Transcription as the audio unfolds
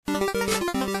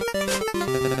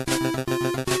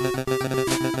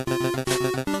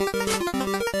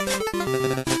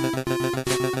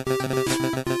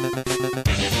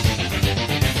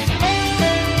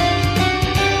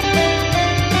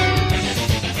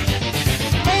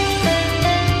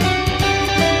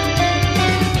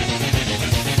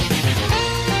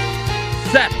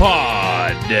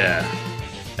Pod.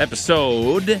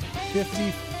 Episode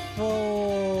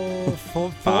 54?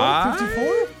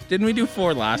 54? Didn't we do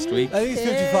 4 last week? I think it's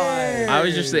 55. I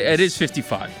was just saying, it is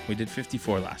 55. We did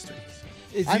 54 last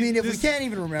week. I mean, if we can't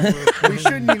even remember, we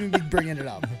shouldn't even be bringing it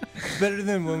up. It's better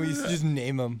than when we used to just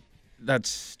name them.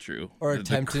 That's true. Or the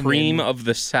attempt to cream name- of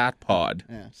the Sat Pod.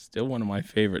 Yeah. Still one of my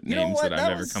favorite You know names what? that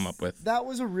I've ever come up with. That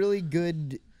was a really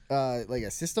good, like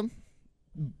a system,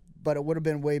 but it would have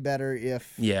been way better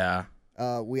if Yeah.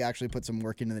 we actually put some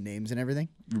work into the names and everything.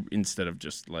 Instead of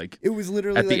just like, It was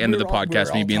literally At the like end we of the were all- we podcast,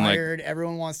 were me all being like, tired,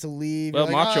 everyone wants to leave. well,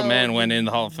 You're like, Macho "Oh, Man went in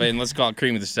the Hall of Fame. Let's call it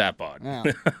cream of the Sat Pod. Yeah.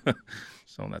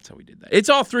 So that's how we did that. It's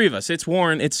all three of us. It's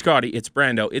Warren, it's Scotty, it's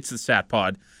Brando, it's the Sat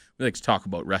Pod. We like to talk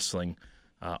about wrestling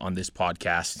on this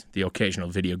podcast. The occasional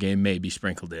video game may be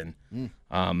sprinkled in.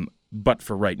 But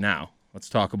for right now, let's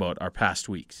talk about our past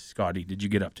weeks. Scotty, did you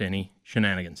get up to any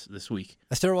shenanigans this week?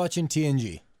 I started watching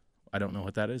TNG, I don't know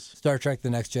what that is. Star Trek: The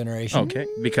Next Generation. Okay,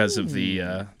 because of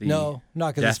the No,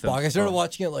 not because death of Spock. of I started Spock.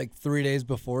 watching it like 3 days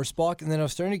before Spock, and then I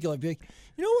was starting to be like,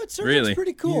 you know what, Star Really? Trek's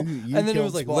pretty cool. You And then it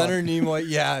was killed like Spock. Leonard Nimoy.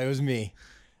 Yeah, it was me.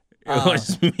 It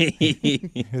was me.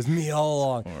 It was me all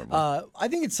along. Horrible. I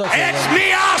think it sucks. It's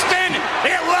me, Austin!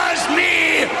 It was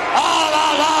me all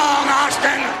along,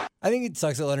 Austin! I think it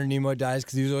sucks that Leonard Nimoy dies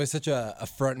because he was always such a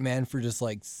front man for just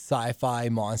like sci-fi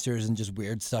monsters and just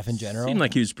weird stuff in general. Seemed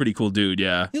like he was a pretty cool dude,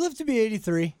 yeah. He lived to be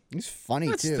 83. He's funny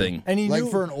That's too. the thing. And he like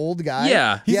knew- for an old guy,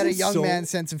 Yeah. he had a He's in young so- man's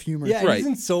sense of humor. Yeah, Right. he's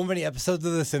in so many episodes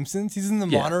of The Simpsons. He's in the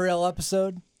Yeah. monorail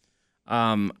episode.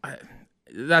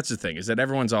 That's the thing, is that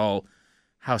everyone's all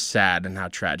how sad and how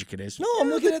tragic it is. No, I'm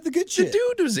looking at the good The shit.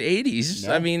 dude was 80s.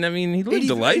 Yeah. I mean, he lived 83,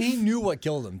 a life. and he knew what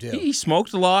killed him too. He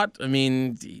smoked a lot. I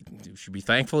mean, he should be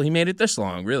thankful he made it this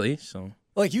long, really. So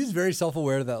Like he was very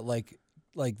self-aware that like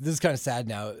this is kind of sad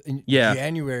now. In Yeah.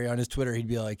 January on his Twitter, he'd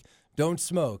be like, "Don't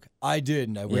smoke. I did,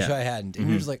 and I wish Yeah. I hadn't." And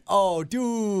you're just like, "Oh,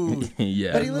 dude."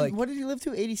 yeah, But he lived, Like- what did he live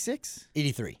to? 86?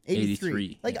 83.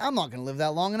 83. Like, yeah. I'm not going to live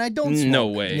that long, and I don't smoke. no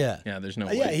way. Yeah. There's no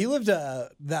way. Yeah, he lived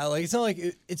that. Like it's not like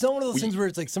it's not one of those things where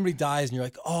it's like somebody dies and you're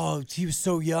like, "Oh, he was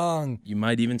so young." You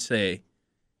might even say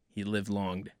he lived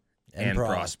long and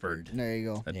prospered. There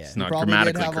you go. That's Yeah. He not probably did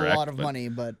grammatically have correct. a lot of but, money,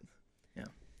 but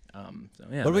so,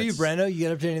 yeah, What about you, that's- Brando? You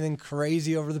get up to anything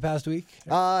crazy over the past week?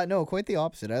 no, quite the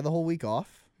opposite. I had the whole week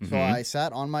off, so Mhm. I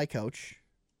sat on my couch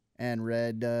and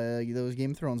read those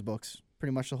Game of Thrones books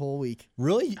pretty much the whole week.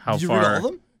 Really? How Did you read far- all of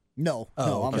them? No, Oh,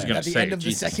 no, okay. I'm I was gonna at the say, end of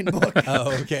Jesus. the second book.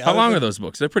 Oh, okay. How long are those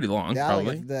books? They're pretty long, Yeah,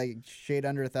 probably, like shade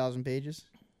under 1,000 pages.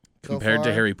 so compared to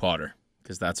far. Harry Potter,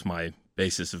 because that's my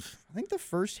basis of. I think the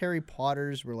first Harry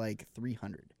Potters were like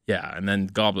 300. Yeah, and then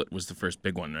Goblet was the first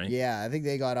big one, right? Yeah, I think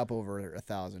they got up over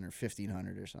 1,000 or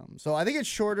 1,500 or something. So I think it's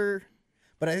shorter,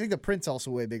 but I think the print's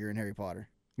also way bigger in Harry Potter.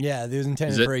 Yeah, it was Is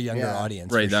intended it? for a younger Yeah.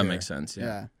 audience. Right, for that sure. makes sense.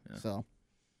 Yeah. So.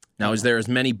 Now, is there as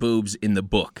many boobs in the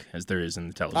book as there is in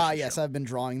the television? Yes, show? I've been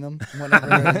drawing them.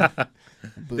 Whenever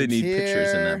They need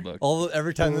pictures in that book.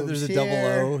 Every time that there's a Boobs double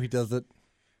here. O, he does it.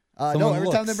 No, Someone every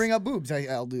time they looks. bring up boobs,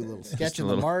 I'll do a little sketch a in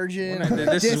little- the margin.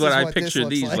 This is what I this picture looks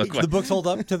these like. look like. The books hold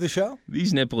up to the show?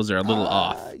 These nipples are a little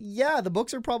off. Yeah, the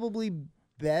books are probably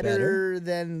better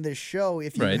than the show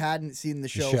if you Right. hadn't seen the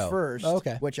show, show. first, Oh,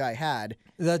 okay. which I had.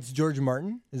 That's George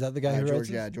Martin? Is that the guy who writes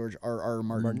George, it? George R.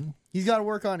 Martin. Martin? He's got to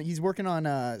work on. He's working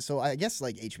on. So I guess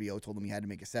like HBO told him he had to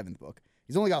make a 7th book.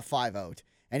 He's only got 5 out,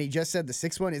 and he just said the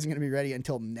 6th one isn't going to be ready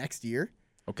until next year.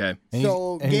 Okay, And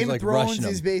So he's Game of like Thrones rushing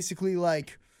is him. basically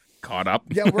like, caught up.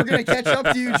 yeah, we're gonna catch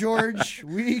up to you, George.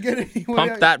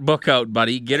 Pump that book out,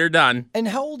 buddy. Get her done. And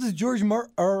how old is George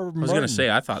Martin? I was gonna say,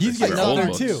 I thought He's these getting were old older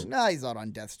books. too. Nah, he's not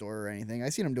on Death's Door or anything. I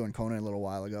seen him doing Conan a little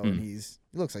while ago, and he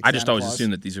looks like. I just Santa always Claus.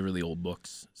 assumed that these are really old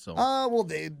books. So Well,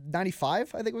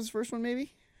 95, I think was the first one,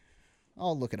 maybe.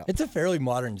 I'll look it up. It's a fairly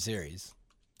modern series.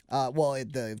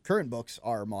 The current books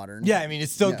are modern. Yeah, I mean,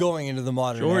 it's still Yeah. going into the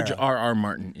modern George era. R.R.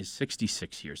 Martin is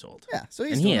 66 years old. Yeah, so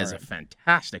he's and he doing has all right. a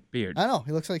fantastic beard. I know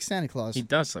he looks like Santa Claus. He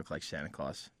does look like Santa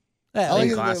Claus. Yeah, I like Same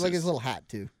his, glasses. like his little hat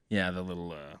too. Yeah, the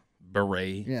little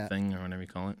beret Yeah. thing or whatever you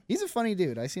call it. He's a funny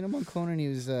dude. I seen him on Conan. He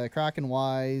was cracking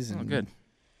wise and Oh, good.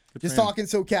 Good just for him. talking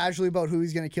so casually about who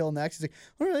he's gonna kill next. He's like,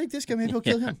 "Oh, I like this guy. Maybe I'll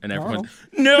kill him." And I don't everyone,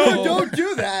 know. no, Don't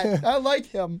do that. I like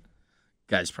him.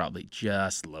 Guy's probably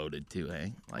just loaded too, eh?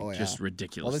 Like Oh, yeah. just Well,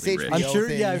 ridiculously this rich. I'm HBO sure.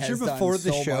 thing Yeah, I'm has sure done before the so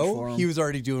much for show, him. he was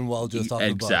already doing well just off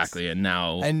the books. Exactly, and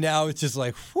now, And now it's just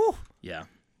like, whew. yeah.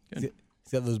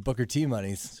 He's got those Booker T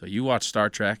monies. So you watch Star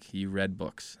Trek, you read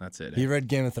books. That's it. He eh? read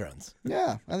Game of Thrones.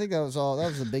 Yeah, I think that was all. That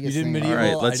was the biggest did thing. medieval- All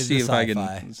right, I let's did see the if I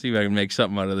sci-fi. can see if I can make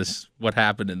something out of this. What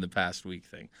happened in the past week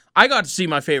thing? I got to see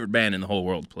my favorite band in the whole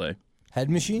world play. Head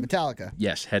Machine? Metallica.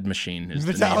 Yes, Head Machine is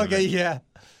the name of Metallica, it. yeah.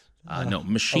 No,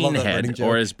 Machine that running Head, joke.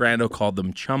 or as Brando called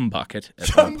them, Chum Bucket. at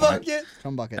Chum one point. bucket.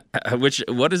 Chum bucket.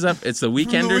 What is up? It's the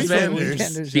Weekenders band?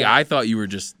 Weekenders, See, yeah. I thought you were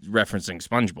just referencing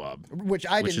SpongeBob. Which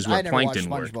I Which didn't. is where I never watched Plankton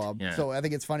worked. SpongeBob, Yeah. so I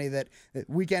think it's funny that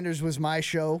Weekenders was my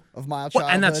show of my Well,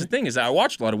 childhood. and that's the thing is I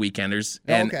watched a lot of Weekenders,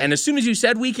 and, okay. and as soon as you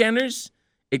said Weekenders,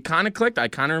 it kind of clicked. I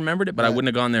kind of remembered it, but I Yeah. wouldn't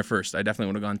have gone there first. I definitely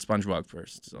would have gone SpongeBob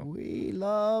first. So We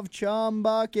love Chum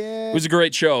Bucket. it was a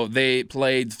great show. They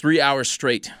played 3 hours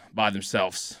straight by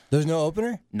themselves. There's no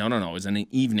opener? No. It was an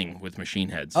evening with Machine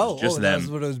Heads. It was just that them. was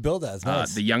what it was billed as.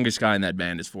 Nice. The youngest guy in that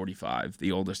band is 45.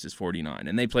 The oldest is 49.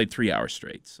 And they played 3 hours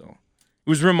straight. So it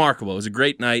was remarkable. It was a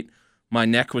great night. My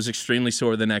neck was extremely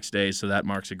sore the next day, so that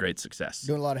marks a great success.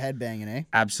 Doing a lot of headbanging, eh?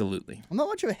 Absolutely. I'm not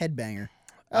much of a headbanger.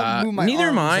 I move my neither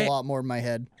am arms I. a lot more than my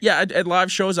head. Yeah, at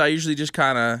live shows, I usually just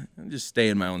kind of just stay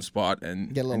in my own spot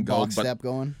and Get a little and go. box But step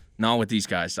going. not with these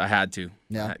guys. I had to.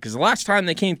 Yeah. Because the last time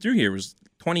they came through here was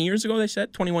 20 years ago, they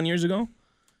said, 21 years ago.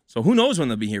 So who knows when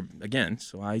they'll be here again.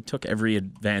 So I took every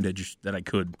advantage that I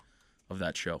could of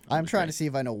that show. I'm trying to see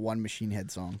if I know one Machine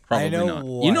Head song. Probably I know not.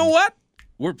 one. You know what?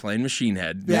 We're playing Machine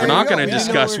Head. Yeah, we're there not you go. going to Yeah.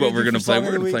 discuss what we're going going to play.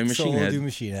 We're going to play so Machine we'll Head. do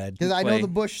Machine Head. Because I know play. the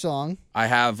Bush song I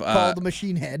have called The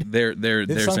Machine Head. there's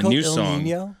a called new El song.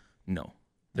 Nino? No.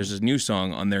 There's a new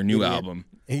song on their new Idiot. album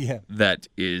Yeah. that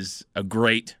is a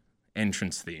great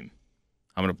entrance theme.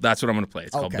 That's what I'm gonna play.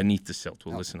 It's called Okay. Beneath the Silt.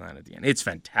 We'll listen to that at the end. It's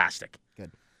fantastic.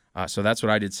 Good. So that's what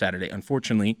I did Saturday.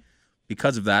 Unfortunately,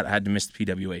 because of that, I had to miss the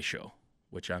PWA show,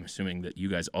 which I'm assuming that you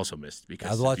guys also missed I because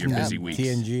was of watching your busy weeks.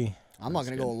 TNG. I'm not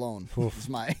going to go alone. It's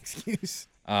my excuse.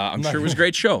 I'm sure it was a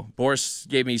great show. Boris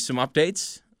gave me some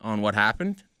updates on what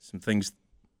happened. Some things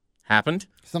happened.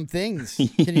 Some things.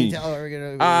 Can you tell? Are we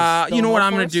gonna, You know what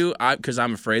I'm going to do? Because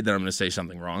I'm afraid that I'm going to say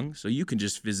something wrong. So you can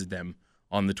just visit them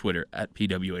on the Twitter at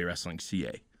PWA Wrestling CA.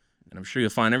 And I'm sure you'll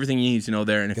find everything you need to know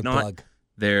there. And if Good not, plug.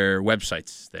 their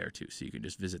website's there too. So you can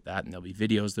just visit that and there'll be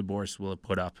videos that Boris will have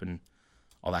put up and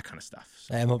all that kind of stuff.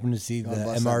 So I am hoping to see the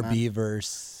bless that MRB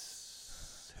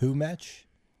versus who match?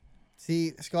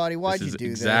 See, Scotty, why'd this you is do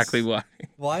exactly this? why.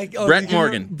 Why? Brett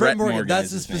Morgan. Brett Brett Morgan. Morgan That's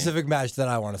is the his name. specific match that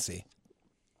I want to see.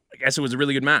 I guess it was a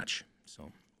really good match. So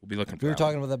we'll be looking for We were that one.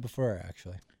 talking about that before,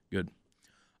 actually. Good.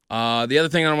 The other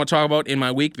thing I want to talk about in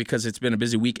my week, because it's been a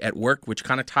busy week at work, which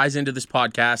kind of ties into this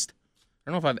podcast.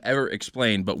 I don't know if I've ever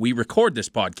explained, but we record this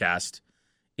podcast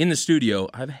in the studio.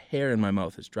 I have a hair in my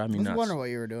mouth. It's driving me I was nuts. wondering what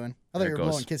you were doing. I thought There you it were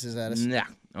goes. blowing kisses at us. Nah.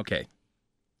 Okay.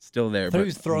 Still there. I thought but he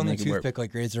was throwing the make it work. toothpick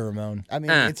like Razor Ramon. I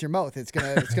mean, it's your mouth. It's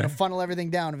gonna funnel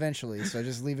everything down eventually. So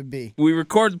just leave it be. We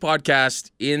record the podcast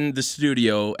in the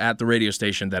studio at the radio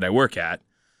station that I work at.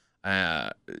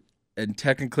 And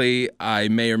technically, I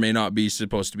may or may not be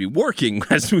supposed to be working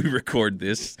as we record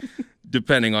this,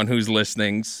 depending on who's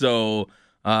listening. So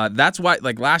that's why,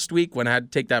 like last week when I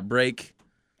had to take that break,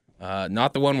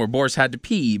 not the one where Boris had to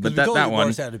pee, but that one.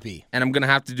 Boris had to pee. And I'm going to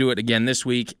have to do it again this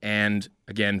week and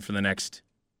again for the next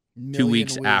 2 Million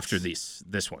weeks after this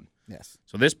one. Yes.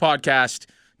 So this podcast,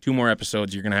 2 more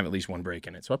episodes, you're going to have at least one break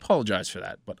in it. So I apologize for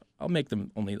that, but I'll make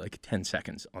them only like 10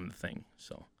 seconds on the thing.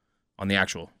 So on the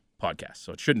actual podcast.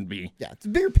 So it shouldn't be. Yeah, it's a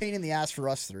bigger pain in the ass for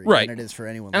us three Right. than it is for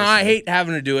anyone. And I listening. hate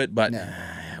having to do it, but No.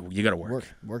 you got to work.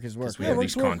 Work is work. 'Cause we have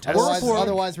these work. contests.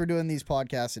 Otherwise, we're doing these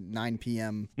podcasts at 9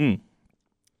 p.m.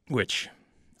 Which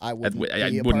I that wouldn't, w-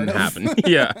 be it a wouldn't part of. happen.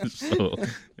 Yeah. So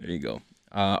there you go.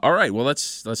 All right. Well,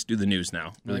 let's do the news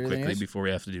now really Wanna do the quickly news? before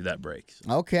we have to do that break.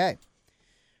 So. Okay.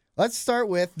 Let's start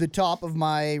with the top of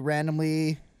my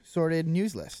randomly sorted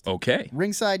news list. Okay.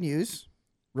 Ringside News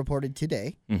reported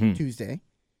today, Mhm. Tuesday,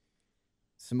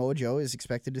 Samoa Joe is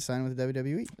expected to sign with the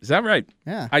WWE. Is that right?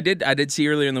 Yeah. I did see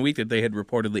earlier in the week that they had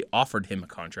reportedly offered him a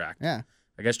contract. Yeah.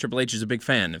 I guess Triple H is a big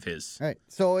fan of his. Right.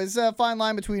 So it's a fine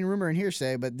line between rumor and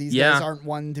hearsay, but these Yeah. guys aren't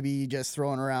one to be just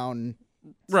throwing around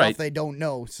Right. stuff they don't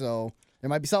know. So there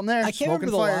might be something there. I can't Smoke remember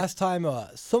and the fire. last time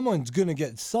someone's going to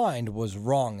get signed was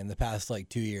wrong in the past like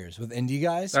 2 years with indie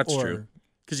guys. That's or, true.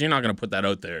 Because you're not going to put that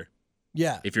out there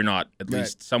Yeah. if you're not at Right.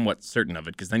 least somewhat certain of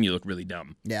it, because then you look really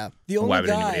dumb. Yeah. The only Why would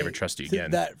guy anybody ever trust you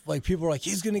again? that like people were like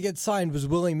he's going to get signed was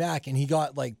Willie Mack, and he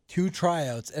got like 2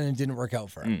 tryouts and it didn't work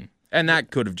out for him. And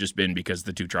that could have just been because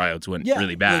the 2 tryouts went Yeah,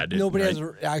 really bad. Like, nobody right? has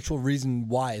an actual reason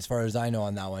why, as far as I know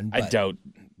on that one. I but- doubt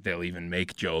they'll even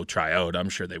make Joe try out. I'm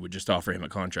sure they would just offer him a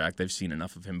contract. They've seen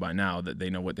enough of him by now that they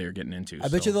know what they're getting into. I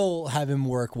bet you they'll have him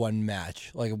work one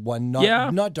match, like one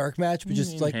not dark match, but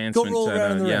just like go Enhancements roll and,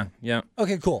 around in the yeah, ring. yeah.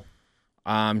 Okay, cool.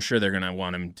 I'm sure they're gonna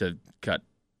want him to cut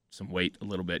some weight a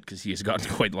little bit because he has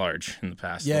gotten quite large in the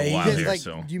past Yeah, little he while did, here. Like,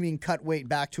 So do you mean cut weight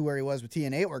back to where he was with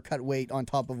TNA, or cut weight on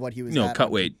top of what he was? no, at cut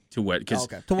on- weight to what? Because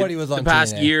Okay. To what he was on the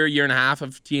past TNA. year and a half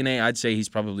of TNA, I'd say he's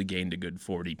probably gained a good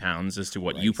 40 pounds as to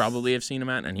what you probably have seen him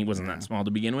at, and he wasn't that small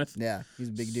to begin with. Yeah, he's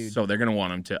a big dude. So they're going to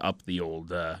want him to up the old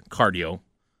cardio,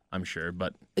 I'm sure.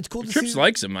 But It's cool to Trips see.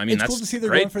 likes him. I mean, it's that's cool to see they're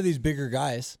great. going for these bigger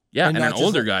guys. Yeah, and an not just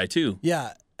older like- guy too.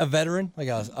 Yeah, a veteran, like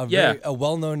Yeah. a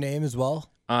well-known name as well.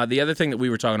 The other thing that we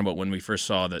were talking about when we first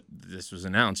saw that this was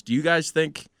announced, do you guys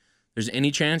think there's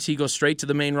any chance he goes straight to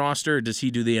the main roster, or does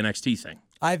he do the NXT thing?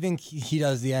 I think he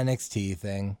does the NXT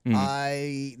thing. Hmm. The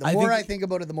I more think- I think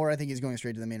about it, the more I think he's going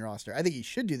straight to the main roster. I think he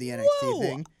should do the NXT Whoa!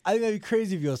 thing. I think that'd be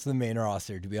crazy if he goes to the main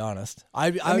roster. To be honest,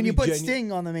 I I mean, you put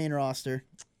Sting on the main roster.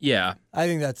 Yeah, I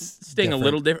think that's Sting different. a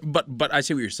little different, but I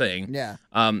see what you're saying. Yeah.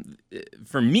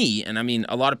 For me, and I mean,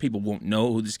 a lot of people won't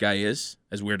know who this guy is,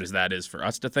 as weird as that is for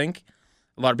us to think.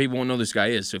 A lot of people won't know who this guy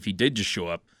is. So if he did just show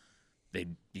up,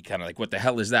 they'd be kind of like, what the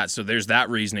hell is that? So there's that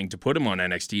reasoning to put him on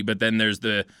NXT, but then there's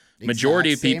the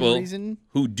majority of same people reason.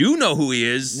 who do know who he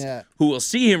is, Yeah. who will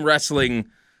see him wrestling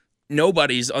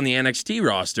nobodies on the NXT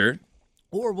roster.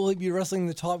 Or will he be wrestling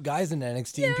the top guys in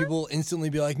NXT and people will instantly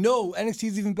be like, no,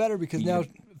 NXT's even better because now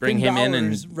bring Finn him in and-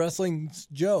 Balor's wrestling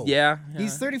Joe. Yeah.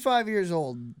 He's 35 years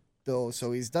old though,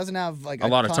 so he doesn't have like a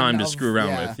lot of time to of- screw around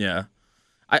yeah. with. Yeah.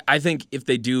 I think if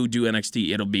they do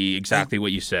NXT, it'll be exactly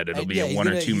what you said. It'll be Yeah, a he's one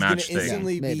gonna- or two he's match gonna thing.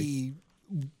 instantly Maybe.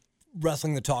 be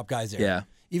wrestling the top guys there. Yeah.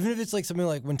 Even if it's like something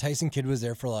like when Tyson Kidd was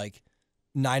there for like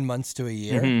 9 months to a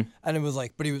year, Mm-hmm. and it was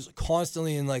like, but he was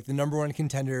constantly in like the number one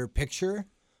contender picture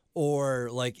or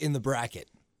like in the bracket.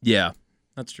 Yeah,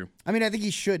 that's true. I mean, I think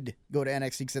he should go to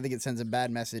NXT because I think it sends a bad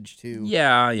message to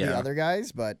Yeah, the yeah. other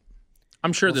guys. But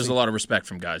I'm sure there's see. a lot of respect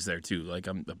from guys there too. Like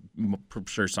I'm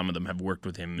sure some of them have worked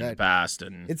with him in the Right. past,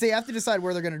 and they have to decide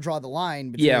where they're going to draw the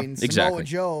line between Yeah, Samoa exactly.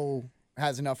 Joe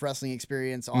has enough wrestling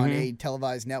experience on Mhm. a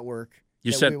televised network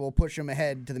You that said- we will push him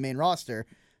ahead to the main roster.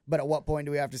 But at what point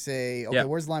do we have to say, okay, Yeah.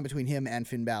 where's the line between him and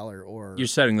Finn Balor? Or you're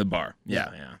setting the bar.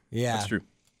 Yeah. Yeah. That's true.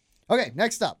 okay,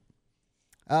 next up,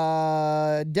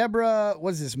 Deborah,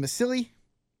 what is this? Masili?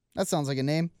 That sounds like a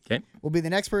name. Okay. Will be the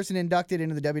next person inducted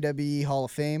into the WWE Hall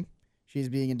of Fame. She's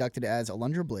being inducted as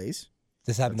Alundra Blaze.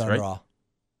 This happened That's on right. Raw.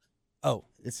 Oh,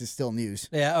 This is still news.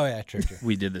 yeah. Oh, yeah. True.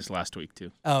 We did this last week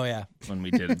too Oh, yeah. when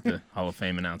we did the Hall of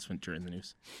Fame announcement during the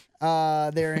news.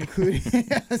 They're including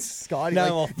Scotty, Now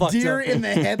I'm all like, fucked deer up. in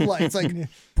the headlights, like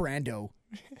Brando.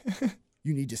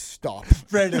 You need to stop.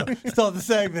 Brando, stop the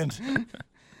segment.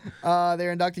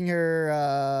 They're inducting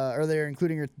her, or they're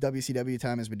including her WCW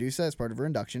time as Medusa as part of her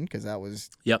induction because that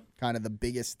was Yep. kind of the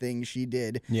biggest thing she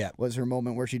did. Yeah. Was her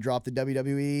moment where she dropped the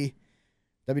WWF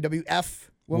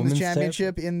Women's Women's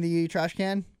Championship in the trash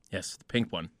can. Yes, the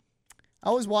pink one. I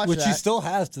always watch Which that. she still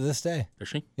has to this day. Does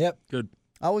she? Yep. Good.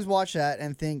 I always watch that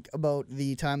and think about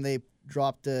the time they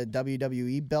dropped the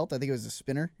WWE belt. I think it was a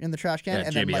spinner in the trash can, Yeah,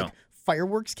 and then JBL. like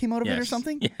fireworks came out of it or Yes.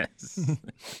 something. Yes.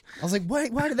 I was like, why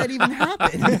did that even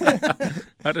happen?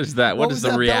 How does that? What What is was the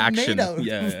that belt reaction? made of?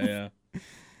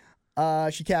 Yeah.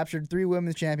 She captured 3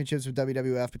 women's championships with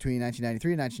WWF between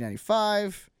 1993 and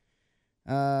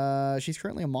 1995. She's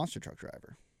currently a monster truck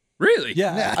driver. Really?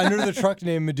 Yeah. Under the truck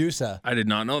name Medusa. I did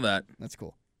not know that. That's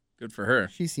cool. Good for her.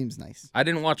 She seems nice. I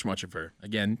didn't watch much of her.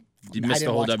 Again, you I missed the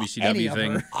didn't whole watch any WCW of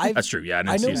thing. her. That's true. Yeah,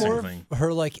 I I didn't see know a more single thing. of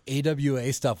her like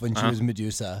AWA stuff when she Uh-huh. was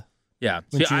Medusa. Yeah,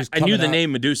 when see, she was I knew coming the up.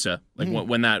 name Medusa. Like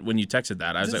when you texted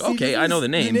that, I was like, See, okay, I know the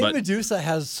name, The name but Medusa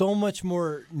has so much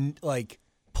more like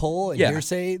pull and Yeah.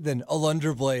 hearsay than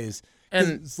Alundra Blaze. And-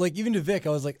 And it's like even to Vic, I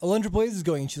was like, Alundra Blaze is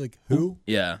going, and she's like, who?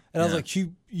 yeah. And I was yeah.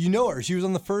 like, you know her. She was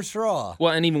on the first Raw.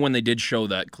 well, and even when they did show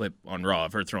that clip on Raw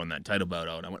of her throwing that title belt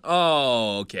out, I went,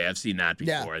 oh, okay, I've seen that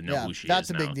before. Yeah, I know yeah, who she that's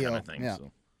is a now, big deal. kind of thing. Yeah.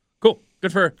 So. Cool,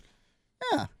 good for her.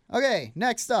 Yeah. Okay,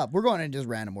 next up. We're going in just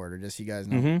random order, just so you guys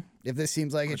know. Mhm. If this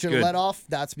seems like it That's should have good. let off,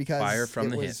 that's because Fire from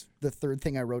it the was the third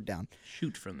thing I wrote down.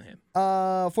 Shoot from the hip.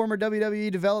 Former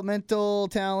WWE developmental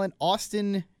talent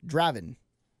Austin Draven.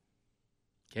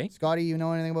 Okay. Scotty, you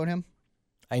know anything about him?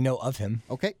 I know of him.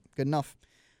 Okay, good enough.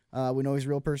 We know he's a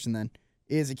real person then.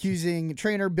 Is accusing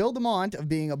trainer Bill DeMont of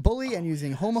being a bully and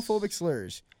using homophobic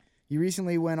slurs. He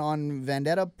recently went on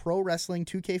Vendetta Pro Wrestling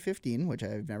 2K15, which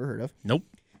I've never heard of, Nope.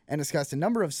 and discussed a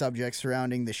number of subjects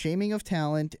surrounding the shaming of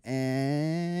talent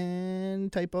and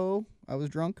typo, I was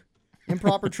drunk,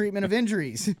 improper treatment of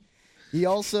injuries. He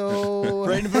also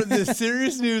Right about the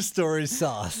serious news story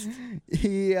sauce.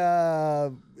 he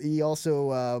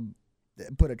also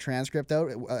put a transcript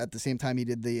out at the same time he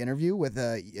did the interview with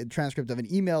a transcript of an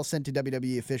email sent to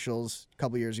WWE officials a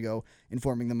couple years ago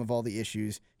informing them of all the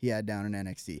issues he had down in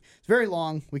NXT. It's very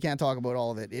long. We can't talk about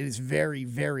all of it. It is very,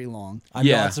 very long. I'm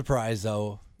Yeah. not surprised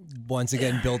though. Once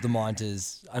again, Bill DeMont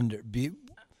is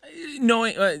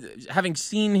Knowing, having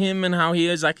seen him and how he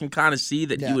is, I can kind of see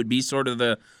that he Yeah. would be sort of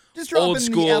the Just dropping old the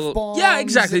school. F-bombs Yeah,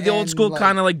 exactly. The old and, school like-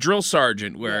 kind of like drill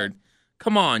sergeant where,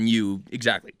 come on, you,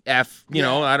 exactly. F, you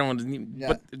know, I don't,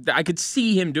 but I could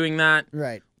see him doing that.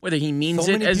 Right. Whether he means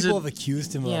so it many as people a. have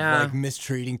accused him Yeah. of like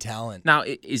mistreating talent. Now,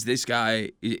 is this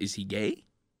guy, is he gay?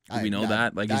 Do we know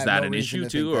that? Like, I is have that no an reason issue to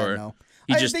too? think that, Or no.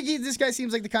 he I just. think this guy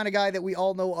seems like the kind of guy that we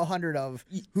all know 100 of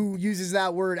who uses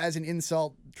that word as an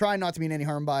insult, trying not to mean any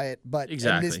harm by it, but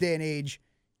Exactly. in this day and age,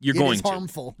 You're it going is to.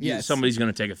 harmful. Yes. Somebody's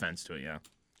going to take offense to it, yeah.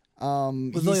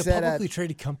 With He like a said publicly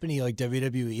traded company like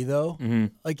WWE though,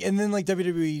 like, and then like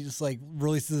WWE just like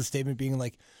releases a statement being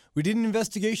like, we did an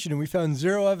investigation and we found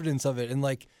zero evidence of it, and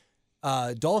like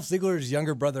Dolph Ziggler's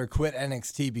younger brother quit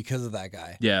NXT because of that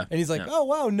guy. Yeah. And he's like, yeah. oh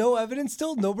wow, no evidence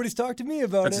still? Nobody's talked to me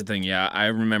about That's it. the thing, yeah. I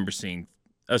remember seeing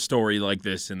a story like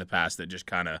this in the past that just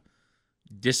kind of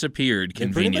disappeared They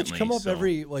pretty conveniently. much come up so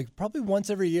every, like probably once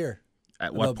every year.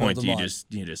 at what about point Bill do you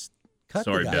DeMont. just Cut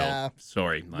the sorry, guy. Bill. Yeah.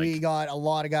 Sorry. we Like, got a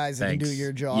lot of guys that can do thanks.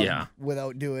 your job Yeah.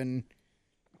 without doing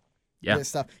yeah. this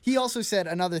stuff. He also said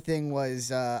another thing was,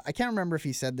 I can't remember if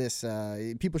he said this,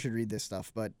 people should read this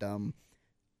stuff, but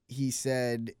he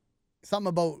said something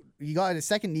about he got a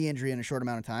second knee injury in a short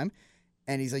amount of time,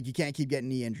 and he's like, you can't keep getting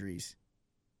knee injuries.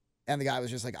 And the guy was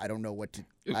just like, I don't know what to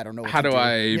How do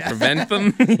I Yeah. prevent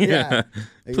them? Yeah.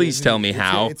 Please tell me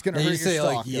how. It's gonna And hurt you say your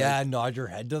like, stock. yeah, nod your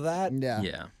head to that. Yeah.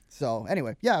 Yeah. So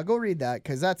anyway, yeah, go read that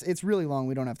because it's really long.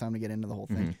 We don't have time to get into the whole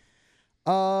thing.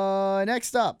 Mm-hmm.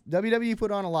 Next up, WWE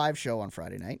put on a live show on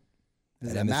Friday night.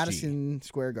 This is At at MSG. Madison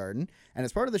Square Garden, and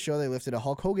as part of the show, they lifted a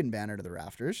Hulk Hogan banner to the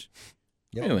rafters,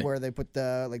 Really? where they put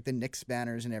the Knicks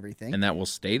banners and everything. And that will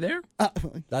stay there?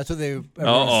 That's what they.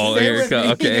 Oh, Stay here with it go. me,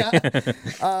 Okay.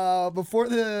 yeah. Before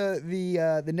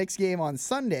the Knicks game on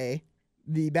Sunday,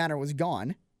 the banner was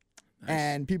gone.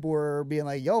 And people were being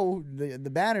like, yo, the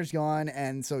banner's gone.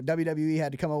 And so WWE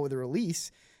had to come out with a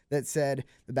release that said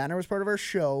the banner was part of our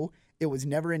show. It was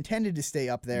never intended to stay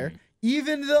up there.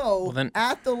 Even though then-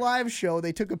 at the live show,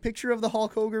 they took a picture of the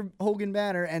Hulk Hogan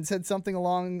banner and said something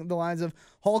along the lines of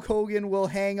Hulk Hogan will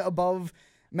hang above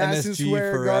Madison MSG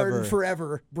Square Garden forever.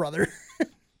 forever, brother.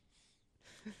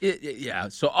 Yeah.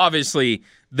 So obviously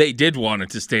they did want it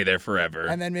to stay there forever.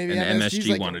 And then maybe and MSG's MSG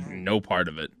like, wanted no part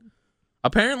of it.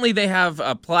 Apparently they have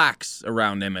plaques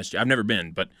around MSG. I've never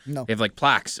been, but No. they have like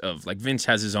plaques of like Vince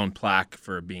has his own plaque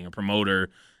for being a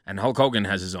promoter, and Hulk Hogan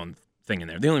has his own thing in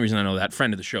there. The only reason I know that,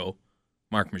 friend of the show,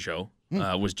 Mark Michaud,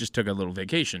 was just took a little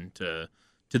vacation to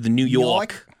the New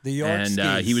York. The York And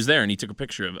skis. he was there, and he took a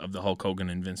picture of the Hulk Hogan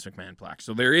and Vince McMahon plaque.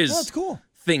 So there is Oh, that's cool.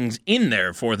 things in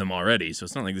there for them already. So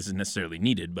it's not like this is necessarily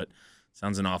needed, but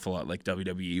sounds an awful lot like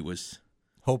WWE was,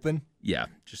 Hoping. yeah,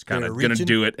 just kind They of were going to reaching.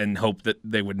 do it and hope that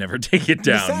they would never take it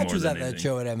down Satch more was than at that anything.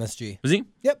 show at MSG. Was he?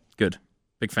 Yep. Good.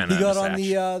 Big fan He of got that.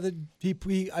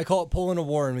 on I call it pulling a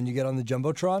Warren when you get on the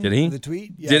Jumbotron. Did he? The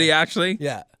tweet. Yeah. Did he actually?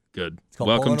 Yeah. Good. called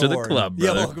Welcome Pulling to a the Warren. club, Yeah,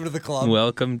 brother. welcome to the club.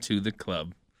 Welcome to the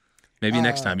club. Maybe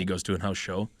next time he goes to a house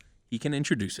show, he can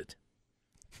introduce it.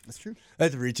 That's true.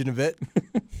 That's reaching a bit.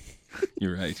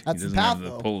 You're right. That's he the doesn't path, have the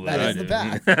though. pull That that is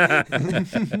I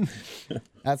the do.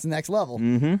 That's the next level.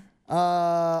 Mm-hmm.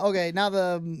 Okay, now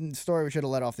the story we should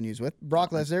have let off the news with. Brock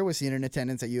Lesnar was seen in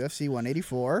attendance at UFC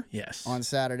 184 Yes. on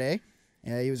Saturday.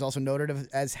 He was also noted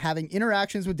as having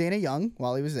interactions with Dana Young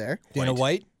while he was there. Dana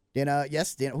White. Dana.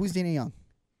 Who's Dana Young?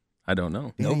 I don't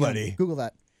know. Dana Nobody. Young. Google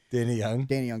that. Dana Young.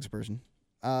 Dana Young's a person.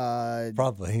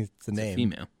 Probably. It's the name.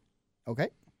 Female. Okay.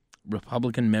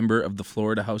 Republican member of the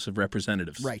Florida House of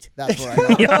Representatives. Right. That's where I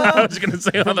know. Yeah, I was going to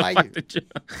say, how From the my- fuck did you?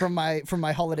 from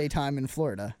my holiday time in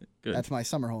Florida. Good. That's my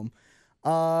summer home.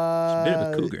 She's a bit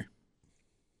of a cougar.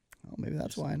 Oh, maybe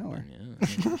that's why I know her.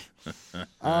 Yeah.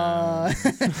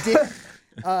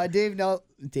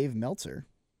 Dave Meltzer.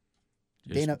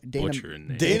 Just Dana- butchering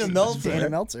names. Dana Meltzer. Dana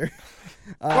Meltzer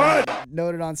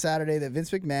noted on Saturday that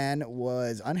Vince McMahon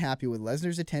was unhappy with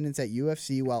Lesnar's attendance at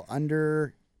UFC while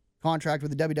under contract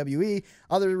with the WWE.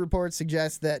 Other reports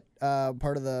suggest that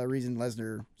part of the reason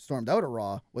Lesnar stormed out of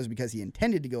Raw was because he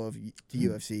intended to go to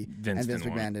UFC, and Vince didn't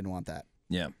want McMahon it. didn't want that.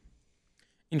 Yeah.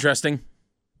 Interesting.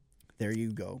 There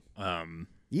you go. Um,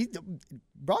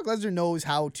 Brock Lesnar knows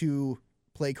how to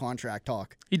play contract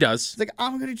talk. he does. It's like,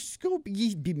 I'm going to just go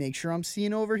make sure I'm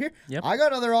seeing over here. Yep. I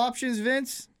got other options,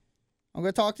 Vince. I'm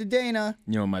going to talk to Dana.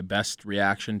 You know what my best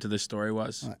reaction to this story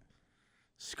was? What?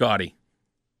 Scotty,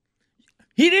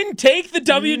 He didn't take the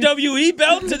WWE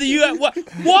belt to the U.S.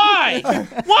 Why?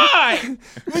 Why?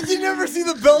 But you never see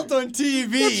the belt on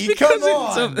TV. Come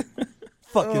on.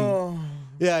 Fucking.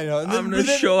 Yeah, I know. And I'm going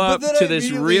to show up to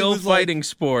this real fighting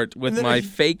sport with my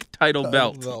fake title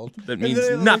belt that means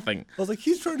nothing. I was like,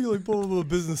 he's trying to blah, blah, blah,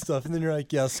 business stuff. And then you're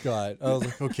like, yeah, Scott. I was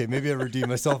like, okay, maybe I redeemed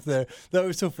myself there. That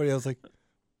was so funny. I was like,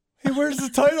 hey, where's the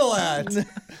title at?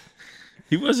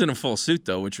 He was in a full suit,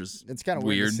 though, which was It's kind of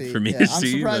weird to see. for me Yeah, to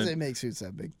see. I'm surprised but they make suits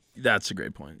that big. That's a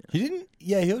great point. He didn't.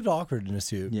 Yeah, he looked awkward in a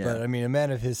suit. Yeah. But I mean, a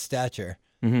man of his stature.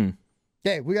 Mm-hmm.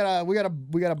 Okay, we got a Wheel.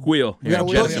 We got a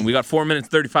wheel. Jettison. We got 4 minutes,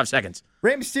 35 seconds.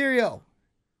 Rey Mysterio.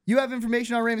 You have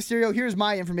information on Rey Mysterio. Here's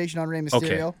my information on Rey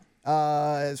Mysterio.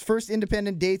 His first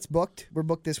independent dates were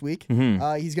booked this week.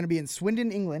 Mm-hmm. He's going to be in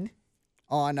Swindon, England,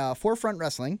 on Forefront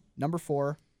Wrestling, number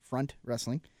 4 Front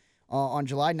Wrestling, on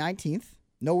July 19th.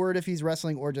 No word if he's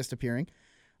wrestling or just appearing.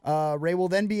 Ray will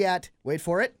then be at, wait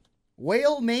for it,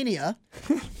 Whale Mania,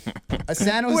 a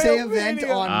San Jose event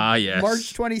on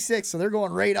March 26th. So they're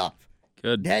going right up,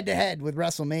 Good. head to head with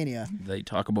WrestleMania. They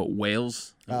talk about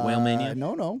whales, Whale Mania.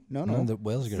 No. The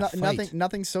whales are going to fight.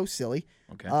 Nothing so silly.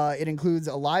 Okay. It includes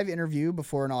a live interview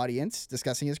before an audience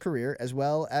discussing his career, as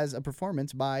well as a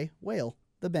performance by Whale,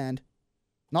 the band.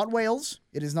 Not Wales.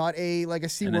 It is not a And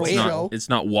SeaWorld it's show. it's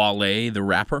not Wale, the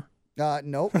rapper.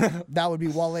 Nope. That would be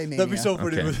Wale Mania. That'd be so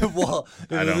funny Okay. with a wall.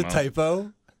 I It don't was a know.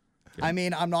 typo. I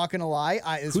mean, I'm not going to lie.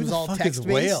 This Who was the all fuck is text-based,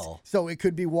 Whale? so it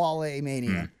could be Wale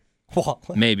Mania. Wall.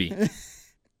 Maybe.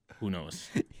 Who knows?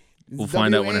 We'll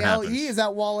find out when it happens. Is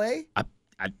that Wale?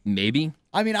 Maybe.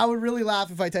 I mean, I would really laugh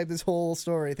if I typed this whole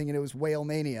story thinking it was Whale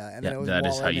Mania. And then it was That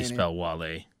is Wale how you Mania. spell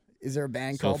Wale. Is there a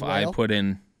band So called if Whale? I put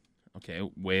in,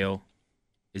 whale,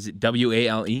 is it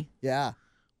W-A-L-E? Yeah.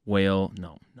 Whale,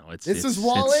 no, it's This it's, is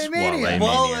Wale it's Mania.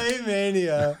 Whale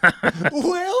Mania.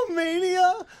 Whale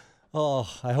Mania. Oh,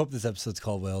 I hope this episode's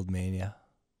called Whale Mania.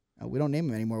 We don't name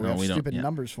him anymore. We No, have we don't, stupid yeah.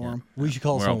 numbers for Yeah. him. We should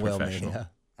call We're this all one Whale professional.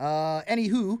 Mania.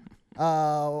 Anywho,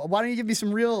 why don't you give me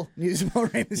some real news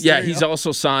about Rey Mysterio? Yeah, he's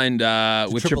also signed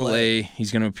with AAA. AAA.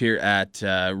 He's going to appear at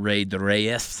Rey de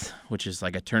Reyes, which is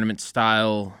like a tournament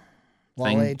style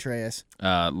Wale thing. Treyas.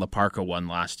 La Parca won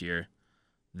last year.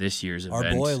 This year's Our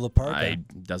event, boy La Parca.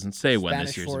 doesn't say when Spanish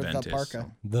this year's for event the is. Parca.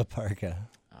 So, The Parka.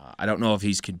 I don't know if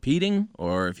he's competing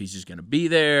or if he's just going to be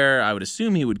there. I would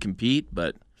assume he would compete,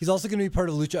 but He's also going to be part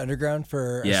of Lucha Underground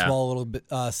for a small little bit,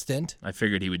 stint. I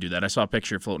figured he would do that. I saw a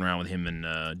picture floating around with him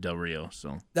and Del Rio.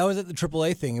 So That was at the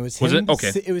AAA thing. It was him. Was it?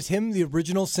 Okay. It was him, the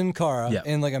original Sin Cara, Yeah.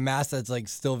 in like a mask that's like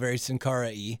still very Sin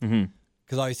Cara-y. Mm-hmm.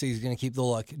 Because obviously he's going to keep the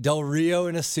look. Del Rio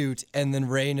in a suit and then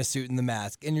Ray in a suit and the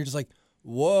mask. And you're just like,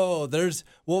 whoa,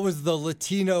 what was the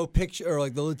Latino picture or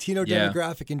like the Latino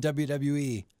demographic in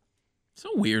WWE? so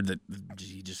weird that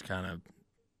he just kind of.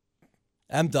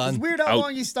 I'm done. It's weird how Out.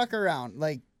 long he stuck around.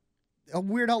 Like,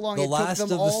 weird how long The it last took of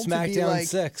them the all to be SmackDown like,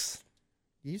 6.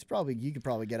 you could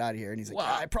probably get out of here. And he's like,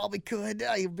 Wow. I probably could.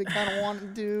 I kind of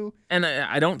wanted to. And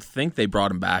I don't think they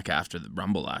brought him back after the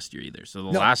Rumble last year either. So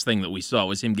the last thing that we saw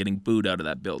was him getting booed out of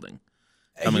that building.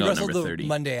 Coming He out wrestled number the 30.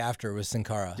 Monday after with Sin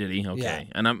Cara. Did he? Okay. Yeah.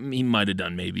 And he might have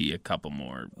done maybe a couple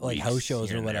more Like weeks house shows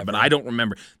here or and there, whatever. but I don't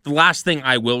remember. The last thing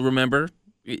I will remember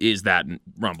is that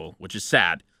Rumble, which is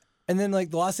sad. And then like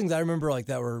the last things I remember like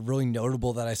that were really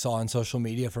notable that I saw on social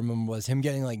media from him was him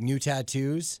getting like new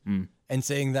tattoos and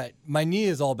saying that my knee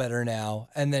is all better now,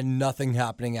 and then nothing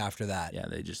happening after that. Yeah,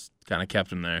 they just kind of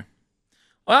kept him there.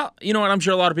 Well, you know what? I'm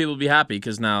sure a lot of people will be happy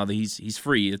because now he's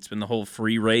free. It's been the whole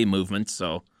free Ray movement,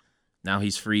 so now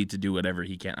he's free to do whatever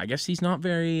he can. I guess he's not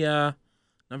very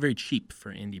cheap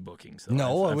for indie bookings. Though.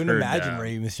 No, I I've wouldn't heard, imagine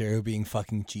Rey Mysterio being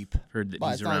fucking cheap. Heard that Well,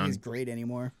 he's it's not like around he's great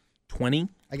anymore. 20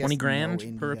 I guess grand no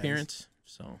indie per guys. appearance.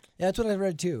 So Yeah, that's what I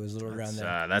read too. It was a little around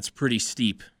there. that's pretty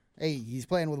steep. Hey, he's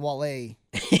playing with Wale.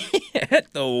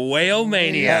 The Whale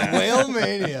Mania. Whale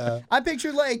Mania. I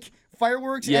pictured like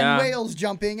fireworks Yeah. and whales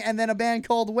jumping, and then a band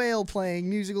called Whale playing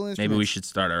musical instruments. Maybe we should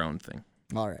start our own thing.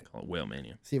 All right, Call it Whale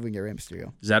Mania. see if we can get Rey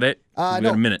Mysterio. Is that it? We got No,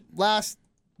 a minute. Last,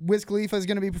 Wiz Khalifa is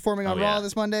going to be performing on Oh, Raw yeah.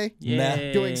 this Monday,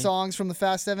 Yeah. doing songs from the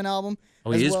Fast 7 album.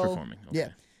 Oh, he as is well. performing. Okay. Yeah.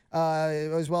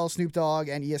 As well, Snoop Dogg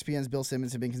and ESPN's Bill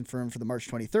Simmons have been confirmed for the March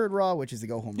 23rd Raw, which is the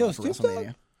go-home Yo, Raw for Snoop Dogg?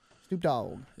 WrestleMania. Snoop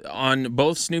Dogg. On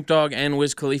both Snoop Dogg and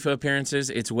Wiz Khalifa appearances,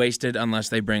 it's wasted unless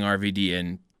they bring RVD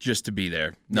in just to be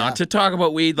there. Not to talk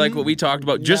about weed like what we talked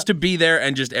about, just to be there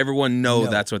and just everyone know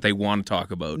that's what they want to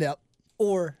talk about. Yep.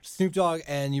 Or Snoop Dogg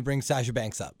and you bring Sasha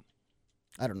Banks up.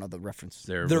 I don't know the reference.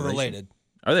 They're relation. related.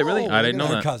 Are they really? Oh, I didn't know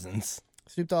They're that. cousins.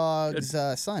 Snoop Dogg's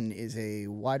son is a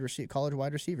college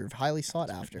wide receiver, highly sought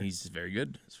after. He's very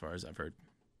good, as far as I've heard.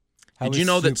 How Did is you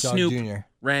know that Dogg Snoop Jr.?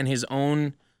 ran his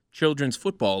own children's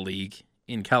football league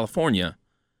in California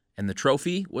and the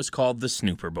trophy was called the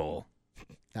Snooper Bowl.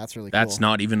 That's really cool. That's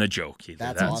not even a joke either.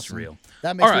 That's That's awesome. real.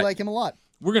 That makes All me right. like him a lot.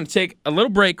 We're going to take a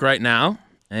little break right now,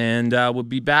 and we'll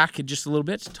be back in just a little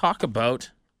bit to talk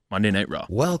about Monday Night Raw.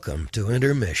 Welcome to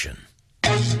Intermission.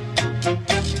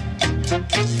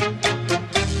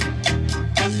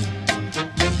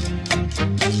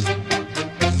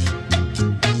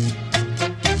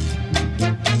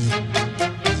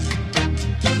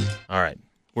 All right,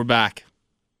 we're back.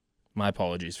 My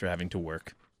apologies for having to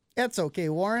work. It's okay,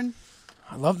 Warren.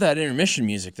 I love that intermission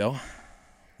music, though.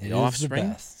 It The is Offspring?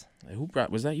 the best. Who brought?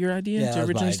 Was that your idea Yeah, to that was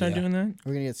my originally start idea. doing that?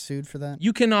 We're gonna get sued for that.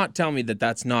 You cannot tell me that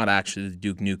that's not actually the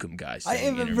Duke Nukem guys. I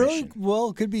saying it really intermission.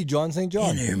 well could be John St.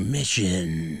 John.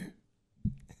 Intermission.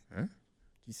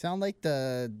 You sound like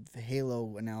the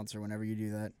Halo announcer whenever you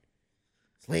do that.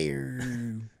 Slayer.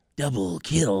 Double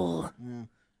kill. Yeah.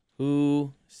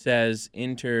 Who says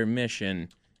intermission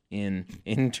in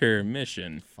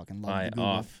intermission Fucking love by the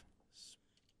Google.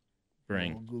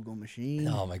 Offspring? Google machine.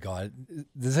 Oh my god,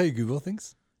 this is how you Google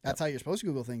things? That's how you're supposed to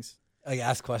Google things. Like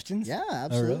ask questions? Yeah, really?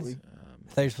 absolutely.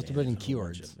 I thought you were supposed to put in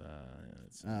keywords.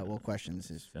 Well,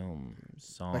 questions is Film,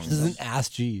 song. Questions. This isn't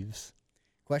Ask Jeeves.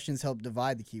 questions help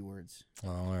divide the keywords. Oh,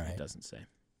 all It right. doesn't say.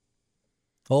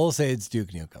 Well, we'll say it's Duke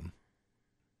Nukem.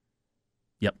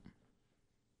 Yep.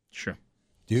 Sure.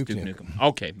 Duke, Duke Nukem. Nukem.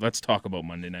 Okay, let's talk about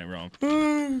Monday Night Raw.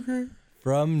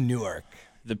 From Newark.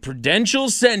 The Prudential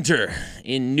Center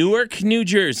in Newark, New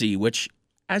Jersey, which,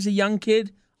 as a young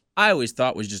kid, I always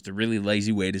thought was just a really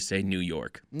lazy way to say New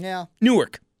York. Yeah,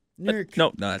 Newark. Newark.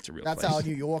 No, that's a real That's place. how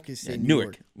New York is Yeah, said.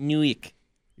 Newark. Newark.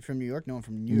 You from New York? No, I'm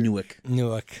from Newark. Newark.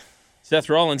 Newark. Seth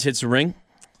Rollins hits the ring.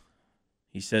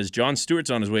 He says Jon Stewart's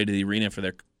on his way to the arena for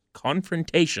their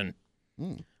confrontation.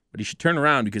 But he should turn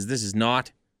around because this is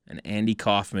not an Andy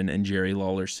Kaufman and Jerry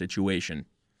Lawler situation.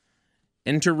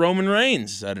 Enter Roman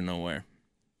Reigns out of nowhere.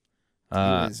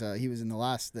 He was in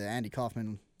the Andy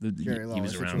Kaufman. Jerry He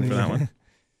was Lawler around for that one.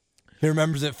 He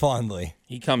remembers it fondly.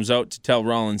 He comes out to tell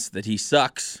Rollins that he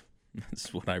sucks.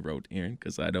 That's what I wrote here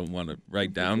because I don't want to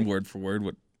write down word for word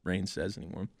what Reigns says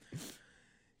anymore.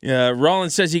 Yeah,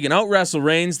 Rollins says he can out-wrestle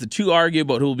Reigns. The two argue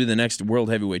about who will be the next World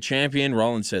Heavyweight Champion.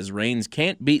 Rollins says Reigns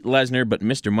can't beat Lesnar, but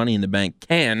Mr. Money in the Bank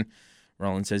can.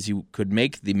 Rollins says he could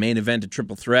make the main event a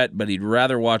triple threat, but he'd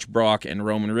rather watch Brock and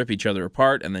Roman rip each other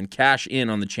apart and then cash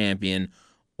in on the champion,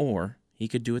 or he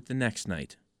could do it the next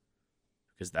night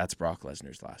because that's Brock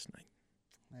Lesnar's last night.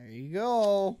 There you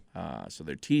go. So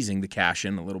they're teasing the cash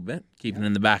in a little bit, keeping it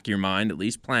in the back of your mind, at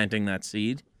least planting that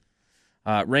seed.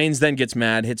 Reigns then gets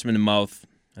mad, hits him in the mouth.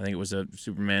 I think it was a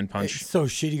Superman punch. It's so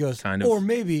shit. He goes, Kind of. or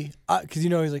maybe, because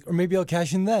he's like, or maybe I'll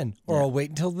cash in then, or I'll wait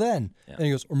until then. Yeah. And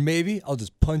he goes, or maybe I'll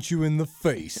just punch you in the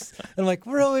face. And I'm like,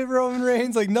 really, Roman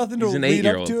Reigns? Like nothing to He's an lead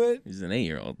up 8-year-old. to it. He's an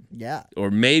 8-year-old. Yeah. Or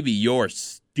maybe you're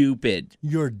stupid.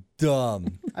 You're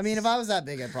dumb. I mean, if I was that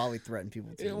big, I'd probably threaten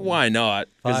people too. Why not?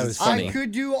 I Because was it's funny. I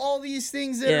could do all these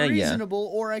things that Yeah, are yeah. reasonable,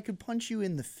 or I could punch you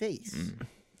in the face.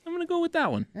 I'm going to go with that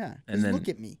one. Yeah. And Just then- look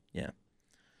at me. Yeah.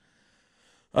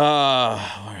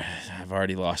 I've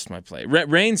already lost my play.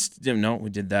 Reigns, no, we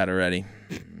did that already.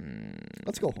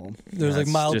 Let's go home. There's like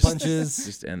Let's mild just- punches.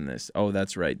 Just end this. Oh,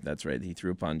 that's right. That's right. He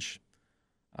threw a punch.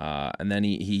 And then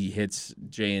he hits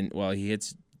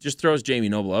just throws Jamie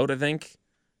Noble out, I think,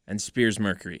 and spears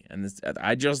Mercury. And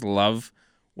I just love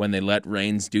when they let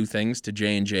Reigns do things to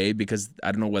J&J because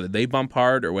I don't know whether they bump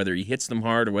hard or whether he hits them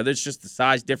hard or whether it's just the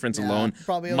size difference Yeah, alone.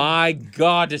 probably a- My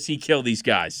God, does he kill these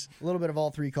guys? A little bit of all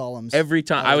three columns. Every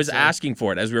time. I would was say. asking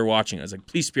for it as we were watching. I was like,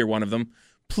 please spear one of them.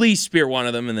 Please spear one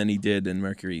of them. And then he did. And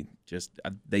Mercury just,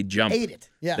 they jump. Ate it.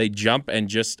 Yeah. They jump and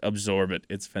just absorb it.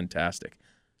 It's fantastic.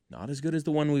 Not as good as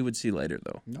the one we would see later,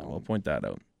 though. No. I will point that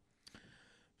out.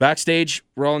 Backstage,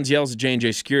 Rollins yells at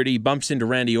J&J security. He bumps into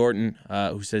Randy Orton,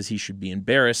 who says he should be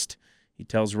embarrassed. He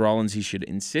tells Rollins he should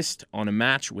insist on a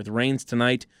match with Reigns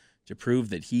tonight to prove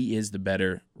that he is the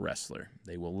better wrestler.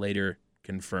 They will later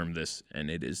confirm this, and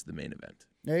it is the main event.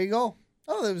 There you go.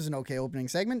 Oh, that was an okay opening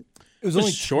segment. It was Just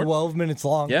only short. 12 minutes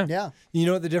long. Yeah. Yeah. You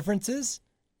know what the difference is?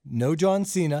 No John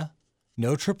Cena,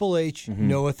 no Triple H, Mm-hmm.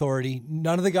 no Authority.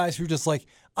 None of the guys who are just like,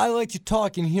 I like to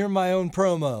talk and hear my own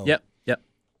promo. Yep.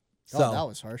 So Oh, that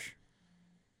was harsh.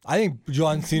 I think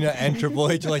John Cena and Triple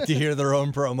H like to hear their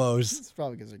own promos. It's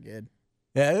probably because they're good.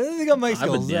 Yeah, they got my I would-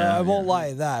 skills. yeah, I won't yeah. lie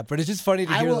at that, but it's just funny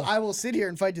to I hear. will. I will sit here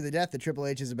and fight to the death that Triple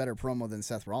H is a better promo than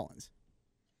Seth Rollins.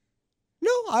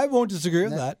 No, I won't disagree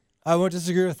with No. that. I won't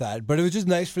disagree with that. But it was just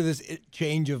nice for this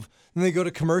change of. Then they go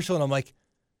to commercial, and I'm like,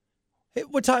 "Hey,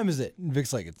 what time is it?" And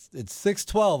Vic's like, "It's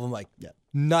 6:12." I'm like, Yeah.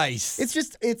 nice."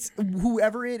 It's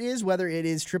whoever it is, whether it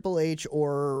is Triple H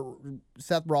or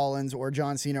Seth Rollins or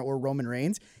John Cena or Roman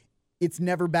Reigns. it's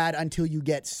never bad until you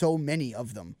get so many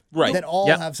of them. Right. That all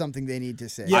Yep. have something they need to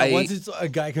say. Yeah, once a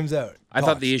guy comes out. I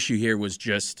thought the issue here was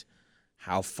just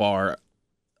how far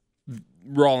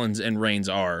Rollins and Reigns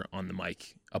are on the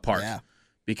mic apart. Yeah.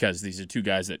 Because these are two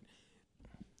guys that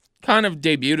kind of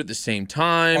debuted at the same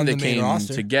time. On They the main came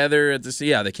roster. together at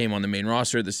they came on the main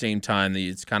roster at the same time.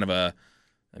 It's kind of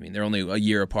they're only a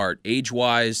year apart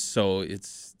age-wise, so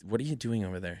what are you doing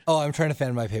over there? Oh, I'm trying to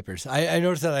fan my papers. I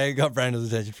noticed that I got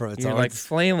Brando's attention from it. You're so like it's-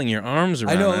 flailing your arms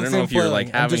around. know, I don't it's know if you're like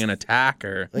flailing. I'm having just- an attack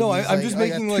or. no, he's I'm just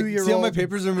like a making like see how my 2-year-old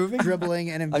papers are moving. dribbling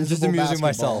and I'm just invisible amusing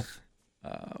basketball. myself.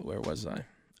 Where was I?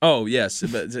 Oh, yes.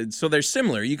 But, so they're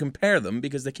similar. You compare them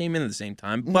because they came in at the same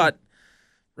time, but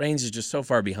Reigns is just so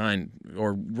far behind,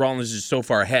 or Rollins is so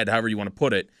far ahead, however you want to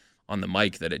put it, on the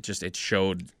mic that it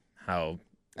showed how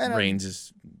And, Reigns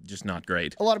is just not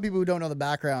great. A lot of people who don't know the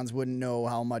backgrounds wouldn't know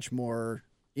how much more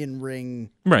in-ring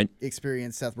Right.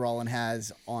 experience Seth Rollins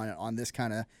has on this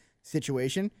kind of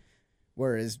situation,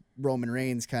 whereas Roman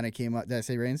Reigns kind of came up. Did I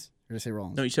say Reigns or did I say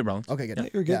Rollins? No, you said Rollins. Okay, good. Yeah,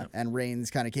 you're good. And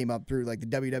Reigns kind of came up through like the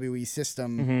WWE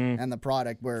system Mm-hmm. and the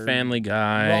product where Family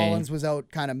Guy. Rollins was out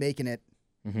kind of making it.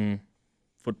 Mm-hmm.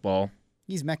 Football.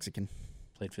 He's Mexican.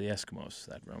 Played for the Eskimos,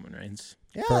 that Roman Reigns.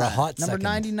 Yeah, For a hot number second.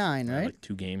 99, right? Like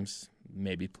 2 games,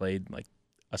 maybe played like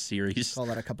a series. Call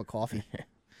that a cup of coffee.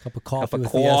 Cup of coffee. Cup of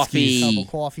with coffee. The Cup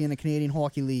of coffee in the Canadian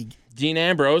Hockey League. Dean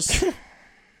Ambrose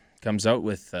comes out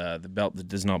with the belt that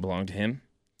does not belong to him.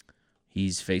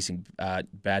 He's facing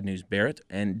Bad News Barrett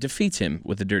and defeats him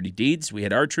with the Dirty Deeds. We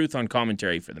had R-Truth on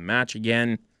commentary for the match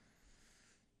again.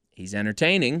 He's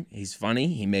entertaining. He's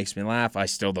funny. He makes me laugh. I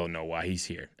still don't know why he's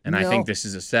here. And I No. think this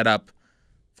is a setup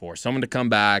for someone to come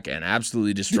back and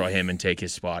absolutely destroy him and take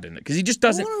his spot in it. Because he just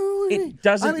doesn't. It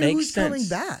doesn't make who's sense. coming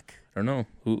back? I don't know.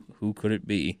 Who could it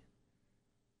be?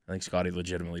 I think Scotty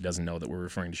legitimately doesn't know that we're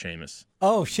referring to Sheamus.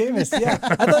 Oh, Sheamus, yeah.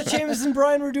 I thought Sheamus and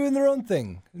Bryan were doing their own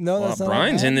thing. No, Well, that's not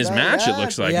Brian's in this Yeah, match, it yeah,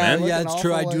 looks like, yeah, man. Looking it's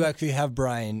true. I awful do like- actually have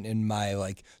Bryan in my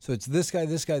so it's this guy,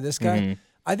 this guy, this guy. Mhm.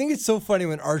 I think it's so funny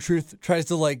when R-Truth tries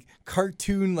to like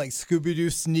cartoon like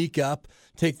Scooby-Doo sneak up,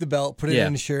 take the belt, put it Yeah.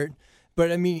 in a shirt.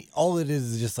 But I mean, all it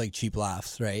is just like cheap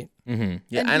laughs, right? Mm-hmm.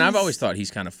 Yeah, And and I've he's- always thought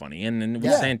he's kind of funny. And with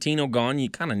Yeah. Santino gone, you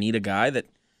kind of need a guy that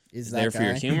Is is that there for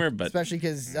your guy. humor, but Especially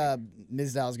because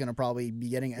Mizdow is going to probably be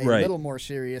getting a Right. little more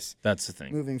serious that's the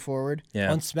thing. moving forward. Yeah.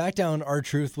 On SmackDown,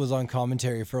 R-Truth was on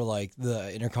commentary for like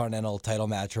the Intercontinental title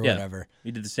match or Yeah. whatever.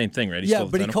 He did the same thing, right? He Yeah, stole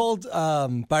the but he title.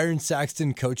 called Byron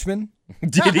Saxton Coachman.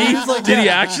 Did he? Like, Did he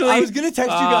yeah, actually? I was gonna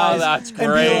text you Oh, guys that's and be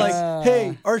great. like,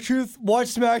 "Hey, R-Truth, watch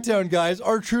SmackDown, guys.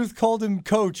 R-Truth called him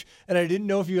coach," and I didn't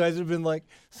know if you guys would have been like,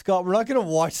 "Scott, we're not gonna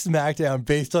watch SmackDown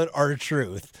based on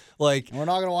R-Truth." Like, We're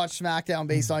not going to watch SmackDown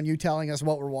based on you telling us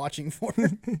what we're watching for.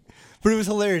 but it was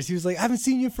hilarious. He was like, "I haven't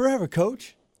seen you forever,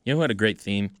 coach." You know who had a great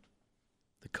theme?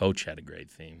 The coach had a great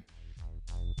theme.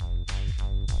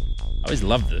 I always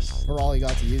loved this. For all you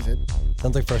got to use it.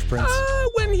 Sounds like Fresh Prince.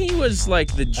 When he was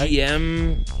like the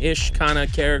GM-ish kind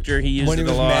of character, he used When he it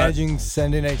was a lot. managing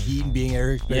Sunday Night Heat and being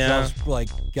Eric Yeah. Bischoff's like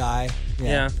guy.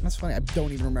 Yeah. That's funny. I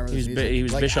don't even remember He this was music. he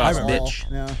was Like, Bischoff's at all.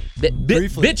 bitch. No.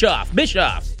 Briefly. Bischoff.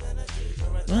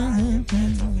 All right,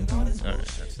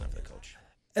 that's enough of the coach.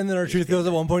 And then R-Truth goes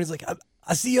at one point, he's like,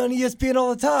 I see you on ESPN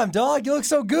all the time, dog. You look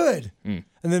so good. Mm.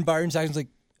 And then Byron Saxton's like,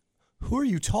 who are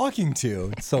you talking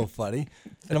to? It's so funny.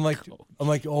 And I'm like,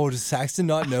 oh, does Saxton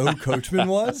not know who Coachman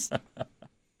was?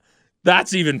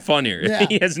 That's even funnier. Yeah.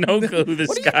 He has no clue who this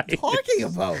What are guy you is. talking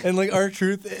about? And like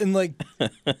R-Truth and like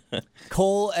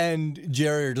Cole and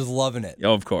Jerry are just loving it.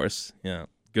 Oh, of course. Yeah.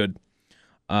 Good.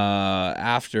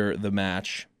 After the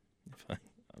match,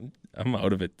 I'm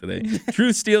out of it today.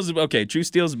 Truth steals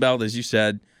the belt, as you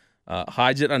said,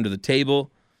 hides it under the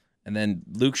table, and then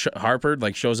Luke Harper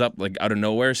shows up out of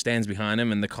nowhere, stands behind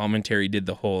him, and the commentary did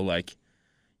the whole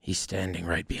he's standing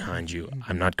right behind you.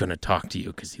 I'm not going to talk to you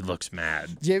because he looks mad.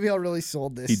 JBL really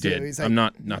sold this. He too. did. He's like, I'm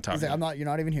not talking. He's like, I'm not. You're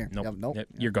not even here. Nope. Yep, nope. Yep,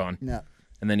 you're gone. No.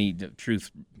 And then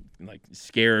Truth,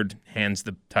 scared, hands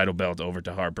the title belt over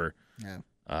to Harper. Yeah.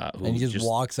 Who And he just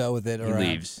walks out with it. He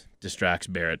leaves, distracts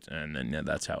Barrett, and then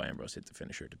that's how Ambrose hit the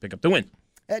finisher to pick up the win.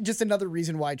 Just another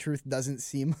reason why Truth doesn't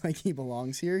seem like he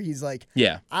belongs here. He's like,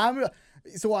 Yeah.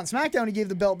 So on SmackDown, he gave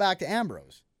the belt back to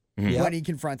Ambrose Yeah. when he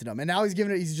confronted him, and now he's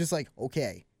giving it. He's just like,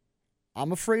 okay,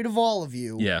 I'm afraid of all of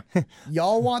you. Yeah.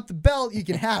 Y'all want the belt? You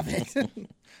can have it.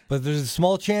 But there's a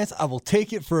small chance I will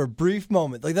take it for a brief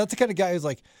moment. Like, that's the kind of guy who's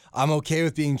like, I'm okay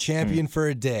with being champion for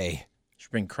a day.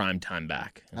 Should bring Crime Time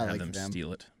back and I have like them them.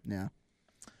 steal it. Yeah.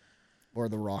 Or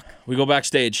The Rock. We go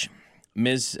backstage.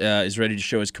 Miz is ready to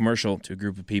show his commercial to a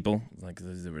group of people.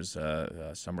 There was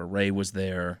Summer Rae was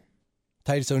there.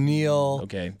 Titus O'Neil,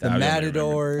 Okay, the I don't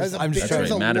Matadors. There's a I'm big- just That's trying. right.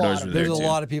 there's a Matadors lot were of- there There's a too.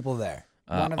 lot of people there.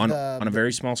 One of on the- a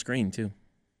very small screen too.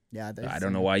 Yeah, I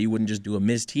don't know why you wouldn't just do a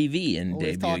Miz TV and Well,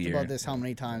 we've debut talked your. about this how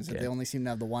many times that Okay. they only seem to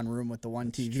have the one room with the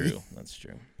one TV. True, that's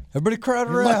true. Everybody crowd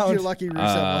You're lucky, around. you're lucky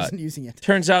Rusev wasn't using it.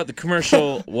 Turns out the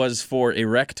commercial was for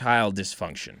erectile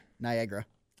dysfunction. Niagara.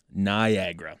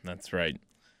 Niagara, that's right.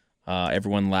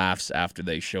 Everyone laughs after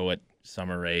they show it.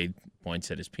 Summer Rae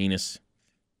points at his penis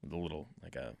with a little,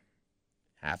 like a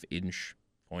half-inch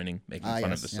pointing, making fun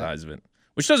yes, of the yeah. size of it.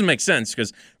 Which doesn't make sense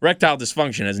because erectile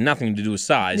dysfunction has nothing to do with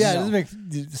size. Yeah, it doesn't make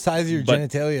the size of your But-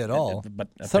 genitalia at all. But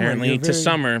Summer, apparently you're to very-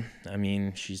 Summer, I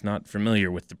mean, she's not familiar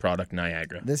with the product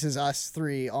Niagara. This is us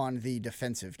three on the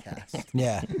defensive cast.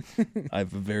 Yeah. I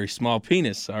have a very small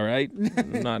penis, all right?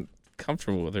 I'm not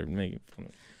comfortable with her making fun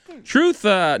of it. Truth,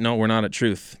 no, we're not at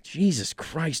Truth. Jesus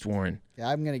Christ, Warren. Yeah,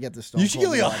 I'm gonna get the Stone You should get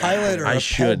Cold like a Water. highlight or I a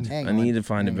should. pen. Hang I need on. to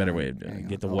find a Hang better on. way of doing Hang it. on.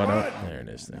 Get the what up. There it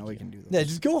is. Now Thank we you. can do this. Yeah,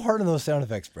 just go hard on those sound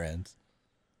effects, Brands.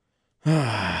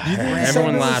 Everyone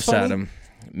Summer was laughs at funny? him.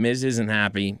 Miz isn't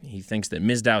happy. He thinks that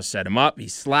Mizdow set him up. He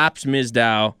slaps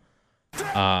Mizdow,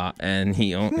 and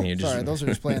he just Sorry, those are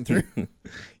just playing through. you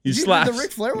Did slaps. the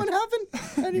Ric Flair one happen? I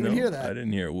didn't even No, hear I that.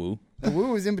 didn't hear a woo. The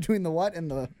woo was in between the what and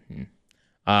the.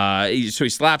 So he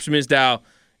slaps Mizdow,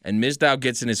 and Mizdow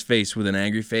gets in his face with an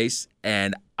angry face.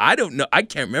 And I don't know. I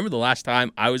can't remember the last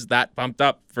time I was that pumped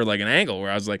up for like an angle where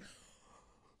I was like,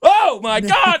 "Oh my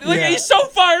God!" Like Yeah. he's so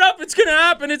fired up. It's gonna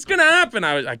happen. It's gonna happen.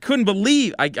 I couldn't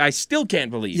believe. I still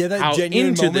can't believe Yeah, that how genuine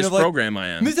into moment this of like, program I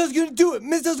am. Mizdo's gonna do it.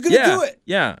 Mizdo's gonna do it.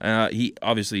 Yeah. He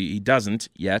obviously doesn't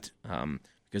yet,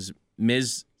 because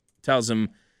Miz tells him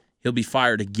he'll be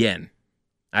fired again.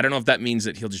 I don't know if that means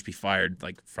that he'll just be fired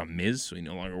like from Miz, so he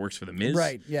no longer works for the Miz.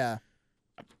 Right, yeah.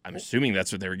 I'm assuming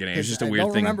that's what they were getting. It was just a I weird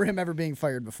don't thing remember him ever being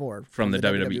fired before from the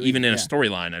WWE. Even in a yeah.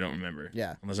 storyline, I don't remember.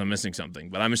 Yeah. Unless I'm missing something.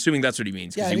 But I'm assuming that's what he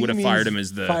means Yeah, because I he think would have he fired means him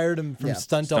as the. fired him from Yeah.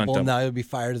 stunt Stunt double. double. Now he'll be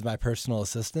fired as my personal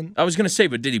assistant. I was going to say,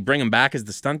 but did he bring him back as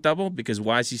the stunt double? Because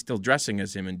why is he still dressing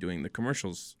as him and doing the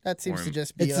commercials? That seems for to him?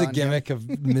 just be It's the on gimmick of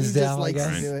him. He just Mizdow, I likes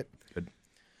guess. to do it.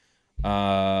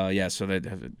 Yeah, so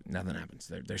nothing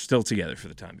happens. They're still together for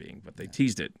the time being, but they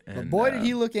teased it. But And, boy, did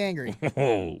he look angry.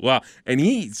 Oh, well, and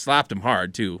he slapped him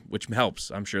hard, too, which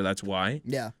helps. I'm sure that's why.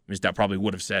 Yeah, Mizdow probably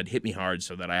would have said, hit me hard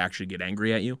so that I actually get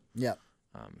angry at you. yeah.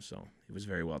 So it was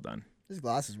very well done. His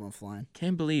glasses went flying.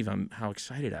 Can't believe how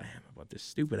excited I am about this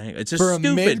stupid angle. It's a For a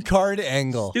stupid, mid-card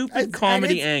angle. stupid And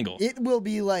comedy it's- angle. It will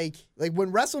be like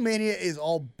when WrestleMania is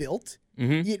all built.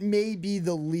 Mhm. It may be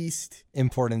the least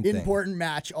Important thing. important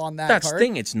match on that That's the card.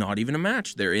 thing. It's not even a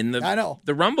match. They're in I know.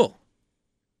 the Rumble.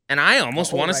 And I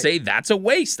almost Oh, want right. to say that's a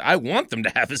waste. I want them to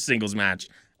have a singles match.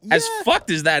 As Yeah. fucked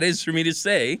as that is for me to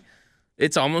say,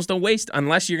 it's almost a waste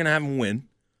unless you're going to have him win.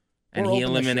 And Or he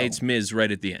open the eliminates show. Miz right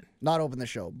at the end. Not open the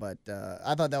show, but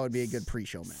I thought that would be a good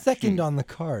pre-show match. Second on the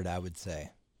card, I would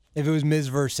say. If it was Miz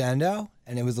versus Sandow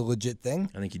and it was a legit thing,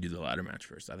 I think you do the ladder match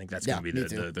first. I think that's Yeah, going to me be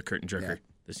too. the curtain jerker Yeah.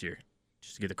 this year.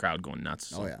 Just to get the crowd going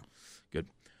nuts. Oh So, yeah. Good.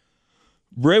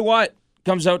 Bray Wyatt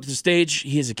comes out to the stage.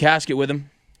 He has a casket with him.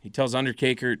 He tells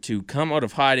Undertaker to come out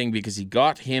of hiding because he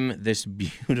got him this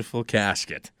beautiful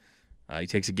casket. He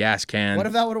takes a gas can. What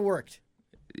if that would have worked?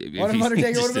 If What if he Undertaker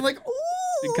just- would have been like, "Ooh"?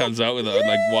 He comes out with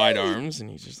like wide arms, and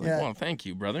he's just like, Yeah. "Well, thank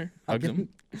you, brother." Hugs him.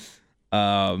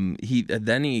 He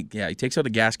takes out a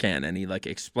gas can and he like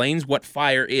explains what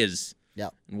fire is Yeah.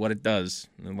 and what it does.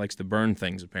 And it likes to burn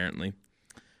things apparently.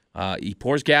 He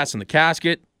pours gas in the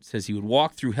casket. Says he would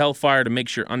walk through hellfire to make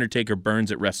sure Undertaker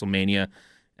burns at WrestleMania,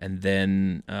 and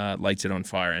then lights it on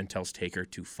fire and tells Taker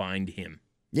to find him.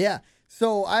 Yeah.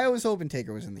 So I was hoping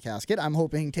Taker was in the casket. I'm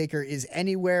hoping Taker is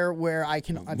anywhere where I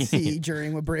cannot see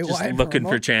during with Bray Just Wyatt. looking promo.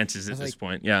 for chances at was this like-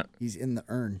 point. Yeah. He's in the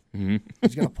urn. Mhm.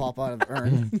 He's gonna pop out of the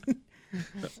urn.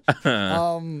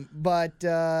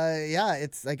 Yeah,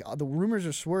 it's like the rumors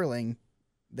are swirling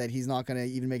that he's not gonna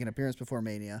even make an appearance before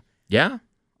Mania. Yeah.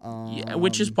 Yeah,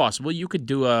 which is possible. You could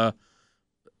do a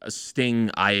Sting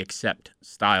I Accept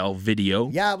style video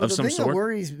Yeah, but of the some thing that sort.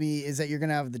 worries me is that you're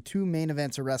gonna have the two main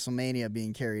events of WrestleMania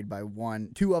being carried by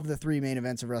two of the three main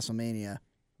events of WrestleMania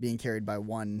being carried by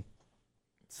one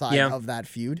side Yeah. of that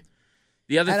feud.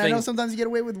 The other And thing, I know sometimes you get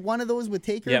away with one of those with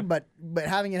Taker, Yep. but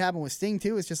having it happen with Sting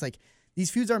too, it's just like these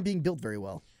feuds aren't being built very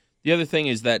well. the other thing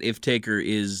is that if Taker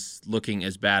is looking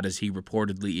as bad as he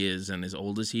reportedly is and as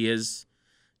old as he is,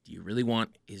 do you really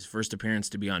want his first appearance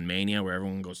to be on Mania where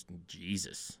everyone goes,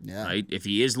 Jesus? Yeah. Right? If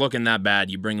he is looking that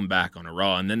bad, you bring him back on a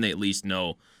Raw, and then they at least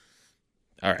know,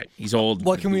 all right, he's old.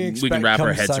 What can we We expect can wrap our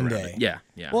come heads around Sunday? it. Yeah,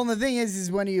 yeah. Well, and the thing is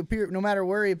when he appear, no matter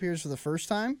where he appears for the first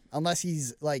time, unless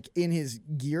he's like in his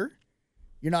gear,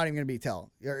 you're not even going to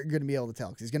You're going to be able to tell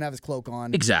because he's going to have his cloak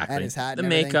on, Exactly. and his hat, The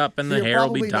and everything. makeup and So the you're hair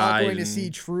will be probably not dyed going to and- see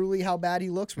truly how bad he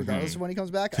looks, regardless of when he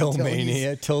comes back. Till until he's-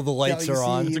 Mania, till the lights you are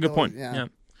on. see That's a good point. Yeah. Yeah.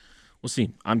 We'll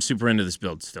see. I'm super into this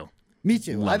build still. Me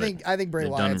too. Love I think Bray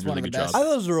They've done a Wyatt's one really of the good best. job. I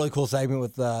thought it was a really cool segment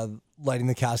with lighting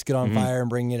the casket on fire and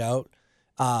bringing it out.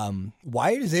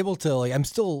 Wyatt is able to, I'm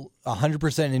still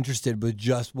 100% interested with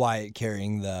just Wyatt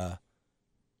carrying the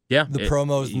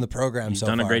promos and the program He's so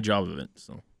done far. a great job of it.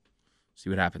 So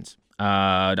see what happens.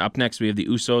 Up next, we have the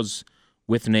Usos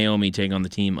with Naomi taking on the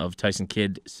team of Tyson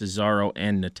Kidd, Cesaro,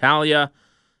 and Natalya.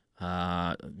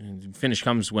 Finish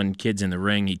comes when Kidd's in the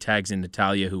ring. He tags in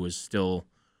Natalya, who was still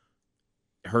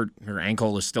hurt. Her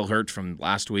ankle is still hurt from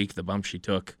last week, the bump she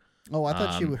took. Oh, I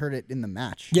thought she heard it in the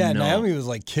match. Yeah, No. Naomi was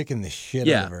kicking the shit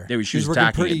out of her. She was working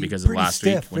attacking pretty- it because of pretty last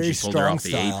stiff, week when very she pulled her strong off the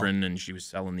style. apron and she was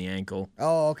selling the ankle,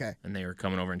 Oh, okay. and they were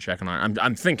coming over and checking on her.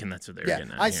 I'm thinking that's what they were Yeah,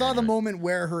 getting at. I here, saw the anyway. moment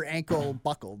where her ankle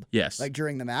buckled. Yes. Like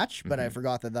during the match, but I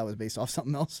forgot that was based off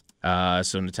something else.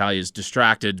 So Natalya's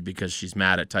distracted because she's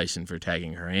mad at Tyson for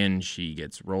tagging her in. She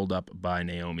gets rolled up by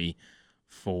Naomi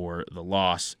for the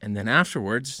loss. And then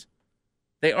afterwards,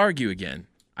 they argue again.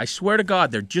 I swear to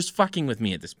God, they're just fucking with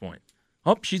me at this point.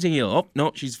 Oh, she's a heel. Oh,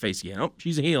 no, she's a face again. Oh,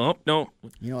 she's a heel. Oh, no.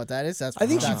 You know what that is? That's I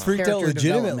think she that's freaked out character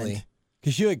legitimately development.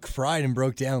 because she cried and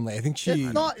broke down. I think she.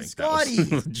 It's not I think that was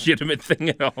Scotty. a legitimate thing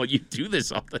at all. You do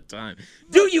this all the time.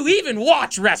 Do you even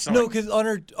watch wrestling? No, because on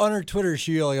her Twitter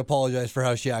she apologized for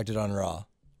how she acted on Raw,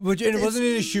 and it wasn't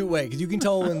in a shoot way because you can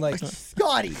tell when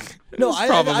Scotty. no, I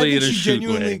probably think in a she shoot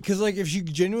genuinely way. because if she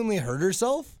genuinely hurt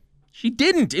herself, She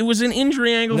didn't. It was an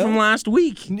injury angle No. from last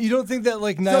week. you don't think that So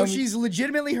Naomi. she's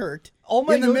legitimately hurt. All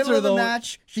my in the notes middle are of the though-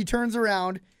 match, she turns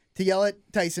around to yell at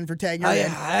Tyson for tagging her I in,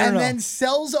 don't and know. then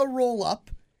sells a roll up,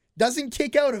 doesn't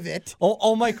kick out of it.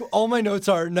 all my notes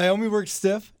are Naomi worked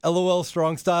stiff, LOL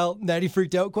strong style, Natty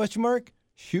freaked out ?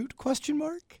 Shoot ?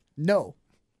 No.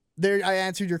 There, I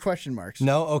answered your question marks.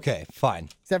 No, okay, fine.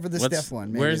 Except for the stiff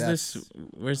one. Maybe Where's that's-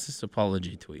 this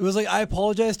apology tweet? It was I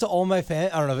apologize to all my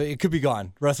fans. I don't know. It could be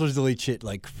gone. Wrestlers delete shit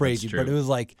crazy. That's But true. it was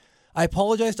I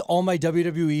apologize to all my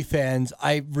WWE fans.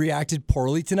 I reacted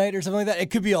poorly tonight or something like that.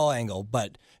 It could be all Angle,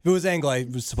 but if it was Angle, I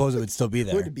suppose it would still be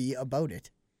there. Could be about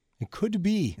it. It could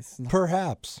be.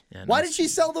 Perhaps. Yeah, Why no, did she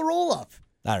sell the roll up?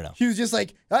 I don't know. She was just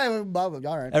like, all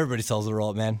right. Everybody sells the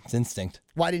roll up, man. It's instinct.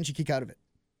 Why didn't she kick out of it?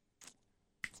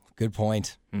 Good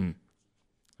point.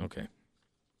 Okay.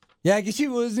 Yeah, I guess she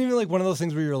wasn't even one of those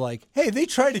things where you're like, hey, they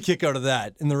tried to kick out of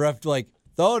that. And the ref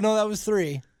oh, no, that was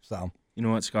 3. So. You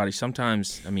know what, Scotty?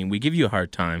 Sometimes, we give you a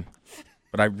hard time,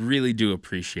 but I really do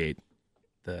appreciate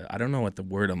I don't know what the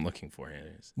word I'm looking for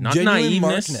here is. Not Genuine naiveness.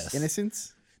 markness.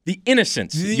 Innocence? The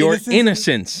innocence. The Your innocence-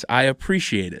 innocence. I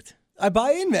appreciate it. I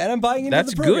buy in, man. I'm buying into That's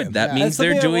the program. good. That Yeah. means That's something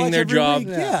they're I doing watch their every job week.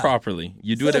 Yeah. properly.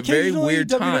 You do it at very Occasionally, weird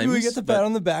WWE times. gets a but pat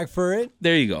on the back for it.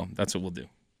 there you go. That's what we'll do.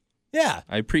 Yeah.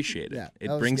 I appreciate it. Yeah, It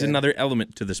that was brings good. another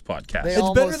element to this podcast. They It's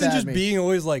better almost than had just me. being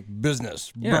always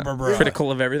business. Yeah. Brr, brr, brr.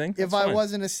 Critical of everything. If That's I fine.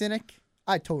 wasn't a cynic,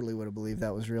 I totally would have believed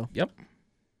that was real. Yep.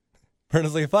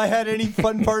 Brandon's if I had any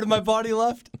fun part of my body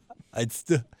left, I'd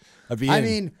be in. I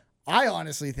mean, I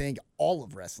honestly think all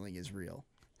of wrestling is real,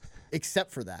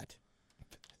 except for that.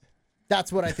 That's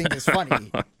what I think is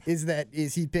funny,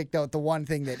 is he picked out the one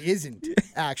thing that isn't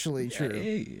actually true.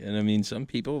 Hey, and some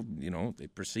people, they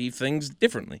perceive things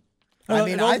differently. I it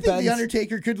mean, all I think depends. The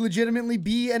Undertaker could legitimately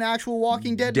be an actual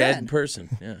Walking Dead Dead man.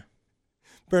 person. Yeah.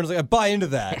 Brandon's I buy into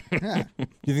that. Yeah,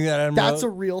 You think that Adam that's Rose, a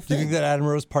real Do you think thing. that Adam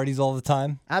Rose parties all the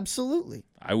time? Absolutely.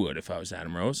 I would if I was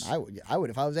Adam Rose. I would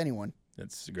if I was anyone.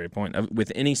 That's a great point.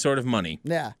 With any sort of money,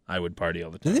 Yeah. I would party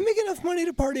all the Do time. they make enough money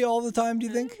to party all the time, do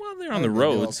you think? Well, they're on the think they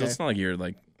do road, so okay. it's not like you're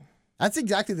That's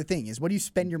exactly the thing, is what do you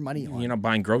spend your money on? you're not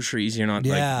buying groceries. You're not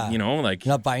Yeah. like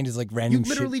You're not buying just You random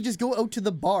literally just go out to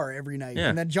the bar every night Yeah.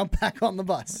 and then jump back on the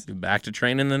bus. back to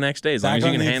training the next day as shit. long Back as you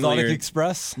on can the handle Exotic your.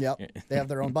 Express. Yep. They have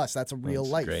their own bus. That's a real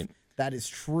That's life. great. That is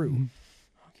true.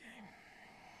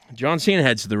 John Cena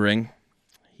heads to the ring.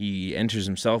 He enters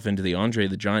himself into the Andre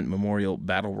the Giant Memorial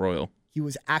Battle Royal. He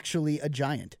was actually a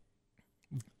giant.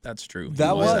 That's true. He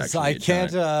That was. actually I a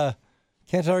giant.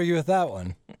 can't argue with that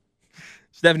one.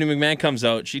 Stephanie McMahon comes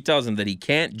out. She tells him that he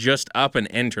can't just up and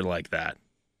enter like that.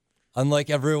 Unlike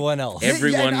everyone else.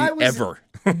 Everyone I was- ever.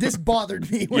 This bothered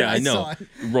me when Yeah, I know. saw it.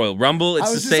 Royal Rumble, it's I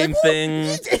the was just same like, thing.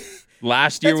 "Well,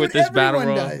 Last year That's with what this battle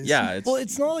everyone royal. does. Yeah, it's Well,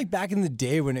 it's not like back in the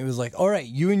day when it was all right,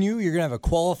 you and you're going to have a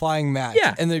qualifying match.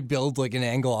 Yeah. And they build an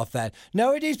angle off that.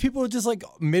 Nowadays, people are just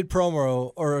mid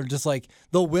promo or just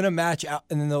they'll win a match out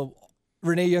and then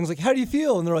Renee Young's how do you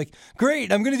feel? And they're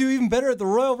great, I'm going to do even better at the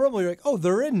Royal Rumble. You're oh,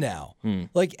 they're in now.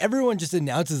 Everyone just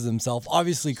announces themselves.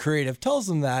 Obviously, creative tells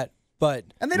them that, But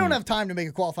And they don't have time to make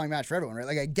a qualifying match for everyone, right?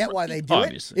 Like, I get why they do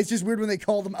Obviously. it. It's just weird when they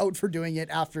call them out for doing it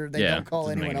after they don't call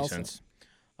doesn't make anyone any else. sense.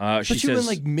 She especially says,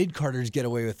 when like mid-carders get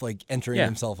away with like entering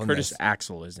himself on Curtis this.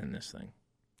 Axel is in this thing.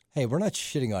 Hey, we're not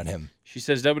shitting on him. She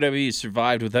says WWE has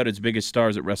survived without its biggest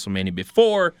stars at WrestleMania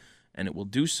before, and it will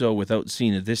do so without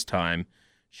Cena this time.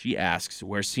 She asks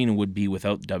where Cena would be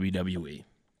without WWE.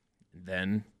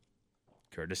 Then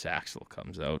Curtis Axel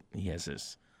comes out. He has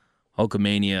this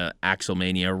Hulkamania,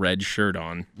 Axelmania red shirt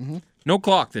on. Mm-hmm. No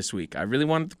clock this week. I really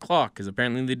wanted the clock because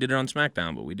apparently they did it on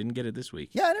SmackDown, but we didn't get it this week.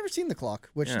 Yeah, I never seen the clock,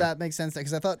 which Yeah. that makes sense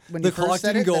because I thought when The you first clock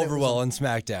said didn't it, go that it over was well on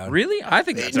SmackDown. Really? I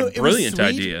think that's No, a it was brilliant sweet,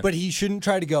 idea. But he shouldn't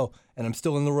try to go, and I'm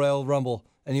still in the Royal Rumble.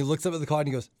 And he looks up at the clock and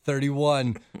he goes,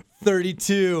 31,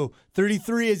 32,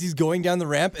 33 as he's going down the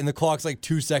ramp, and the clock's like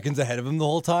 2 seconds ahead of him the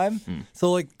whole time.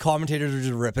 So, like, commentators are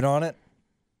just ripping on it.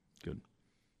 Good.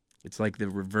 It's like the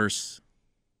reverse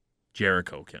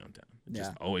Jericho countdown. It's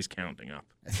just Yeah. always counting up.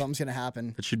 something's gonna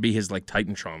happen. That should be his like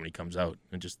Titantron when he comes out,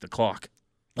 and just the clock.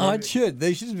 Oh, it should.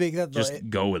 They should make that. Just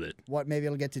go with it. What? Maybe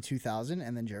it'll get to 2000,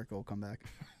 and then Jericho will come back.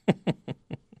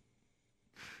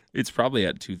 It's probably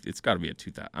at It's got to be at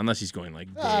 2000, unless he's going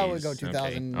like days. I would go Okay,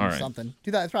 2000 all right. something.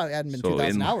 2000. It's probably hadn't been So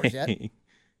 2000 in hours yet.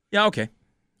 Yeah, okay.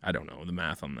 I don't know the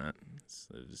math on that.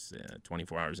 It's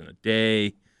 24 hours in a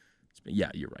day.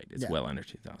 Yeah, you're right. It's Yeah. well under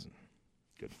 2000.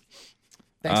 Good.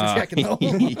 Thanks for checking though.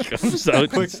 He comes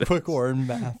out and says quick Warren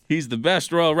math. he's the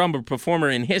best Royal Rumble performer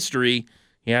in history.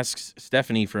 He asks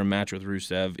Stephanie for a match with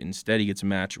Rusev. Instead, he gets a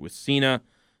match with Cena.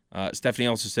 Stephanie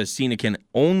also says Cena can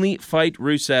only fight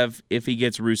Rusev if he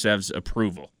gets Rusev's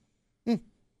approval.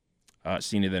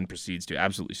 Cena then proceeds to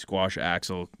absolutely squash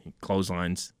Axel. He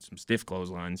clotheslines, some stiff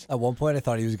clotheslines. At one point, I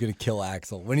thought he was going to kill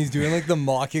Axel. When he's doing like the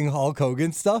mocking Hulk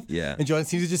Hogan stuff. Yeah. And John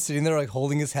Cena's just sitting there like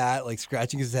holding his hat, like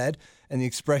scratching his head. And the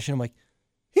expression, I'm like,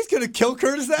 he's going to kill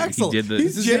Curtis Axel. did the-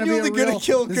 He's This is gonna be a genuinely going real- to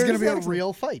kill This Curtis is gonna be Axel. a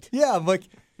real fight. Yeah, I'm like,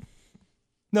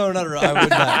 no, not a real. I would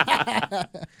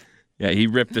not. Yeah, he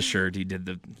ripped the shirt. He did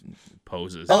the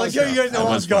poses. I like how you guys That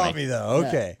almost was got funny. me though.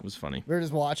 Okay. It was funny. We were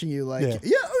just watching you like,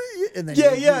 Yeah. and then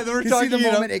Yeah, you, yeah, You, they were you see the talking, you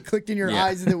know. moment it clicked in your Yeah.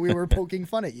 eyes that we were poking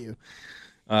fun at you.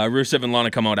 Rusev and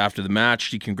Lana come out after the match.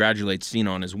 She congratulates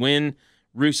Cena on his win.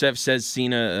 Rusev says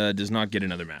Cena does not get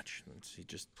another match. He's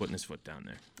just putting his foot down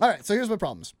there. All right, so here's my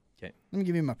problems. Okay. Let me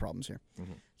give you my problems here.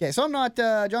 Mm-hmm. Okay, so I'm not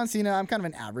John Cena. I'm kind of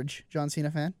an average John Cena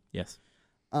fan. Yes.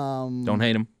 Don't Don't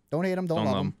hate him. hate him. Don't Don't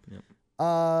love love him. him. Yep.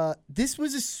 This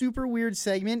was a super weird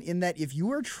segment in that if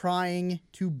you are trying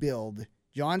to build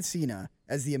John Cena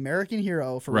as the American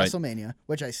hero for Right. WrestleMania,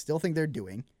 which I still think they're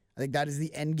doing, I think that is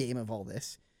the end game of all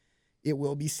this. It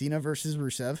will be Cena versus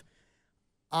Rusev.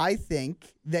 I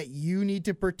think that you need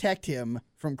to protect him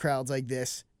from crowds like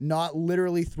this, not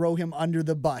literally throw him under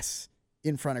the bus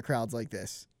in front of crowds like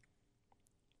this.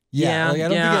 Yeah, like, I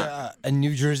don't yeah. think a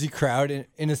New Jersey crowd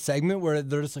in a segment where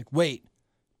they're just like, wait,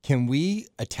 can we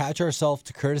attach ourselves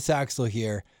to Curtis Axel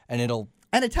here? And it'll,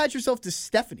 And attach yourself to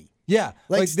Stephanie. yeah.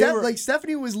 Like, they were- like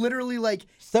Stephanie was literally like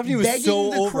Stephanie was begging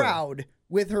so the over. crowd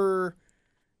with her.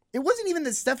 It wasn't even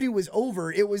that Stephanie was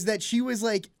over. It was that she was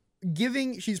like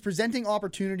she's presenting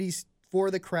opportunities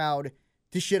for the crowd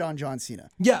to shit on John Cena.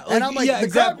 Yeah, and I'm like, yeah, the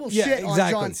crowd will yeah, shit on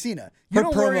exactly. John Cena. You Her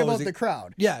don't worry promo about was- the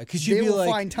crowd. Yeah, because you'd They be will like,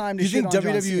 find time to you shit think on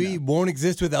John WWE Cena. won't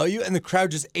exist without you? And the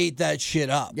crowd just ate that shit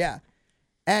up. Yeah.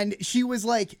 And she was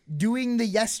like doing the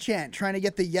yes chant, trying to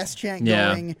get the yes chant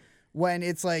Yeah. going when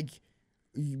it's like,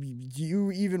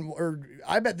 you even, or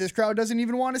I bet this crowd doesn't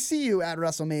even want to see you at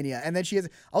WrestleMania. And then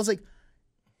I was like,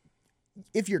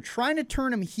 if you're trying to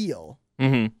turn him heel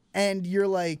Mm-hmm. and you're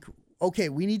like, okay,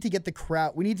 we need to get the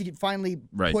crowd, we need to finally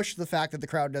Right. push the fact that the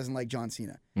crowd doesn't like John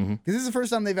Cena. Mhm. Because this is the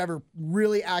first time they've ever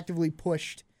really actively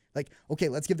pushed, like, okay,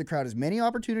 let's give the crowd as many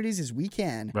opportunities as we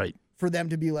can Right. for them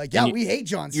to be like, yeah, you- we hate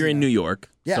John Cena. You're in New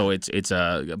York, Yeah. so it's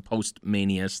a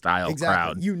post-Mania style Exactly.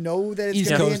 crowd. You know that it's East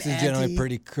going to be Coast an is generally anti-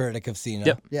 pretty critic of Cena.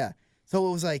 Yep. Yeah. So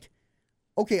it was like,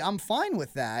 okay, I'm fine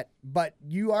with that, but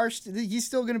you are he's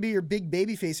still going to be your big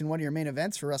baby face in one of your main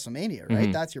events for WrestleMania, right?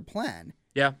 Mhm. That's your plan.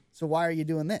 Yeah. So why are you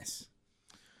doing this?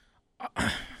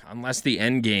 Unless the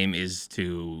end game is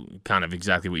to kind of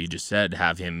exactly what you just said,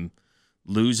 have him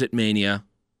lose at Mania,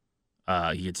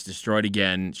 he gets destroyed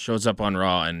again, shows up on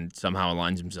Raw, and somehow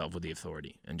aligns himself with the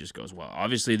Authority and just goes, well,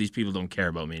 obviously these people don't care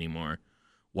about me anymore.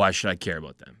 Why should I care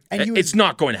about them? And he was- It's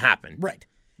not going to happen. Right.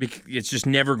 It's just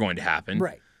never going to happen.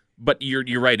 Right. But you're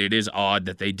right. It is odd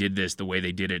that they did this the way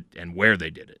they did it and where they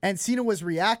did it. And Cena was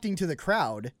reacting to the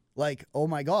crowd like, oh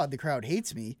my God, the crowd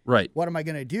hates me. Right. What am I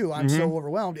going to do? I'm so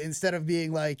overwhelmed. Instead of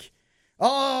being like,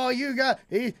 oh,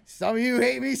 some of you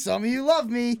hate me, some of you love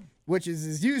me. which is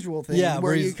his usual thing, Yeah, where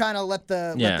where you he's- kind of let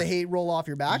the hate roll off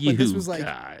your back. But this was like,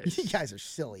 you guys are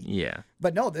silly. Yeah.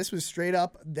 But no, this was straight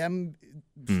up them,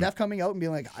 Steph coming out and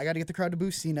being like, I got to get the crowd to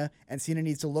boo Cena, and Cena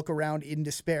needs to look around in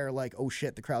despair like, oh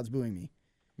shit, the crowd's booing me.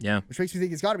 Yeah. Which makes me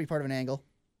think it's got to be part of an angle.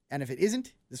 And if it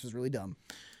isn't, this was really dumb.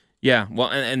 Yeah. Well,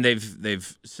 and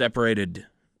they've separated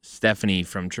Stephanie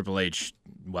from Triple H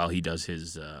while he does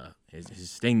his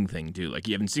Sting thing too. Like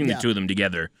you haven't seen the two of them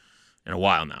together in a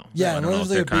while now. Yeah, So I and don't there know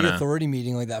was if like a they're big authority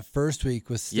meeting like that first week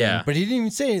with Sting. Yeah. But he didn't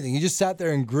even say anything. He just sat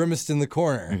there and grimaced in the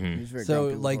corner. He was very So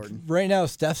grumpy with like Orton. right now,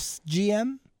 Steph's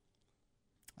GM.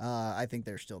 I think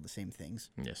they're still the same things.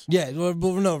 Yes. Yeah, well,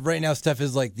 no. Right now, Steph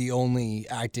is like the only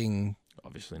acting.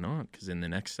 Obviously not, because in the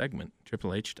next segment,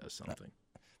 Triple H does something.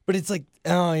 But it's like,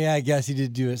 oh yeah, I guess he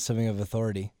did do it something of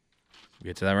authority. We'll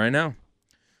get to that right now.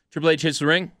 Triple H hits the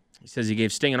ring. He says he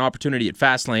gave Sting an opportunity at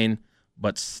Fastlane,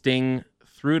 but Sting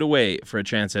threw it away for a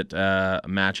chance at a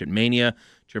match at Mania.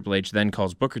 Triple H then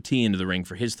calls Booker T into the ring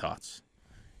for his thoughts.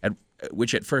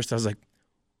 Which at first I was like,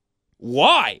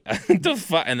 why? The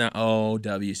fuck? And then,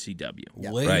 WCW.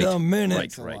 Yeah. Wait a minute.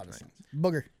 Makes a lot of sense.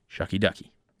 Booger. Shucky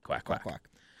ducky. Quack, quack. Quack.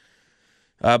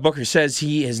 Booker says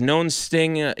he has known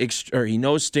Sting, he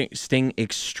knows Sting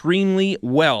extremely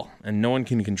well, and no one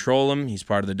can control him. He's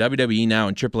part of the WWE now,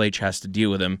 and Triple H has to deal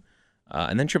with him.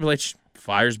 And then Triple H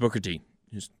fires Booker T.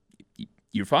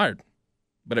 You're fired.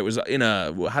 But it was in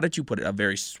how did you put it? A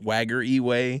very swagger-y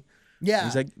way. Yeah.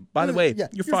 He's like, by the way,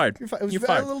 you're fired. You're fired. It was You're a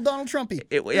fired. little Donald Trumpy.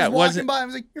 It He was wasn't. walking by. I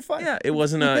was like, you're fired. Yeah, it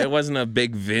wasn't a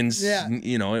big Vince. Yeah.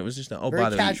 It was just Very by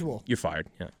the way, casual. you're fired.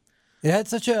 Yeah. It had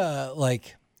such a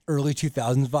like early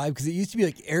 2000s vibe because it used to be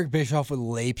like Eric Bischoff would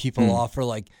lay people off for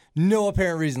like no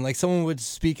apparent reason. Like someone would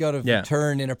speak out of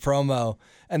turn in a promo,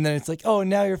 and then it's like, oh,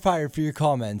 now you're fired for your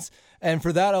comments. And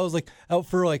for that, I was like out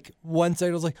for like 1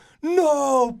 second. I was like,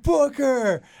 no,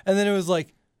 Booker. And then it was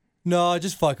like, no,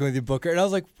 just fucking with you, Booker. And I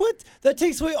was like, what? That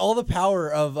takes away all the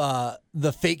power of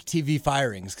the fake TV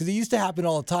firings because it used to happen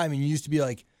all the time. And you used to be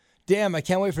like, damn, I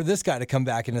can't wait for this guy to come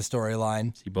back in a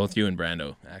storyline. See, both you and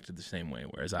Brando acted the same way,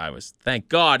 whereas I was, thank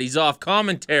God he's off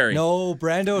commentary. No,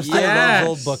 Brando still Yes.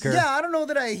 loves old Booker. Yeah, I don't know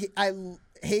that I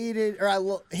hated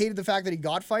hated the fact that he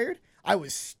got fired. I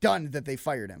was stunned that they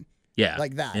fired him Yeah.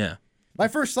 like that. Yeah. My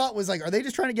first thought was like, are they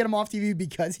just trying to get him off TV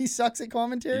because he sucks at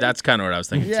commentary? That's kind of what I was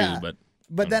thinking Yeah. too,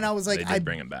 But then I was like, they did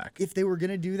bring him back. if they were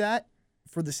gonna do that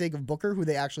for the sake of Booker, who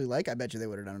they actually like, I bet you they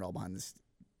would have done it all behind this.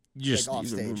 Just off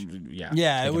stage. Yeah.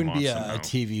 Yeah, take it him wouldn't off be somehow. a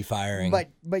TV firing.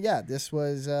 But yeah, this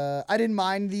was. I didn't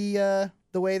mind the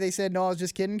way they said no. I was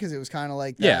just kidding because it was kind of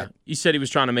like that. Yeah, he said he was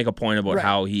trying to make a point about Right.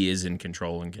 how he is in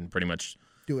control and can pretty much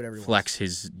Do whatever he flex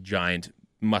his giant,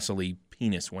 muscly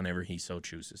penis whenever he so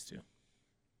chooses to.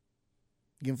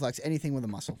 You can flex anything with a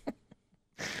muscle.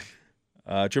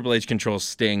 Triple H controls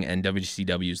Sting and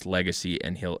WCW's legacy,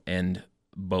 and he'll end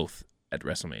both at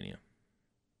WrestleMania.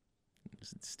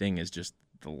 Sting is just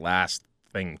the last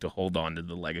thing to hold on to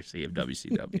the legacy of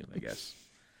WCW, I guess.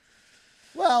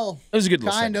 Well, It was a good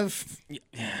little kind segment.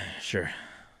 of. Sure.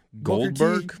 Booker T.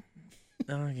 Goldberg?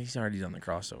 No, he's already done the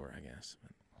crossover, I guess.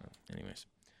 But, anyways.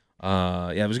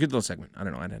 Yeah, it was a good little segment. I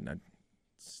don't know. I had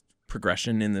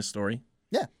progression in this story.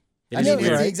 Yeah. It I is mean, it's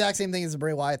weird. the exact same thing as the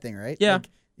Bray Wyatt thing, right? Yeah. Like,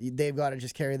 they've got to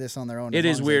just carry this on their own. It as is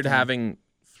long as they weird can. having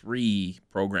 3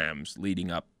 programs leading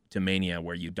up to Mania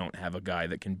where you don't have a guy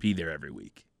that can be there every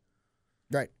week.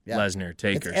 Right. Yeah. Lesnar,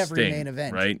 Taker, It's every Sting, main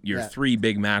event. right? Your Yeah. 3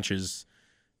 big matches,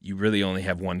 you really only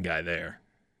have one guy there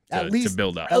At to least-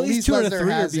 build up. At least 2 out of Lesnar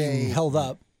 3 are has being a- held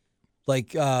up.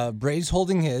 Like Bray's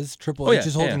holding his, Triple Oh, H yeah,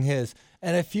 is holding his,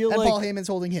 and I feel And like Paul Heyman's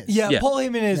holding his. yeah, Yeah. Paul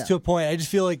Heyman is Yeah. to a point. I just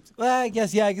feel like I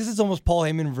guess it's almost Paul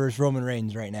Heyman versus Roman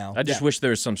Reigns right now. I just wish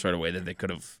there was some sort of way that they could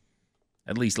have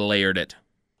at least layered it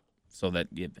so that,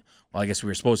 I guess we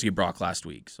were supposed to get Brock last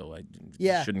week, so I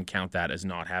Yeah. shouldn't count that as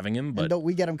not having him, And but don't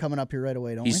we get him coming up here right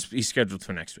away, don't he's scheduled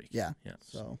for next week. we? Yeah. Yeah.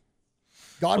 So,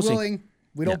 God We'll see. willing,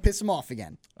 we don't piss him off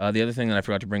again. The other thing that I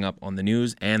forgot to bring up on the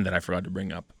news and that I forgot to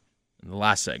bring up in the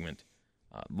last segment,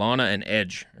 Lana and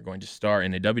Edge are going to star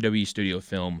in a WWE studio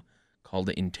film called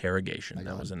The Interrogation.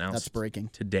 That was announced That's breaking.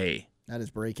 today. That is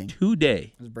breaking.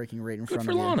 Today. That is breaking right in Good front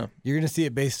for of you. Lana. You're gonna see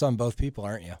it based on both people,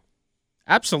 aren't you?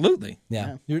 Absolutely.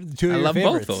 Yeah, You're the 2 of I your love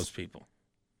favorites. both those people.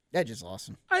 Edge is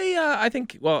awesome. I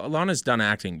think, Lana's done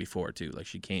acting before, too. Like,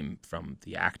 she came from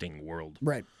the acting world.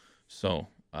 Right. So,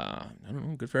 I don't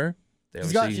know. Good for her. They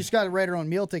She's obviously- got to write her own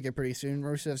meal ticket pretty soon.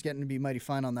 Rusev's getting to be mighty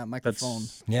fine on that that's, microphone.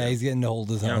 Yeah, he's getting to hold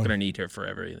his You're not own. going to need her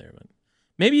forever either. But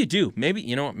maybe you do. Maybe,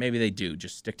 you know what? Maybe they do.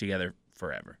 Just stick together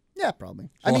forever. Yeah, probably.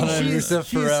 I mean, Lana and she is Rusev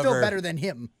still forever. better than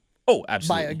him. Oh,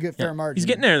 absolutely. By a good fair margin. He's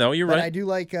getting there, though. You're But right. I do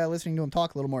like listening to him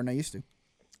talk a little more than I used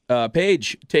to.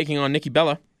 Paige taking on Nikki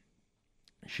Bella.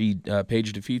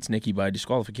 Paige defeats Nikki by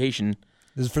disqualification.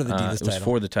 This is for the Divas It was title.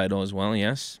 for the title as well,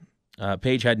 yes.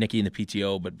 Paige had Nikki in the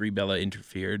PTO, but Brie Bella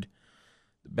interfered.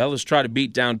 The Bellas try to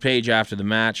beat down Paige after the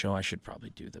match. Oh, I should probably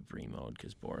do the Brie mode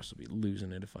because Boris will be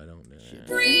losing it if I don't.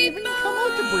 Even come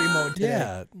out to Brie mode today.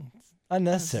 Yeah,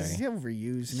 unnecessary. It's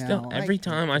overused now. Still, every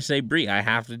time I say Brie, I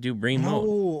have to do Brie mode.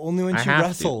 No, only when I she have to.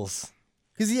 wrestles.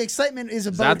 Because the excitement is Is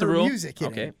about that the her rule? music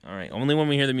hitting. Okay, all right. Only when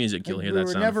we hear the music, you'll hear We that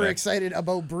were sound never effect. excited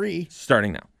about Brie,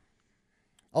 Starting now.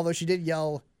 although she did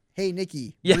yell, "Hey,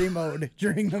 Nikki," Yeah. Brie mode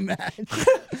during the match.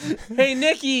 Hey,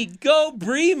 Nikki, go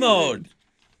Brie mode.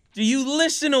 Do you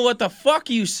listen to what the fuck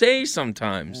you say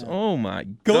sometimes? Oh, my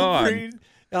God. Brie.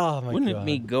 Oh my Wouldn't god. it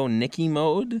be go Nikki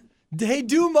mode? Hey,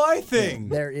 do my thing.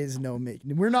 There is no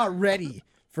Mickey. We're not ready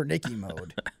for Nikki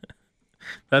mode.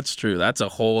 That's true. That's a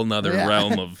whole nother Yeah.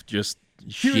 realm of just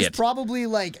She was shit. probably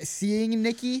like seeing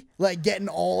Nikki, like getting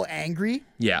all angry.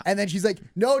 Yeah. And then she's like,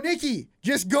 "No, Nikki,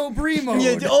 just go Brie mode."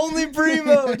 Yeah, only Brie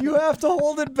mode. You have to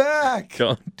hold it back.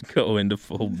 Go into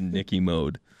full Nikki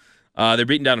mode. They're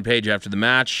beating down a Paige after the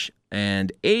match,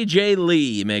 and AJ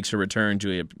Lee makes her return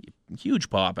to a huge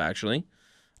pop, actually.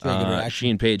 Very good reaction. She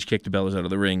and Paige kicked the Bellas out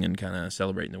of the ring and kind of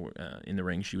celebrating in the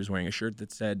ring. She was wearing a shirt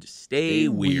that said, Stay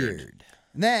weird.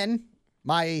 And then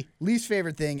my least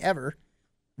favorite thing ever,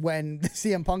 when the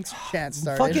CM Punk's chant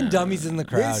started. Fucking dummies in the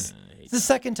crowd. It's the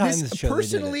second time this show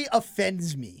personally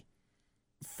offends me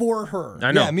for her.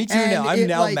 I know. Yeah, me too. And Now I'm it,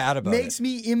 now like, mad about makes it.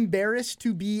 me embarrassed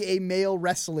to be a male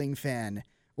wrestling fan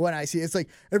when I see it. It's like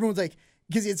everyone's like,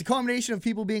 because it's a combination of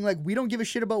people being like, we don't give a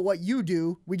shit about what you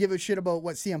do, we give a shit about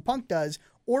what CM Punk does,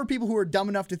 or people who are dumb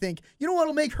enough to think, you know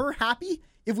what'll make her happy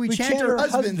if we chant her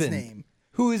husband's name.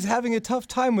 who is having a tough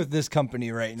time with this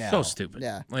company right now. So stupid.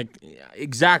 Yeah. Like,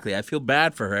 exactly. I feel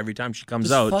bad for her every time she comes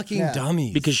Just out. fucking Yeah.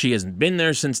 dummies. Because she hasn't been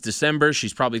there since December.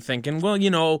 She's probably thinking, well, you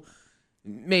know,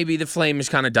 maybe the flame has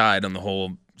kind of died on the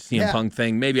whole CM Yeah. Punk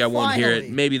thing. Maybe I won't hear it.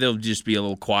 Finally. Maybe they'll just be a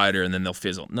little quieter and then they'll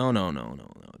fizzle. No.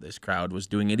 This crowd was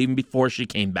doing it even before she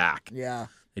came back. Yeah.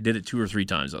 They did it 2 or 3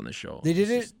 times on the show. They did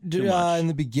It's it just too much. in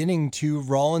the beginning to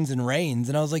Rollins and Reigns,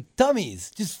 and I was like,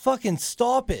 dummies, just fucking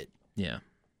stop it. Yeah.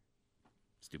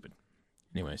 Stupid.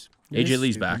 Anyways, It AJ is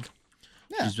Lee's stupid. back.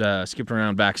 Yeah. She's skipping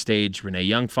around backstage. Renee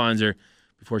Young finds her.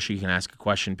 Before she can ask a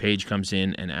question, Paige comes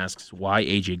in and asks why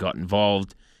AJ got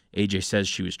involved. AJ says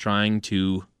she was trying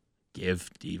to give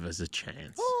Divas a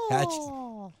chance.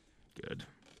 Oh. Good.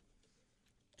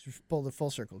 She pulled it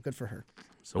full circle. Good for her.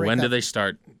 So Break when do up. they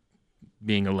start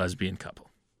being a lesbian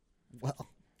couple? Well,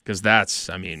 Because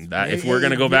that's, I mean, that if we're going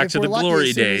to go back if to we're the lucky, glory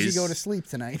as soon as days. you go to sleep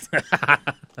tonight.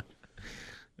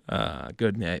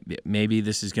 Good. Maybe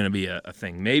this is going to be a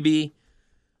thing. Maybe,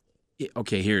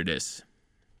 okay, here it is.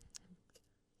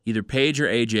 Either Paige or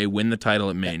AJ win the title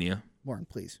at Mania. Warren,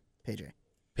 please. PJ.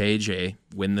 Paige A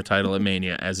win the title at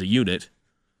Mania as a unit,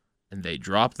 and they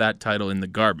drop that title in the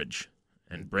garbage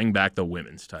and bring back the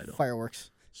women's title. Fireworks.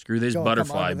 Screw this Go, come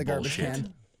butterfly out of the garbage bullshit.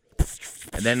 can.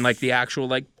 And then like the actual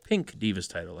like pink Divas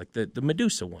title, like the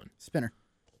Medusa one. Spinner.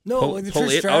 No, Pull, like the pull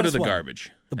Trish it out Stratus of the one.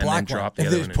 garbage. The and black then drop one. the And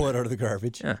other they one just pull in. it out of the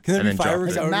garbage. Yeah, Can there and be then drop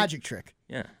fireworks it. Like a out? magic trick.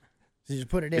 Yeah. So you just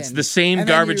put it in. It's the same and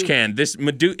then garbage you- can.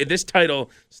 This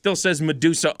title still says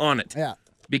Medusa on it. Yeah.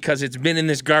 Because it's been in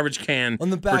this garbage can On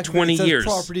the back for of it, 20 it says years.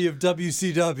 property of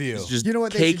WCW. It's just You know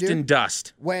what they caked should do? in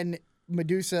dust. When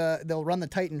Medusa, they'll run the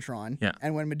Titantron. Yeah.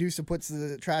 And when Medusa puts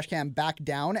the trash can back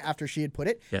down after she had put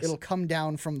it, Yes. it'll come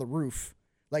down from the roof.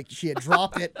 Like she had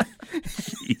dropped it.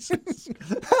 Jesus.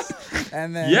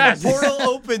 And then Yes. Portal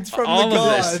opens from All the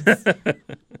of gods. this.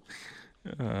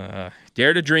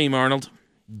 Dare to dream, Arnold.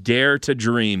 Dare to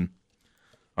dream.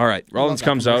 All right. Rollins that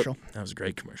comes out. commercial. That was a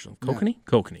great commercial. Kokanee?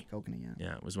 Kokanee. Kokanee, yeah.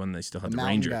 Yeah, it was when they still had the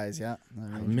Mountain Ranger. guys, yeah.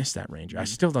 I missed that Ranger. I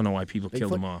still don't know why people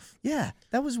killed Bigfoot? him off. Yeah,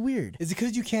 that was weird. Is it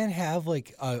because you can't have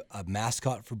like a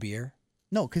mascot for beer?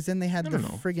 No, because then they had I the don't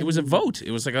know. friggin' It was a vote.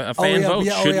 It was like a fan yeah, vote.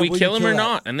 yeah, oh, Should yeah, we will kill you him or kill that?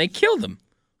 not? And they killed him.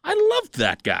 I loved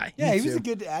that guy. Yeah, he was too. a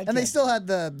good ad. And they kid. still had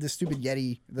the stupid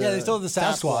Yeti. Yeah, they still had the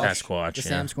Sasquatch. Sasquatch. The yeah.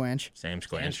 Sam Squanch. Sam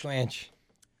Squanch. Squanch.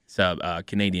 It's a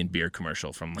Canadian beer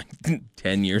commercial from like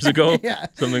 10 years ago. Yeah.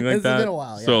 Something like It's that. been a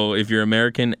while, yeah. So if you're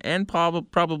American and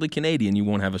probably Canadian, you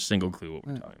won't have a single clue what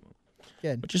we're talking about.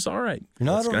 Good. Which is all right. You're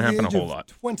not That's over going to the happen a age whole of lot.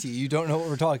 20. You don't know what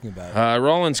we're talking about.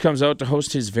 Rollins comes out to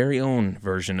host his very own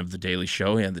version of The Daily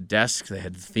Show. He had the desk, they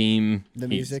had the theme. The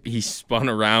music. He spun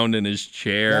around in his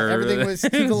chair. Yeah, everything was to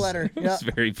the letter. It Yeah. was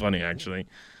very funny, actually.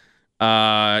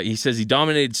 He says he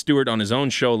dominated Stewart on his own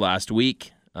show last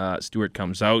week. Stewart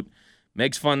comes out,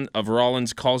 makes fun of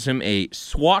Rollins, calls him a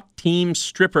SWAT team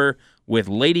stripper with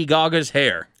Lady Gaga's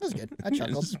hair. That was good. I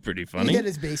chuckled. This is pretty He funny. hit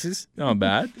his bases. Not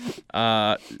bad.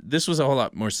 This was a whole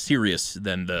lot more serious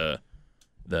than the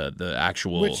the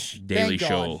actual Which, Daily thank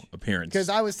Show God. appearance. Because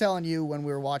I was telling you when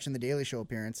we were watching the Daily Show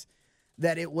appearance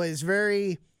that it was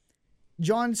very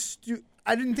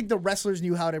I didn't think the wrestlers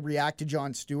knew how to react to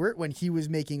Jon Stewart when he was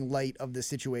making light of the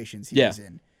situations he was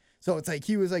in. So it's like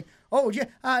he was like, "Oh yeah,"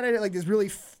 like this really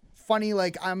funny,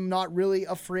 like I'm not really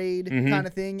afraid kind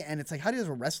of thing. And it's like, how does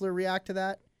a wrestler react to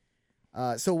that?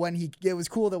 So it was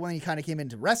cool that when he kind of came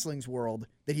into wrestling's world,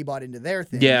 that he bought into their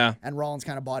thing. Yeah. And Rollins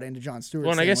kind of bought into Jon Stewart.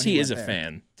 well, and I guess he is a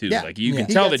fan too. Yeah. Like you Yeah. can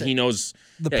He tell gets that he it. knows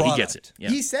The he gets it. product. Yeah.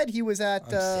 He said he was at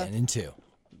Standing too.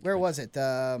 where was it?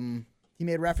 He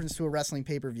made reference to a wrestling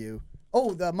pay-per-view.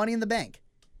 Oh, the Money in the Bank.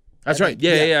 That's right.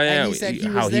 Yeah. And he said he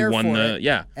How was he there won for the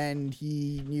it, and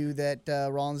he knew that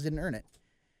Rollins didn't earn it.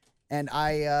 And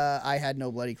I had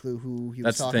no bloody clue who he was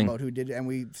That's the talking thing. about, who did it, and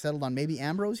we settled on maybe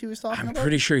Ambrose he was talking I'm about.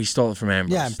 pretty sure he stole it from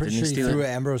Ambrose. Yeah, I'm pretty Didn't sure he steal threw it?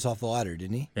 Ambrose off the ladder,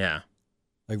 didn't he? Yeah.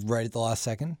 Like right at the last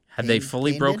second. Had they Kane-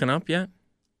 fully Kane broken did? up yet?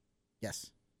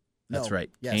 Yes. That's No. right.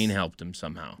 Yes. Kane helped him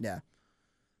somehow. Yeah.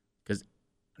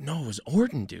 No, it was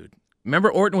Orton, dude.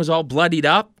 Remember Orton was all bloodied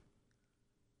up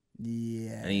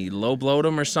Yeah. and he low blowed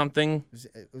him or something?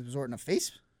 Was Orton a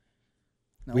face?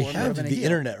 No, We Orton have would've been a the heel.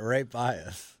 internet right by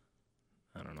us.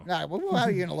 I don't know. Nah, well, how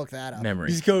are you going to look that up? Memory.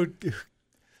 Just go.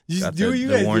 Just Got do what you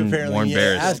the guys do, Warren- apparently. Warren Yeah,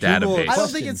 Bears ask Google a database. I don't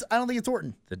think question. it's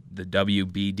Orton. The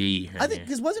WBD. I think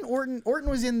because wasn't Orton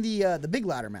was in the big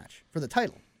ladder match for the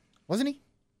title, wasn't he?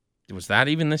 Was that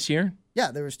even this year?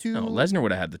 Yeah, there was two. No, Lesnar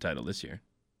would have had the title this year.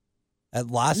 At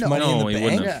last No. Money in No, the he Bank.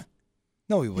 wouldn't Yeah, have.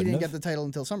 No, he he wouldn't didn't have. get the title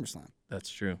until SummerSlam. That's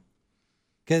true.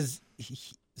 Because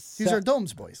Use our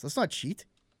domes, boys. Let's not cheat.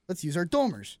 Let's use our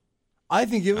domers. I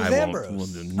think it was I won't- Ambrose. will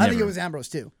do- I think it never. was Ambrose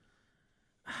too.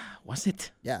 Was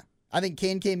it? Yeah, I think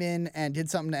Kane came in and did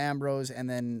something to Ambrose, and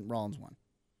then Rollins won.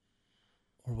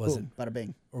 Or was Boom, bada bing.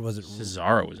 it? Or was it?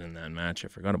 Cesaro was in that match. I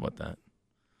forgot about that.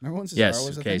 Remember when Cesaro Yes.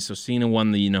 was the Okay. thing? So Cena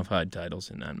won the unified titles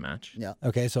in that match. Yeah,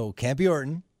 Okay, so can't be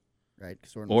Orton. right.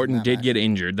 'Cause was in Orton that did match. get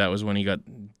injured. That was when he got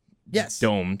Yes,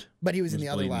 domed. but he was in was the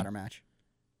other bleeding. ladder match.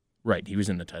 Right. He was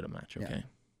in the title match. Yeah. Okay.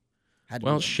 Had to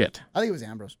Well, be Orton. shit. I think it was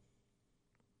Ambrose.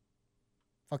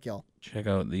 Fuck y'all. Check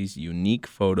out these unique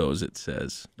photos. It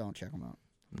says. Don't check them out.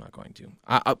 I'm not going to.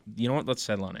 You know what? Let's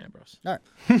settle on Ambrose. All right.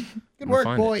 I'm Good gonna work,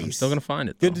 find it. boys. I'm still gonna find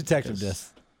it. Good though, detective because-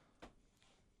 disc.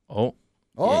 Oh.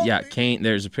 Oh, Yeah. Kane.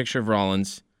 There's a picture of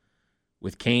Rollins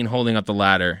with Kane holding up the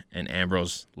ladder and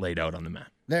Ambrose laid out on the mat.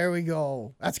 there we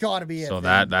go. That's got to be it. So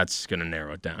then. that's gonna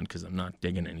narrow it down because I'm not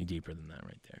digging any deeper than that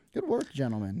right there. Good work,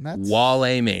 gentlemen. That's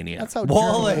Wale Mania. That's how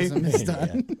Wale journalism is Mania.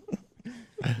 done.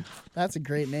 That's a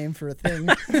great name for a thing.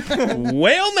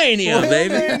 Whale Mania,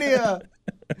 baby. Mania.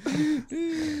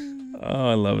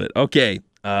 Oh, I love it. Okay.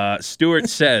 Stewart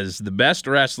says the best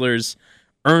wrestlers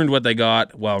earned what they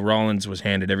got, while Rollins was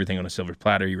handed everything on a silver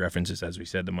platter. He references, as we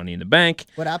said, the Money in the Bank.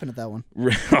 What happened at that one?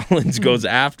 Rollins goes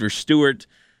after Stewart.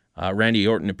 Randy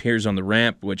Orton appears on the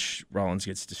ramp, which Rollins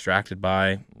gets distracted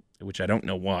by, which I don't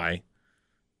know why.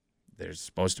 They're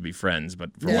supposed to be friends, but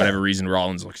for Yeah. whatever reason,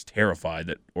 Rollins looks terrified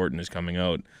that Orton is coming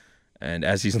out. And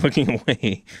as he's looking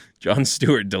away, Jon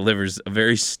Stewart delivers a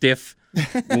very stiff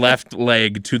left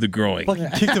leg to the groin. Fucking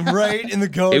kicked him right in the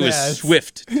gonads. It was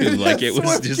swift, too. Like, it was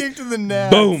Swift just kick to the nads.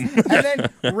 boom. And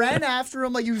then ran after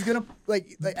him like he was gonna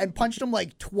and punched him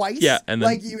like twice. Yeah, and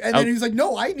then then he was like,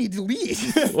 "No, I need to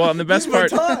leave." Well, and the best part,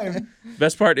 time.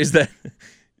 best part is that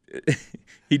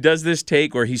he does this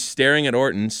take where he's staring at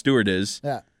Orton, Stewart is,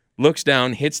 Yeah. looks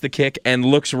down, hits the kick, and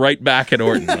looks right back at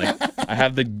Orton. Like, I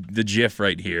have the gif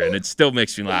right here, and it still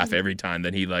makes me laugh every time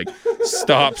that he like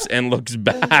stops and looks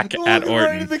back at Look right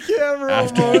Orton at the camera.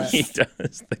 after almost. he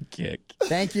does the kick.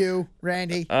 Thank you,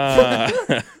 Randy.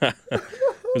 It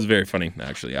was very funny,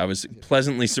 actually. I was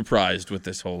pleasantly surprised with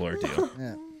this whole ordeal.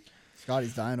 Yeah.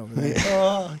 Scotty's dying over there.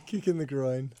 Oh, kick in the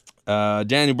groin.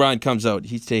 Daniel Bryan comes out.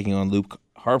 He's taking on Luke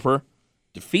Harper,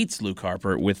 defeats Luke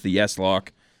Harper with the yes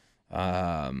lock.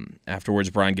 Afterwards,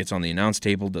 Bryan gets on the announce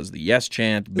table, does the yes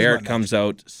chant. Barrett comes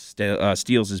out,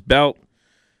 steals his belt.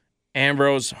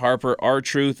 Ambrose, Harper,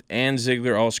 R-Truth, and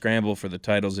Ziggler all scramble for the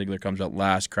title. Ziggler comes out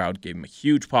last. Crowd gave him a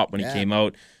huge pop when he came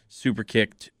out. Super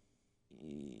kicked.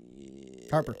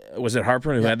 Harper. Was it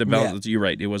Harper who had the belt? Yeah. You're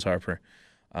right. It was Harper.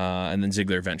 And then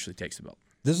Ziggler eventually takes the belt.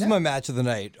 This is my match of the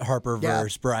night, Harper Yeah.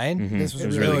 versus Bryan. This was It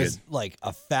was really, really It was like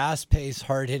a fast-paced,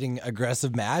 hard-hitting,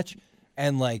 aggressive match,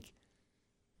 and like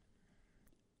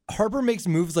Harper makes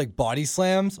moves like body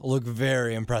slams look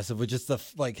very impressive with just the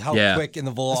like how Yeah. quick and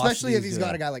the velocity. especially if he's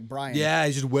got a guy like Bryan. Yeah,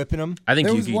 he's just whipping him. I think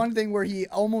There you was could- one thing where he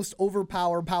almost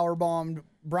power bombed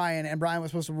Bryan, and Bryan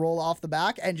was supposed to roll off the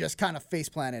back and just kind of face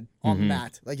planted on the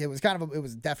mat. Like it was it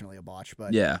was definitely a botch,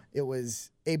 but Yeah. it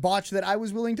was a botch that I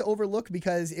was willing to overlook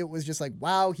because it was just like,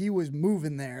 wow, he was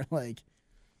moving there. Like,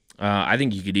 I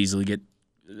think you could easily get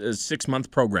a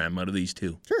 6-month program out of these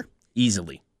two. Sure.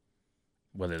 Easily.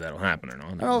 Whether that'll happen or not. I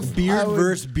don't know if Beard I would-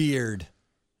 versus beard.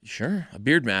 Sure. A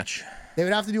beard match. They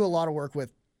would have to do a lot of work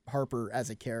with Harper as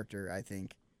a character, I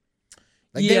think.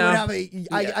 Like Yeah. they would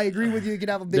have I agree with you. You could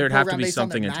have a big There'd have to program be based on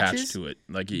something their attached matches. to it.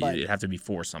 Like, but- it'd have to be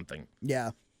for something.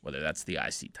 Yeah. Whether that's the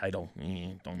IC title,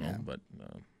 don't know. Yeah. But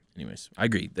anyways, I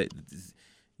agree.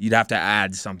 You'd have to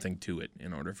add something to it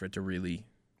in order for it to really...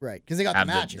 Right, because they got Have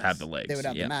the the- matches. have the legs, They would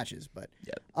have yeah. the matches, but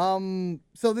Yeah.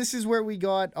 So this is where we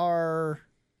got our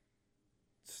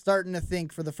starting to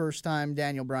think for the first time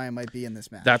Daniel Bryan might be in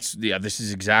this match. This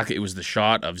is exactly... It was the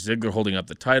shot of Ziggler holding up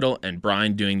the title and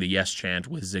Bryan doing the yes chant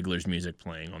with Ziggler's music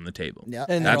playing on the table. yeah.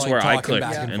 And they're, That's like, where I talking clicked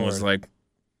back and and was forth. like,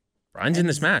 Bryan's in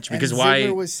this match. And Because why...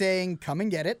 Ziggler was saying, "Come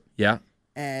and get it," Yeah.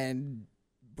 and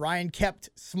Bryan kept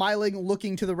smiling,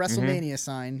 looking to the WrestleMania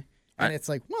sign, and it's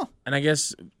like, well, And I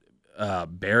guess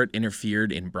Barrett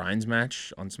interfered in Bryan's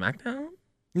match on SmackDown?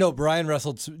 No, Bryan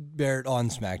wrestled Barrett on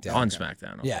SmackDown. On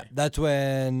SmackDown, okay. Yeah, that's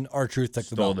when R-Truth took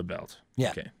the Stole belt. the belt.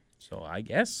 Yeah. Okay. So I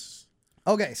guess...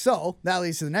 okay. So that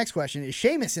leads to the next question: is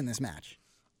Sheamus in this match?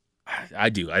 I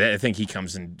do. I think he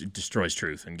comes and destroys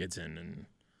Truth and gets in. And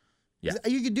Yeah.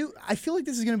 You could do. I feel like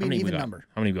this is going to how be an many we even got? number.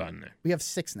 How many we got in there? We have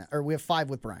 6 now, or we have 5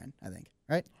 with Bryan, I think.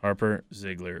 Right? Harper,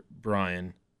 Ziggler,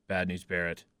 Bryan, Bad News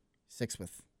Barrett, 6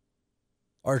 with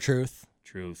R-Truth.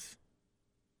 Truth,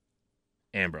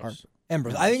 Ambrose. Harper.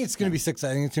 Ambrose. I think it's going to be 6. I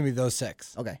think it's going to be those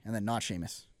 6. Okay, and then not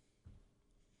Sheamus.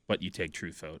 But you take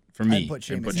Truth out for me. put and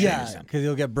Sheamus in. Yeah, Sheamus in. because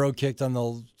he'll get bro kicked on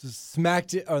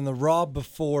the on the Raw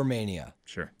before Mania.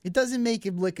 Sure. It doesn't make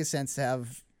a lick of sense to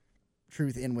have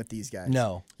Truth in with these guys.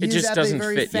 No. He It is just at doesn't the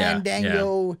very fit, yeah,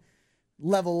 Fandango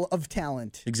level of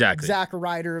talent. Exactly. Zack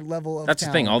Ryder level of That's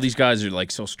talent. the thing. All these guys are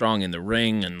like so strong in the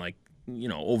ring and like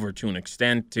over to an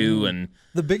extent too. And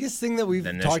The biggest thing that we've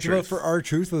Then there's talked about Truth. for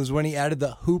R-Truth was when he added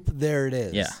the hoop, there it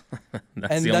is. yeah,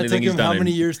 that's And the that only took thing he's him done how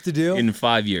many in, years to do? in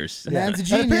 5 years. The man's a And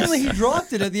genius. apparently he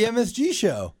dropped it at the MSG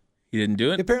show. He didn't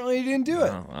do it. Apparently he didn't do it.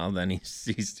 Oh, well, then he's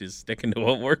just sticking to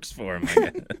what works for him, I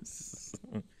guess.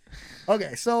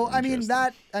 Okay, so I mean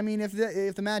Interesting.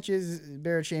 if the match is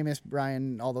Barrett, Sheamus,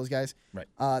 Bryan, all those guys, Right.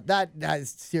 That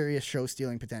has serious show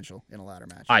stealing potential in a ladder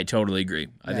match. I totally agree.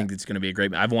 I Yeah. think it's going to be a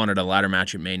great. I've wanted a ladder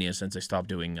match at Mania since I stopped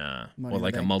doing in the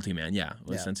like a Bank? multi-man. Yeah,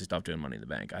 Yeah. since I stopped doing Money in the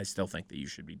Bank. I still think that you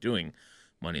should be doing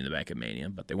Money in the Bank at Mania,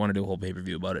 but they want to do a whole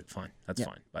pay-per-view about it. Fine, that's Yeah.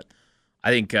 fine. But I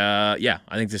think, I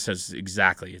think this has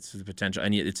exactly. It's the potential,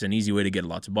 and it's an easy way to get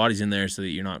lots of bodies in there, so that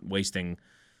you're not wasting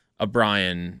a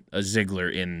Bryan, a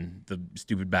Ziggler in the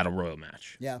stupid Battle Royal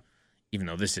match. Yeah. Even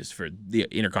though this is for the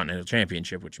Intercontinental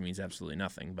Championship, which means absolutely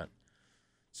nothing. But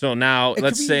so now It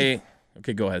let's could be- say,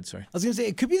 okay, go ahead. Sorry. I was gonna say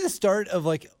it could be the start of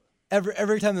like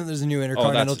every time that there's a new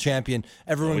Intercontinental that's- champion,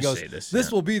 everyone always goes, say this, "This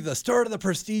yeah. will be the start of the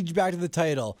prestige back to the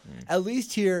title." At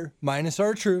least here, minus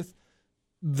R-Truth,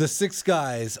 the 6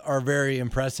 guys are very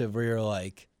impressive. Where you're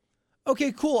like,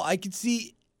 okay, cool. I could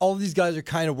see all of these guys are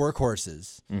kind of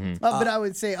workhorses. But I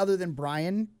would say other than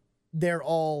Bryan, they're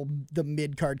all the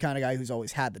mid card kind of guy who's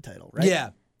always had the title, right? Yeah.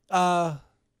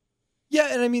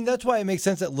 Yeah, and I mean that's why it makes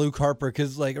sense that Luke Harper,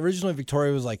 because like originally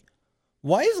Victoria was like,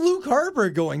 why is Luke Harper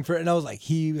going for it? And I was like,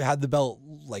 he had the belt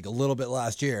like a little bit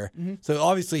last year, so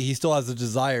obviously he still has a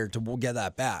desire to get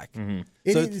that back.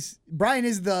 It So is Bryan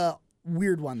is the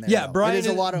weird one there. Yeah, though. Brian. It is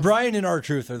a lot of Brian and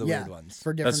R-Truth are the yeah, weird ones.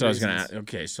 for different That's what I was going to reasons. ask.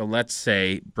 Okay, so let's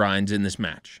say Bryan's in this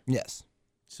match. Yes.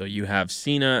 So you have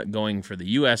Cena going for the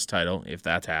U.S. title, if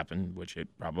that's happened, which it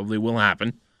probably will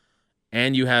happen,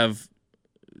 and you have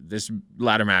this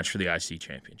ladder match for the IC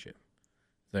Championship.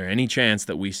 Is there any chance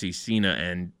that we see Cena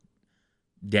and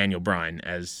Daniel Bryan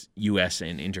as U.S.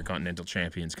 and Intercontinental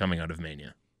champions coming out of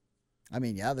Mania? I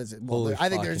mean, yeah, Holy I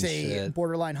think there's a fucking shit.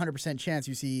 borderline 100% chance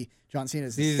you see John Cena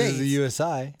as the These face. is the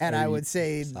USI. And or I would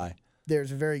say USI.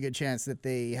 there's a very good chance that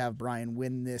they have Bryan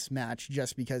win this match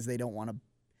just because they don't want to.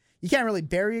 You can't really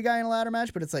bury a guy in a ladder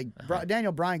match, but it's like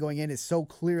Daniel Bryan going in is so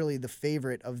clearly the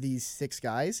favorite of these 6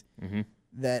 guys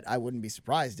that I wouldn't be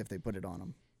surprised if they put it on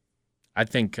him. I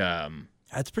think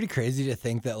That's pretty crazy to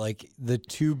think that like the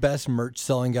 2 best merch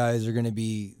selling guys are going to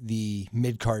be the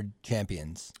mid card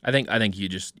champions. I think you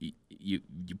just you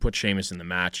put Sheamus in the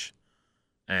match,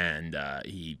 and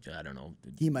he I don't know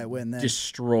He might win then.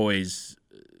 destroys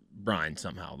Bryan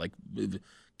somehow, like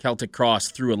Celtic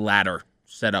Cross through a ladder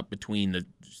set up between the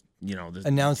the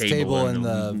Announce table and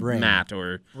the ring. mat,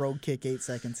 or Road kick 8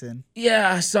 seconds in.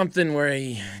 something where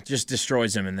he just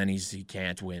destroys him and then he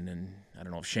can't win, and I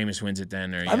don't know if Sheamus wins it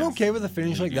then, or I'm okay with a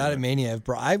finish like that at at Mania.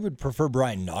 I would prefer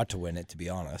Bryan not to win it, to be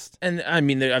honest. And I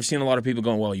mean, I've seen a lot of people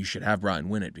going, well, you should have Bryan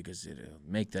win it because it'll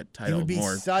make that It title would be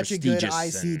more such a good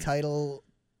prestigious IC and- title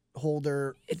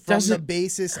holder It from the doesn't-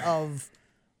 basis of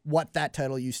what that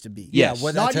title used to be. Yes.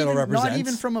 what that Not title even, represents. not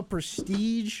even from a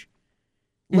prestige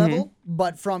level,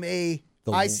 but from a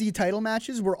The- IC title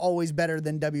matches were always better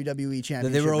than WWE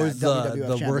championship. They were always the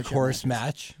WWF championship workhorse matches.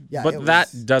 match. Yeah, But it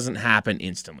that was- doesn't happen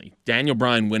instantly. Daniel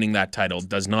Bryan winning that title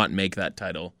does not make that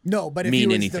title no, but if mean he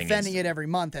was anything defending instantly. it every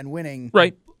month and winning,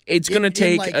 right. It's going to in,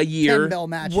 take like a year. 10 bell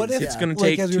matches. What if yeah. It's gonna like,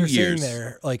 take as we 2 were saying years.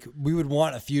 there, like we would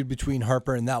want a feud between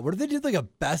Harper and that. What if they did like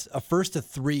a first of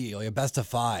 3, like a best of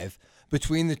 5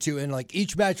 between the two, and like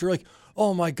each match you're like,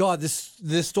 oh my god, this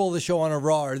stole the show on a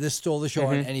Raw, or this stole the show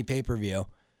on any pay-per-view.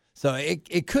 So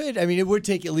it could, I mean, it would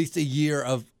take at least a year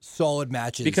of solid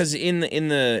matches. Because in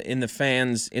the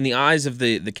fans, in the eyes of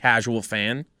the casual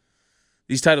fan,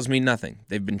 these titles mean nothing.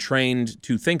 They've been trained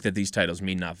to think that these titles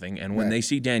mean nothing, and when they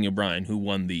see Daniel Bryan, who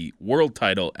won the world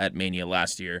title at Mania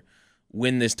last year,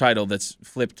 win this title that's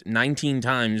flipped 19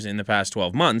 times in the past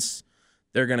 12 months,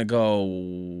 they're gonna go,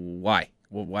 why?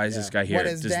 Well, why is this guy here? What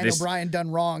has Daniel Bryan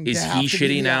done wrong? Is to he have to be shitty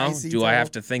the now? IC Do I title?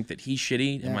 have to think that he's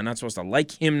shitty? Am I not supposed to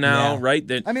like him now? Yeah. Right?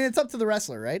 That, I mean, it's up to the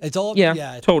wrestler, right? it's all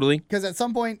yeah, totally. Because at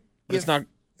some point, But it's not.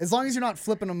 as long as you're not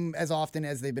flipping them as often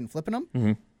as they've been flipping them,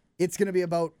 Mm-hmm. it's going to be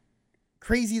about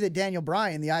crazy that Daniel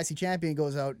Bryan, the IC champion,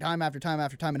 goes out time after time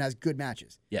after time and has good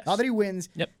matches. Yes. Not that he wins,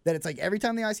 Yep. that it's like every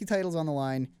time the IC title's on the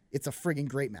line, it's a friggin'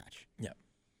 great match. Yeah.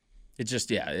 It's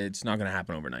just it's not going to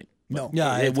happen overnight. No.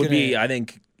 Yeah, it it's would be. gonna- I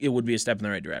think it would be a step in the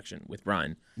right direction with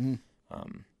Bryan. Mm-hmm.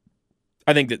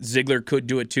 I think that Ziggler could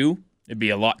do it too. It'd be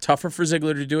a lot tougher for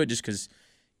Ziggler to do it just because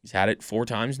he's had it 4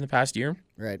 times in the past year.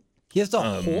 Right. He has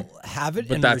to have it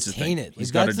but and that's the retain thing. it. He's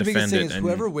Like, gotta that's the biggest defend thing it is and-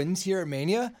 whoever wins here at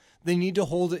Mania, they need to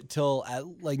hold it till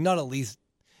not at least.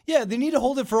 Yeah, they need to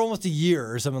hold it for almost a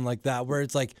year or something like that, where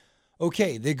it's like,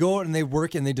 okay, they go out and they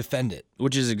work and they defend it.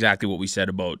 Which is exactly what we said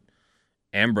about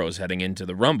Ambrose heading into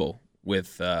the Rumble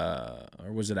with, or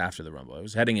was it after the Rumble? It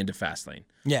was heading into Fastlane.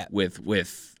 Yeah. With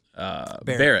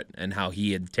Barrett and how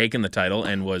he had taken the title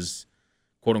and was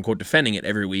quote unquote defending it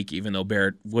every week, even though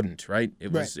Barrett wouldn't. Right?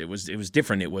 It was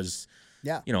different. It was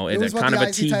Yeah. you know it it's was what kind the of a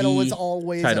IC TV title was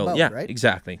always title. about, Yeah, right?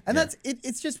 exactly. And Yeah. that's it.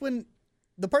 It's just when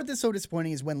the part that's so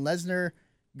disappointing is when Lesnar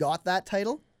got that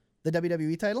title, the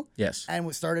WWE title, yes.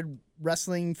 and started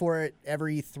wrestling for it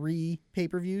every 3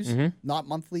 pay-per-views, Mm-hmm. not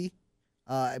monthly,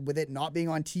 with it not being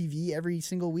on TV every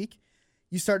single week.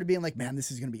 You started being like, man,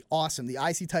 this is going to be awesome. The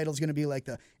IC title is going to be like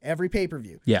the every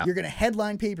pay-per-view. Yeah. You're going to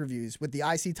headline pay-per-views with the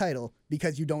IC title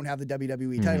because you don't have the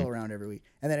WWE title around every week.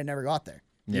 And then it never got there.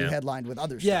 You Yeah. headlined with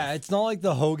other Yeah, stuff. it's not like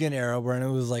the Hogan era where it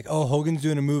was like, oh, Hogan's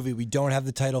doing a movie. We don't have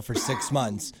the title for 6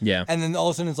 months. Yeah. And then all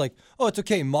of a sudden it's like, oh, it's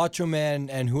okay. Macho Man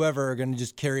and whoever are going to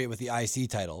just carry it with the IC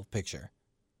title picture.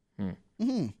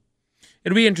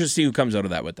 It'll be interesting to see who comes out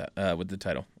of that with the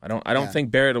title. I don't Yeah.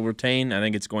 think Barrett will retain. I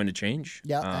think it's going to change.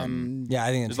 Yeah, and Yeah, I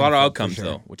think There's it's a lot of gonna flip outcomes for sure.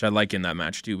 though, which I like in that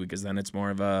match too, because then it's more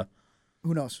of a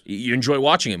who knows? you enjoy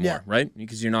watching it more, Yeah. right?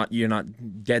 Because you're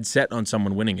not dead set on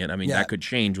someone winning it. I mean, Yeah. that could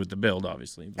change with the build,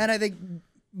 obviously. And I think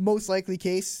most likely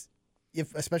case,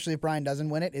 especially if Bryan doesn't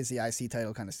win it, is the IC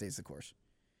title kind of stays the course.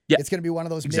 Yeah. It's going to be one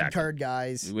of those Exactly. mid-card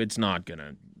guys. It's not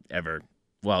gonna ever.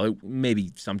 Well,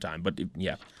 maybe sometime, but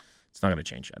yeah, it's not gonna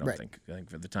change. I don't Right. think. I think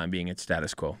for the time being, it's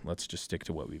status quo. Let's just stick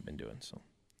to what we've been doing. So.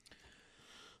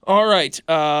 All right,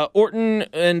 Orton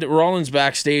and Rollins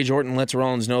backstage. Orton lets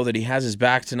Rollins know that he has his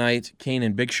back tonight. Kane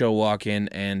and Big Show walk in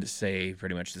and say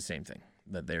pretty much the same thing,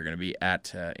 that they're going to be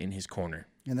in his corner.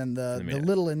 And then the minute.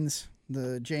 little uns,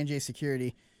 the J&J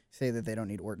security, say that they don't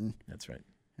need Orton. That's right.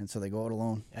 And so they go out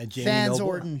alone. Jamie Fans Noble,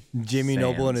 Orton. Jimmy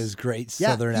Noble and Fans. his great Yeah,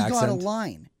 Southern he got a accent.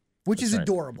 line, which is That's right.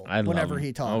 adorable I love whenever him.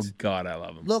 he talks. Oh God, I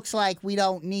love him. Looks like we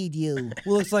don't need you.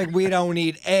 Looks like we don't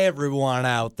need everyone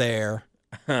out there.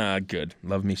 Good.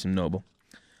 Love me some Noble.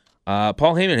 Paul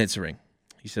Heyman hits the ring.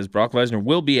 He says Brock Lesnar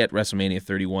will be at WrestleMania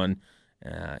 31.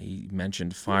 He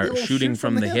mentioned little shooting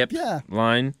from the hip yeah.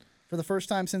 line. For the first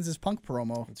time since his Punk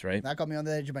promo. That's right. That got me on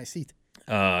the edge of my seat.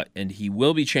 And he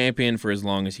will be champion for as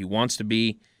long as he wants to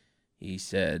be. He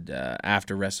said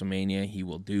after WrestleMania he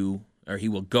will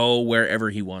go wherever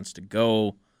he wants to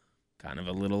go. Kind of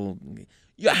a little.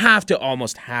 You have to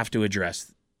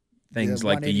address things The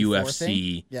like the 184 UFC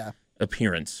thing? Yeah.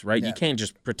 appearance, right? Yeah. You can't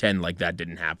just pretend like that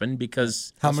didn't happen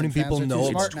because How many Wrestling people fans are too know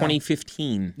smart it's now.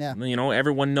 2015. Yeah. You know,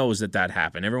 everyone knows that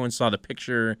happened. Everyone saw the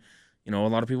picture. You know, a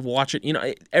lot of people watch it. You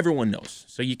know, everyone knows.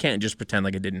 So you can't just pretend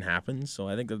like it didn't happen. So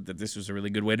I think that this was a really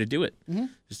good way to do it. Mm-hmm.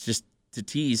 It's just to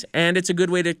tease. And it's a good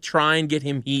way to try and get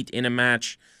him heat in a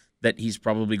match that he's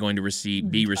probably going to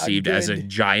be received as a good-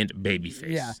 giant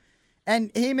babyface. Yeah.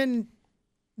 And Heyman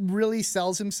really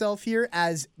sells himself here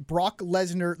as Brock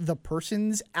Lesnar, the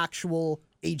person's actual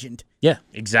agent, Yeah,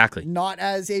 exactly. not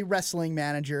as a wrestling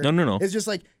manager. No. It's just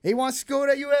like, he wants to go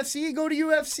to UFC, go to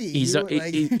UFC.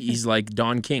 He's like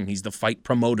Don King. He's the fight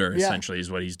promoter, Yeah. essentially,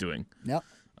 is what he's doing. Yep.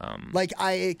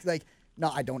 No,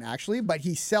 I don't actually, but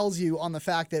he sells you on the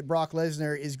fact that Brock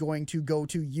Lesnar is going to go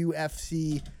to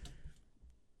UFC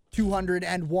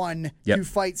 201 to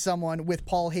fight someone with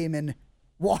Paul Heyman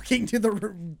walking to the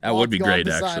That would be octagon great,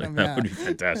 beside actually. him, That yeah. would be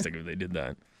fantastic if they did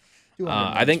that.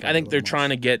 201 I think is they're a little trying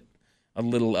to much. get a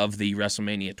little of the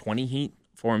WrestleMania 20 heat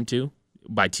for him too,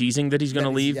 by teasing that he's going to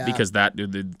That is- leave yeah. because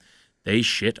they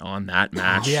shit on that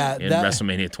match Yeah, in that-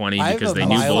 WrestleMania 20 I have because a they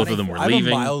knew mild- both of them were I have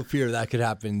leaving. a mild fear that could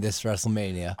happen this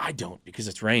WrestleMania. I don't, because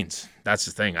it's Reigns. That's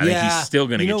the thing. I think he's still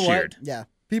going to You get know what? cheered. Yeah.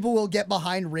 People will get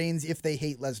behind Reigns if they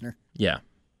hate Lesnar. Yeah,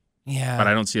 Yeah, but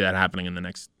I don't see that happening in the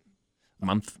next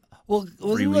month. well,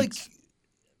 3 wasn't like weeks.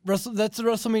 that's the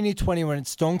WrestleMania 20 when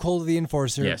it's Stone Cold the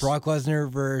Enforcer, Yes. Brock Lesnar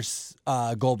versus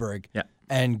Goldberg. Yeah.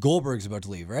 And Goldberg's about to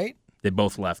leave, right? They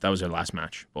both left. That was their last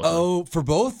match. Both of them. Oh, for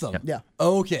both of them. Yeah.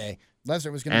 Okay.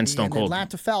 Lesnar was going And to be Stone an Cold.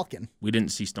 Atlanta Falcon, We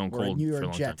didn't see Stone Or a Cold New for a York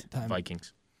long Jet. time.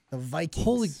 Vikings. the Vikings.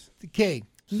 Holy. Okay.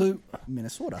 So.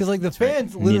 Minnesota. Because like the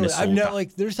fans, literally, I've Minnesota. never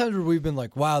like. There's times where we've been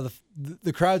like, "Wow,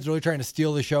 the crowd's really trying to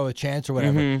steal the show, a chance or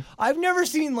whatever." Mm-hmm. I've never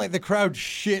seen like the crowd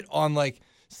shit on like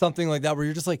something like that where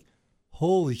you're just like,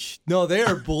 "Holy no, they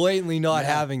are blatantly not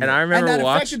having And it." I and remember that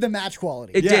watching. affected the match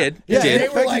quality. It did. It Yeah, did. They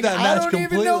were affected like, that I match don't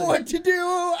even know completely. what to do.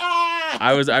 Ah!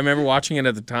 I remember watching it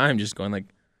at the time, just going like,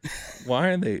 why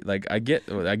are they like? I get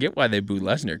why they boo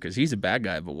Lesnar because he's a bad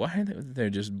guy, but why are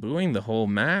they're just booing the whole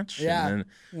match? Yeah. And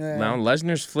then Yeah. now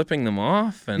Lesnar's flipping them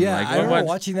off, and Yeah, like, I remember what?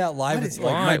 watching that live What with is-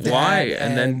 like my Why? dad Why? and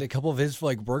And then- a couple of his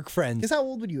like work friends. Because how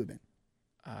old would you have been?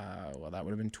 Well, that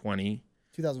would have been 20.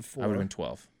 2004. I would have been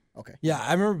 12. Okay. Yeah,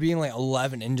 I remember being like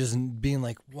 11 and just being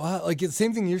like, "What?" Like it's the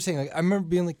same thing you're saying. Like I remember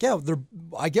being like, "Yeah,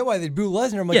 I get why they boo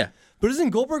Lesnar." I'm like, Yeah. but isn't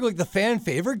Goldberg like the fan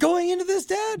favorite going into this,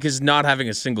 Dad? Because not having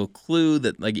a single clue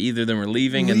that like either of them were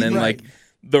leaving, and then Right. like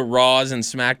the Raws and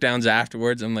SmackDowns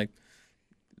afterwards, I'm like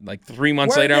 3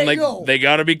 months Where'd later, I'm they like, go? they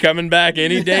got to be coming back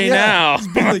any day now.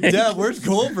 Like, Dad, where's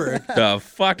Goldberg? The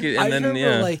fuck it, and I then remember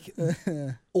yeah,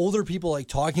 like older people like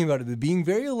talking about it, but being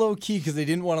very low key because they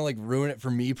didn't want to like ruin it for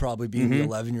me, probably being the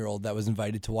 11-year-old that was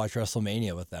invited to watch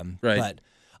WrestleMania with them. Right. But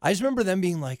I just remember them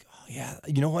being like, "Oh yeah,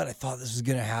 you know what? I thought this was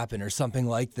gonna happen or something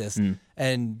like this,"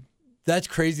 and that's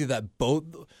crazy that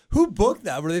who booked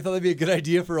that where they thought that'd be a good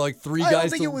idea for like three I guys. don't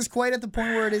think to, it was quite at the point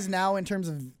where it is now in terms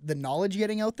of the knowledge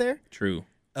getting out there. true.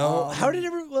 Oh, how did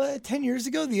it? 10 years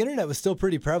ago, the internet was still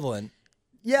pretty prevalent.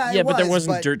 Yeah, Yeah, it but there was,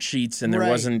 wasn't dirt sheets, and there Right.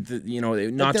 wasn't,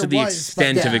 not there to the was, but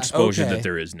extent of yeah. exposure Okay. that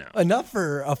there is now. Enough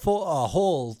for a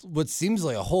whole, what seems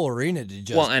like a whole arena to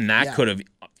just. Well, and that Yeah. could have,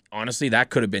 honestly, that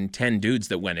could have been 10 dudes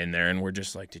that went in there and were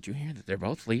just like, "Did you hear that they're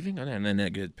both leaving?" And then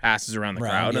it passes around the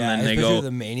crowd, yeah, and then they especially go, the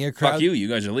Mania crowd. "Fuck you, you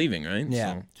guys are leaving, right?"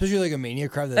 Yeah, So- especially like a Mania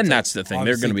crowd. That's and like, that's the thing;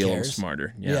 they're going to be a little obviously cares.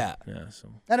 smarter. Yeah. Yeah. So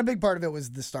And a big part of it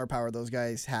was the star power those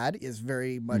guys had is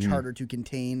very much harder to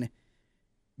contain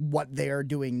what they are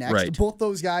doing next. Right. Both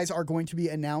those guys are going to be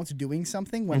announced doing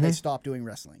something when they stop doing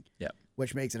wrestling. Yeah.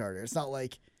 Which makes it harder. It's not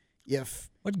like if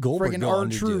What Goldberg friggin' go on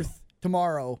to do? R-Truth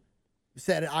tomorrow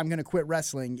said, I'm going to quit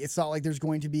wrestling, it's not like there's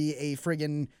going to be a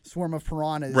friggin' swarm of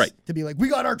piranhas Right. to be like, we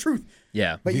got R-Truth.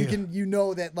 yeah, But you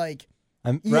know that like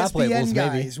Rap labels, ESPN maybe.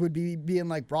 guys would be being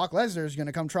like, Brock Lesnar is going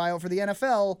to come try out for the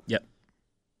NFL. yep,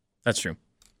 that's true.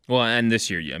 Well, and this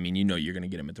year, I mean, you're going to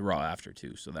get him at the Raw after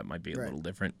too, so that might be a Right. little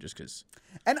different, just because.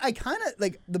 And I kind of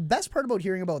like the best part about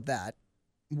hearing about that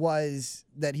was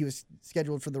that he was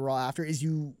scheduled for the Raw after is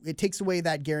it takes away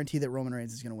that guarantee that Roman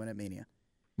Reigns is going to win at Mania,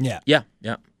 Yeah.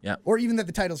 Yeah. or even that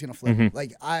the title's going to flip.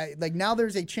 Like now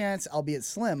there's a chance, albeit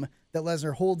slim, that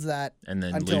Lesnar holds that And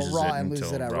then until loses Raw it and until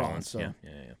loses it at Raw. Rollins. So Yeah.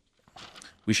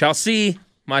 We shall see,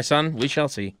 my son. We shall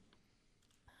see.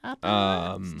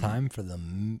 Time for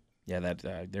the. Yeah,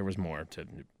 that there was more to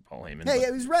Paul Heyman. yeah, but-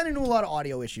 he was running into a lot of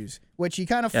audio issues, which he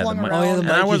kind of Yeah, flung the mic- around. Oh, yeah, the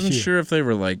and I mic wasn't issue. sure if they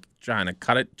were like trying to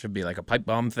cut it to be like a pipe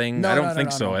bomb thing. No, I don't no, think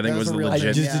no, so. no. I think That it was was a real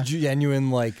legit. thing. Just a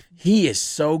genuine like. He is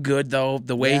so good though.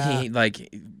 The way Yeah. he like, just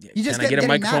can I kept get a getting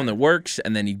microphone mad. that works?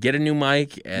 And then he'd get a new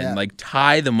mic and Yeah. like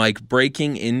tie the mic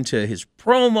breaking into his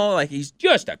promo. Like he's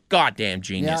just a goddamn Yeah,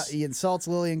 genius. he insults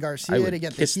Lillian I Garcia would to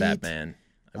get kiss the heat. that man.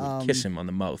 I would kiss him on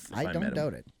the mouth if I, I met don't him.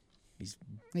 doubt it. He's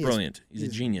He is- brilliant. He's a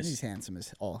genius. He's handsome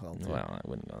as all hell. too. Well, I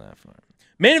wouldn't go that far.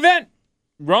 Main event: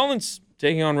 Rollins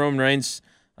taking on Roman Reigns.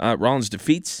 Rollins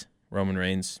defeats Roman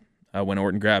Reigns when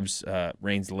Orton grabs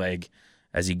Reigns' leg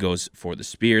as he goes for the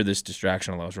spear. This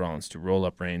distraction allows Rollins to roll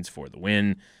up Reigns for the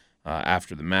win.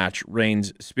 After the match,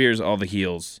 Reigns spears all the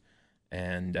heels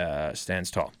and stands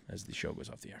tall as the show goes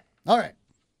off the air. All right,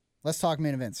 let's talk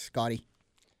main events, Scotty.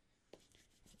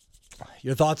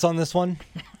 Your thoughts on this one?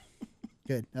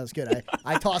 Good. That was good.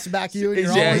 I toss it back to you. And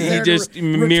you're Yeah, always he there just to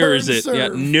mirrors return it. serve. Yeah,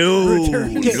 no,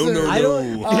 Return serve. I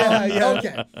don't.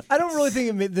 Okay. I don't really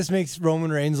think this makes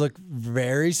Roman Reigns look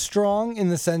very strong in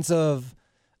the sense of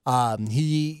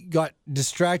he got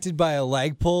distracted by a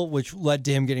leg pull, which led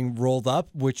to him getting rolled up.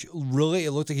 Which really,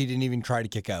 it looked like he didn't even try to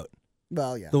kick out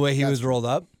Well, yeah. the way he was rolled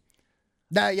up.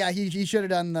 Yeah, he should have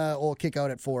done the old kick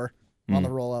out at 4 on the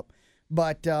roll up.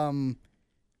 But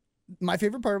my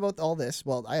favorite part about all this,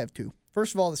 well, I have two.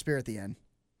 First of all, the spear at the end.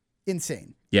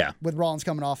 Insane. Yeah. With Rollins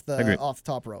coming off the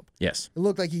top rope. Yes. It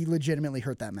looked like he legitimately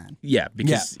hurt that man. Yeah,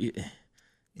 because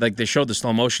like they showed the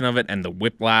slow motion of it and the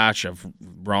whiplash of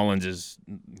Rollins'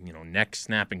 neck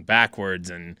snapping backwards,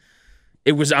 and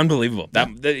it was unbelievable.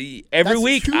 Every That's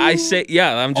week two I say,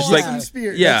 I'm just awesome like,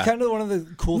 spears. yeah. That's kind of one of the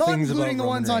cool Not things about including the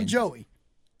Roman ones on Reigns. Joey.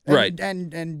 Right.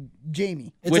 And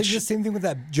Jamie. It's like the same thing with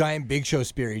that giant Big Show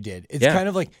spear he did. It's Yeah. kind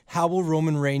of like how will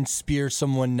Roman Reigns spear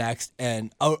someone next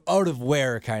and out of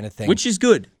where kind of thing. which is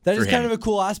good. that for is kind him. of a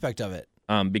cool aspect of it.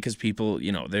 Because people,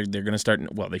 they're going to start.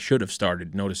 Well, they should have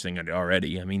started noticing it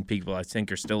already. I mean, people I think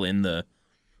are still in the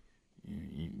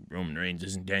Roman Reigns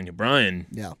isn't Daniel Bryan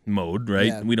mode, right?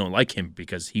 Yeah. We don't like him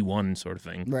because he won, sort of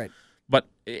thing. Right. But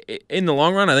in the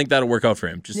long run, I think that'll work out for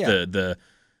him. Just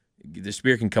the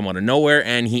spear can come out of nowhere,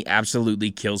 and he absolutely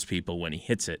kills people when he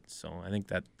hits it. So I think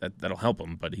that'll help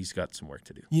him, but he's got some work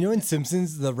to do. You know in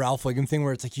Simpsons, the Ralph Wiggum thing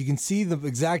where it's like you can see the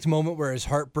exact moment where his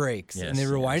heart breaks and they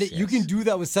Yes, rewind yes, it. You yes. can do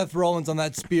that with Seth Rollins on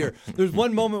that spear. There's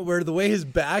one moment where the way his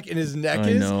back and his neck I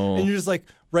is, know. and you're just like,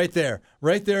 right there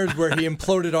is where he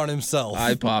imploded on himself.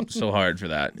 I popped so hard for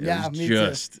that. It Yeah, was me too.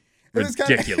 just It was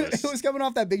ridiculous. It was coming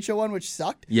off that Big Show one, which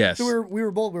sucked. Yes. So we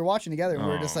were watching together, and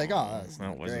we were just like, oh, that's that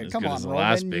not wasn't great. as Come good on, as the Roman,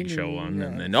 last Big you- Show one. yeah.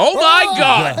 And then, oh my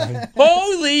God!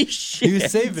 Holy shit! He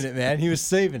was saving it, man. He was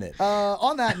saving it.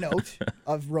 On that note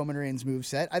of Roman Reigns'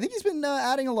 moveset, I think he's been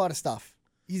adding a lot of stuff.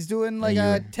 He's doing like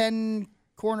a 10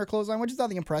 corner clothesline, which is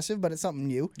nothing impressive, but it's something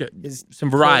new. His Some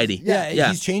variety. Yeah,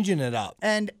 he's changing it up.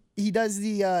 And he does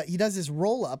this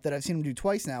roll up that I've seen him do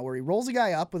twice now, where he rolls a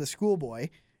guy up with a schoolboy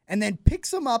and then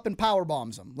picks him up and power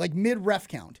bombs him like mid ref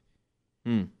count.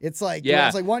 It's like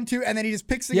it's like 1, 2, and then he just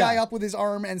picks the guy up with his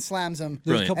arm and slams him.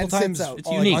 There's a Brilliant. couple And sits times out. It's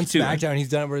like, unique, on too. SmackDown he's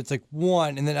done it where it's like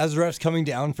 1, and then as the ref's coming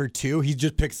down for 2, he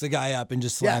just picks the guy up and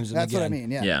just slams him that's again. what I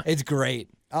mean. Yeah. Yeah. It's great.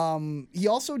 He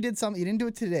also did something. He didn't do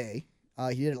it today.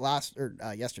 He did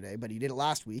it yesterday, but he did it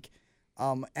last week.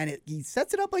 And he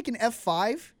sets it up like an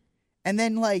F5, and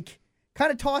then like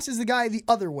kind of tosses the guy the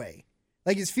other way.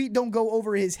 Like his feet don't go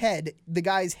over his head. The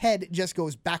guy's head just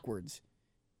goes backwards,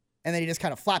 and then he just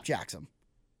kind of flapjacks him.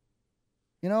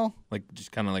 You know? Like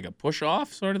just kind of like a push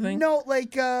off sort of thing. No,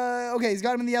 like okay, he's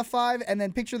got him in the F5, and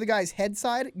then picture the guy's head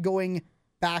side going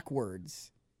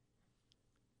backwards.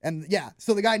 And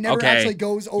so the guy never actually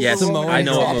goes over. Yes, Roman I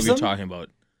know Reigns' what head. move you're talking about.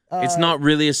 It's not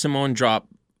really a Samoan drop.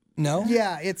 No?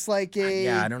 Yeah, it's like a.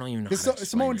 Yeah, I don't even know. How to explain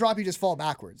Samoan it. drop, you just fall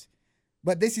backwards.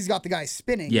 But this, he's got the guy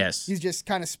spinning. Yes. He's just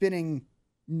kind of spinning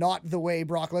not the way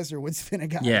Brock Lesnar would spin a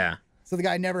guy. Yeah. So the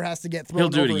guy never has to get thrown He'll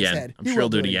do over it his again. head. I'm sure will he'll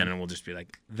do it again, and we'll just be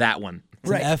like, that one.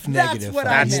 Right. An F That's negative. what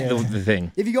I That's meant. the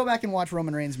thing. If you go back and watch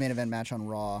Roman Reigns' main event match on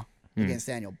Raw against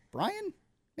Daniel Bryan,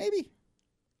 maybe?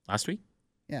 Last week,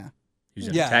 Yeah. he was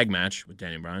in Yeah. a tag match with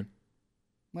Daniel Bryan.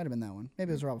 Might have been that one. Maybe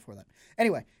it was Raw before that.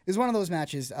 Anyway, it was one of those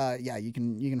matches. You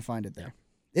can find it there.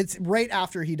 It's right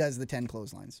after he does the 10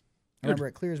 clotheslines. I remember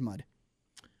it clear as mud.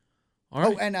 All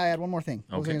right. Oh, and I had one more thing.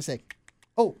 What was I Okay. going to say?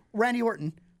 Oh, Randy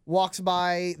Orton walks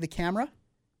by the camera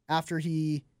after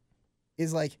he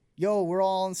is like, yo, we're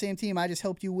all on the same team. I just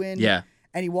helped you win. Yeah.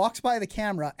 And he walks by the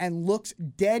camera and looks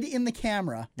dead in the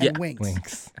camera and Yeah.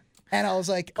 winks. And I was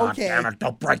like, okay. Damn it,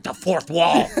 don't break the fourth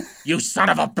wall, you son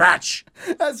of a bitch.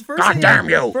 That's the first God thing damn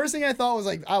you. First thing I thought was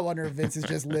like, I wonder if Vince is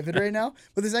just livid right now.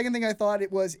 But the second thing I thought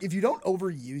it was, if you don't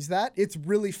overuse that, it's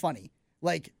really funny.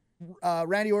 Like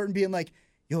Randy Orton being like,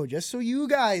 yo, just so you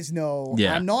guys know,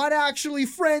 Yeah. I'm not actually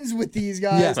friends with these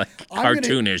guys. Yeah. It's like I'm gonna-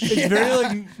 cartoonish. It's very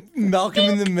like Malcolm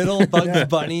in the Middle, Bugs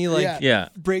Bunny, like Yeah. Yeah.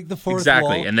 break the fourth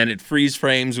Exactly. wall. And then it freeze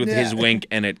frames with his Yeah. wink,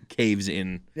 and it caves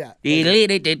in. Yeah.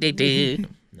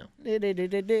 No.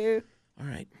 I All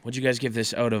right. What'd you guys give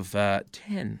this out of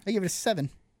 10? give it a 7.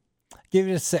 Give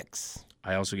it a 6.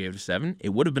 I also gave it a 7. It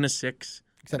would have been a 6.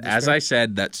 Except But the as spear. I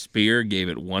said, that spear gave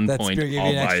it 1 That point spear gave you all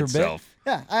an by extra bit? itself.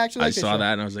 Yeah, I actually I like this saw show.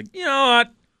 that and I was like, you know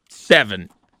what? 7.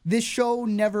 This show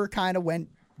never kind of went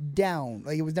down.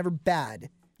 Like, it was never bad.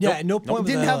 Yeah, at no point It was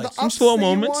didn't I have like, the some ups slow that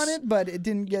moments. you wanted, but it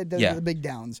didn't get Yeah. the big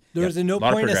downs. there was a no lot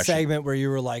of point a progression. segment where you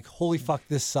were like, holy fuck,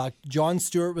 this sucked. Jon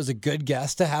Stewart was a good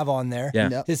guest to have on there. Yeah.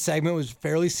 Yep. His segment was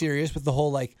fairly serious with the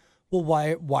whole like, well,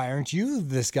 why aren't you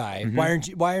this guy? Why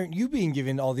aren't you being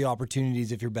given all the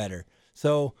opportunities if you're better?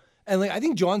 So, and like I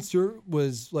think Jon Stewart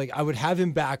was like, I would have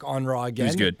him back on Raw again. He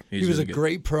was good. He was really a good.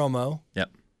 great promo. Yep.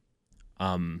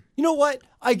 You know what?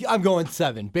 I'm going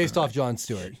 7 based off Jon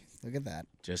Stewart. Look at that.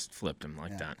 Just flipped him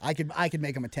like that. I could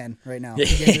make him a 10 right now.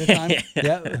 If you gave me the time.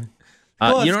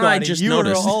 Yeah. You know what I just you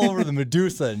noticed? were all over the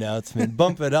Medusa announcement.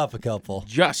 Bump it up a couple.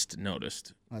 Just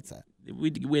noticed. What's that?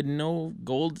 We had no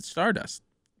gold Stardust.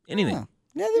 Anything. Oh,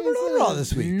 Yeah, they were on Raw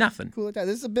this week. Nothing. cool with that.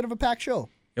 This is a bit of a packed show.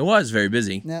 It was very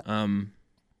busy. Yeah.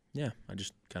 Yeah, I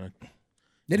just kind of.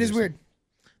 It is weird.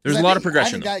 There's a I lot of think- progression.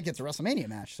 I think that gets a WrestleMania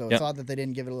match, so it's odd that they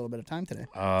didn't give it a little bit of time today.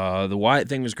 The Wyatt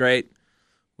thing was great.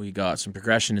 We got some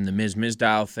progression in the Miz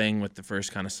Mizdow thing with the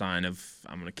first kind of sign of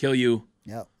I'm gonna kill you.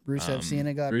 Yep. Rusev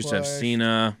Cena got Rusev pushed.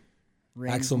 Cena.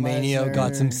 Reigns, Axelmania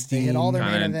got some Lesnar. They hit all their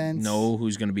main Kind of events. know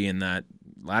who's gonna be in that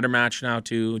ladder match now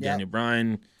too. Yep. Daniel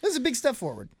Bryan. This is a big step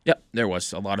forward. Yep, there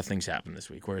was a lot of things happened this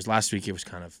week. Whereas last week it was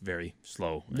kind of very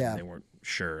slow. And Yeah. they weren't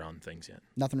sure on things yet.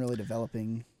 Nothing really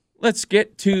developing. Let's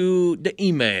get to the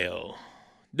email.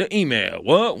 The email.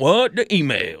 What? The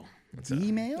email.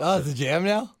 Email? Oh, it's a jam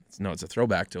now? It's a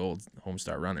throwback to old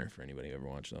Homestar Runner for anybody who ever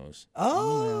watched those.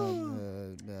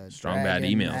 Oh. Strong bad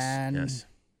Dragon emails. Man. Yes.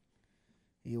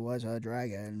 He was a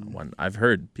dragon. I've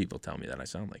heard people tell me that I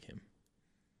sound like him.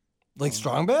 Like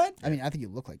Strong Bad? I mean, I think you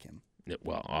look like him. Yeah,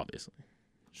 well, obviously.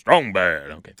 Strong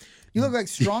bad. Okay. You look like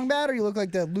Strong Bad, or you look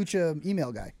like the Lucha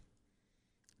email guy?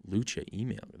 Lucha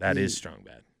email. That is Strong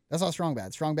bad. That's not Strong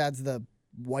Bad. Strong Bad's the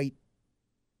white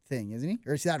thing, isn't he?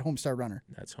 Or is that Homestar Runner?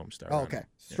 That's Homestar Oh, Runner. okay.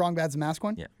 Strong Bad's the mask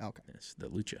one? Yeah. Okay. Yes, the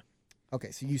Lucha.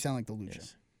 Okay, so you sound like the Lucha.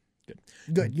 Yes. Good.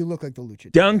 Good. You look like the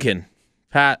Lucha. Duncan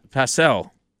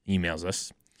Passell emails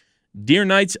us. Dear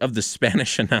Knights of the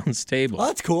Spanish Announce Table. Oh,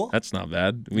 that's cool. That's not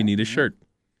bad. We need a shirt.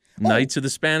 Knights of the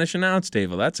Spanish Announce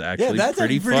Table. That's actually that's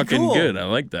pretty actually pretty fucking cool. good. I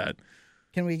like that.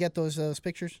 Can we get those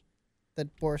pictures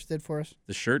that Boris did for us?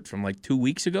 The shirt from like 2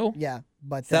 weeks ago. Yeah,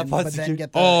 but Sapod then Security-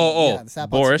 get the, Oh, the Sapod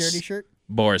Boris. security shirt.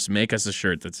 Boris, make us a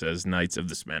shirt that says Knights of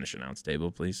the Spanish Announce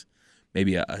Table, please.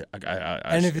 Maybe a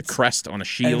crest on a And if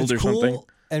shield it's or cool something.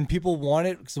 and people want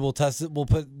it, so we'll test it. We'll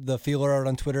put the feeler out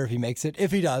on Twitter if he makes it.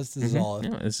 If he does, this is all.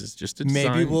 Yeah, this is just a Maybe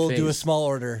design we'll do a phase. small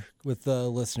order with the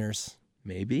listeners.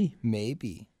 Maybe.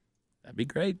 Maybe. That'd be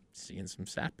great. Seeing some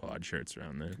Satpod shirts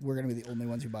around there. We're gonna be the only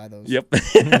ones who buy those. Yep.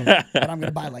 But I'm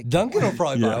gonna buy like Duncan will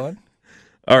probably buy one.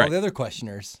 All All right. the other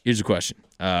questioners. Here's a question.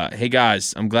 Hey,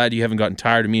 guys, I'm glad you haven't gotten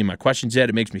tired of me and my questions yet.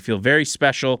 It makes me feel very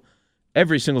special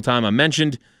every single time I'm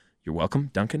mentioned. You're welcome,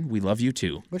 Duncan. We love you,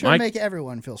 too. We're trying to make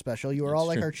everyone feel special. You are all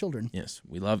like our children. Yes,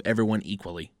 we love everyone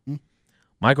equally.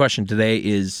 My question today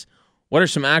is, what are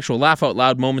some actual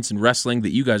laugh-out-loud moments in wrestling that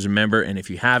you guys remember, and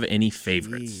if you have any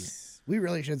favorites? Jeez. We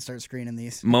really should start screening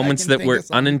these. Moments I can that think were of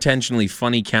some. unintentionally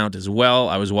funny count as well.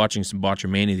 I was watching some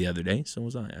Botchamania the other day. So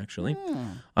was I, actually.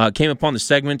 Hmm. Came upon the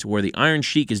segment where the Iron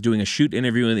Sheik is doing a shoot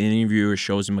interview, and the interviewer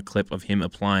shows him a clip of him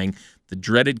applying the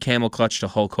dreaded camel clutch to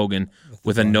Hulk Hogan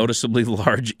with a noticeably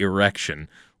large erection,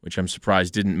 which I'm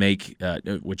surprised didn't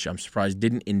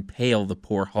impale the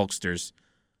poor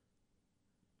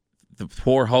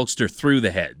Hulkster through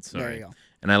the head. Sorry. There you go.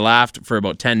 And I laughed for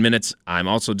about 10 minutes. I'm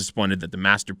also disappointed that the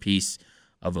masterpiece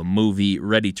of a movie,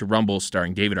 Ready to Rumble,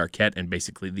 starring David Arquette and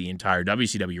basically the entire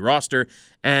WCW roster,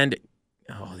 and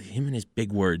him and his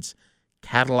big words,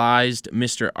 catalyzed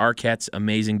Mr. Arquette's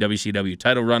amazing WCW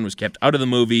title run, was kept out of the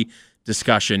movie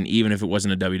discussion, even if it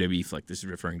wasn't a WWE flick. This is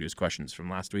referring to his questions from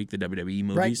last week, the WWE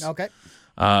movies. Right. Okay.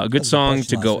 A good was a song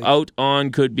question to go last week. out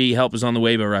on could be Help Is on the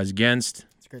Way by Rise Against.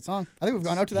 It's a great song. I think we've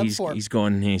gone out to that before. He's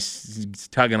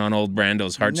tugging on old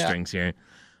Brando's heartstrings here.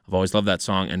 I've always loved that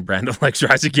song, and Brando likes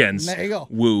Rise Against. There you go.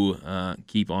 Woo.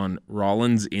 Keep on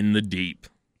Rollins in the deep.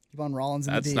 Keep on Rollins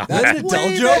in That's the deep. not That's bad. an adult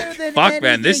Way joke? better than Fuck,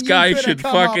 man. This anything guy you could should have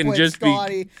come up fucking with, just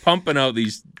Scotty. be pumping out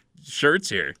these shirts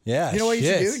here. Yeah. You know what you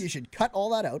should shit. do? You should cut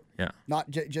all that out. Yeah. Not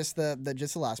just the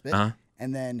last bit, Uh-huh.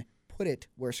 and then put it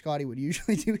where Scotty would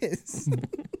usually do his.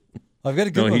 I've got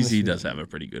a good No, one. he this week. does have a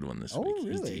pretty good one this Oh, week.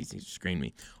 really? He's screened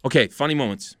me. Okay, funny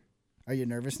moments. Are you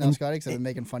nervous now, Scotty? Because I've been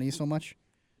making fun of you so much.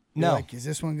 You're No. like, is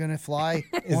this one gonna fly,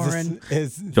 Is Warren? this,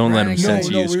 is, Don't let him No,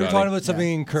 censor no, you, we were Scotty. talking about something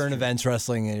in current events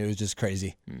wrestling, and it was just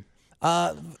crazy.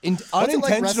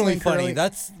 Unintentionally wrestling funny. currently-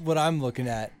 That's what I'm looking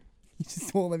at. You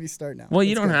just won't let me start now. Well,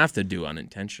 you Let's don't go. have to do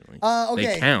unintentionally. Okay.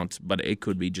 They count, but it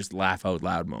could be just laugh out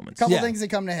loud moments. Couple Yeah. things that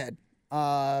come to head.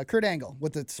 Kurt Angle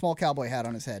with the small cowboy hat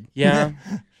on his head. Yeah.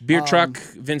 Beer truck,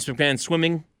 Vince McMahon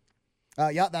swimming.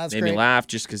 Yeah, that's Made great. me laugh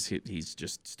just because he's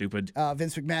just stupid.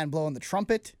 Vince McMahon blowing the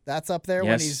trumpet. That's up there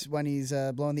Yes. when he's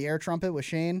blowing the air trumpet with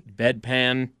Shane.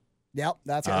 Bedpan. Yep,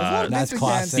 that's right. There's a lot of That's Vince McMahon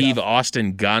classic. stuff. Steve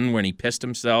Austin gun when he pissed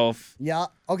himself. Yeah.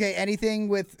 Okay. Anything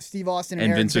with Steve Austin and,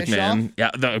 And Eric Vince Bischoff McMahon.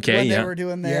 Yeah, okay, when yeah. they were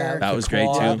doing their That the was great,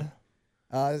 too.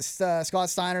 quad. Scott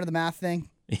Steiner, the math thing.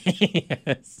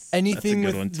 Yes. Anything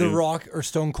That's a good one, with The too. Rock or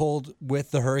Stone Cold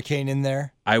with the Hurricane in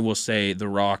there. I will say The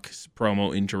Rock's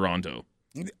promo in Toronto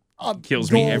kills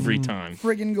Gold. me every time.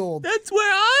 Friggin' gold. That's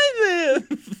where I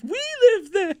live. We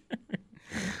live there.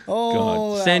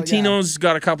 Oh, God. Santino's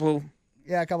got a couple.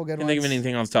 Yeah, a couple good I can't ones. think of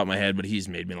anything off the top of my head, but he's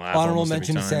made me laugh. Honorable almost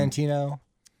mention every to time.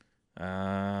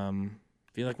 Santino.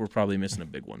 Feel like we're probably missing a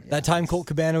big one. That time Colt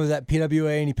Cabana was at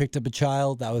PWA and he picked up a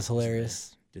child. That was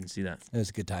hilarious. Didn't see that. It was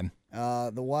a good time.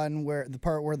 The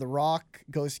part where The Rock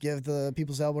goes to give the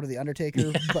people's elbow to the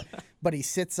Undertaker, but he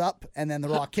sits up and then The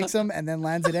Rock kicks him and then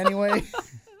lands it anyway.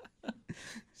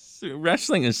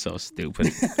 Wrestling is so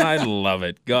stupid. I love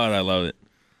it. God, I love it.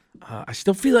 I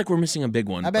still feel like we're missing a big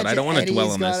one, I bet but I you don't want to Eddie's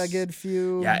dwell on got this. a good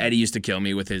few. Yeah, Eddie used to kill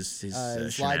me with his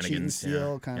slide shenanigans. cheat and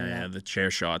steal, kinda, yeah, yeah. the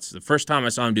chair shots. The first time I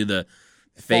saw him do the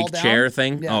fake down? chair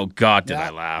thing, Yeah. oh God, did Yeah,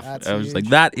 I laugh! that's I was huge. like,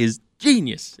 that is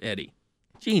genius, Eddie.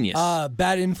 Genius.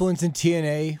 Bad influence in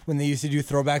TNA when they used to do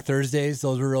Throwback Thursdays.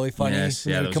 Those were really funny. Yes,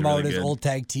 when yeah, they would those come are out really as good. old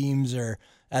tag teams or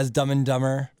as Dumb and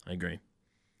Dumber. I agree.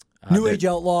 New the Age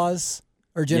Outlaws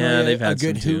are Yeah, generally they've a had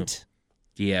good some too. hoot.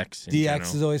 DX. in DX general.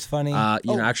 is always funny.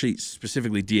 You know, actually,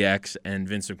 specifically DX and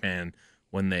Vince McMahon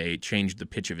when they changed the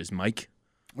pitch of his mic.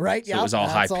 Right? So it Yeah. was all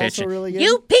that's high-pitched. also really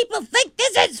good. people think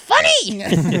this is funny.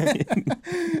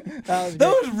 That that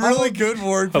was really good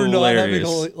work for not having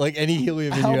Hilarious. like any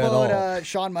helium in How you at all. about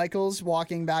Shawn Michaels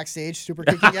walking backstage, super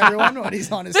kicking everyone when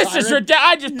he's on his This is siren? ridiculous.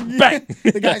 I just bang.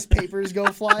 The guy's papers go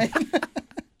flying.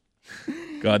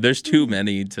 God, there's too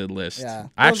many to list. Yeah,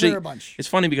 Actually, those are a bunch. it's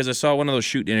funny because I saw one of those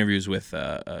shoot interviews with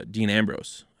Dean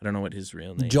Ambrose. I don't know what his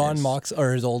real name John is. Mox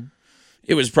or his old.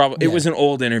 It was probably it was an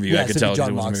old interview. Yeah, I could so tell because John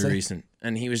it wasn't very Moxley. recent.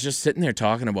 And he was just sitting there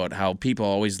talking about how people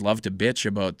always love to bitch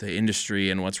about the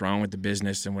industry and what's wrong with the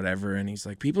business and whatever. And he's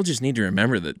like, people just need to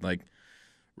remember that like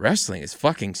wrestling is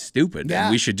fucking stupid Yeah.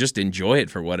 and we should just enjoy it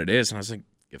for what it is. And I was like,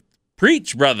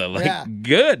 preach, brother. Like, Yeah.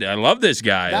 good. I love this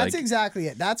guy. That's like, exactly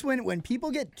it. That's when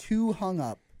people get too hung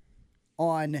up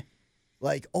on,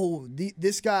 like, oh,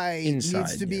 this guy needs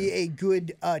Inside, to be a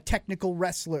good technical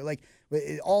wrestler. Like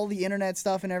all the internet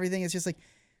stuff and everything. It's just like,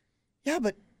 yeah,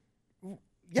 but.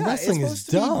 Yeah, Wrestling it's is supposed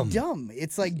to dumb. be dumb.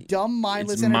 It's like dumb,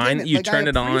 mindless It's mind- entertainment. you like, turn I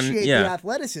it on, appreciate yeah. the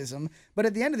athleticism, but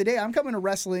at the end of the day, I'm coming to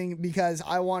wrestling because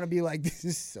I want to be like, this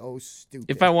is so stupid.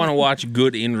 if I want to watch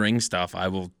good in-ring stuff, I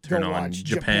will turn Go on watch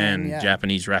Japan, yeah.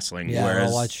 Japanese wrestling. Yeah, whereas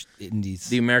I'll watch indies.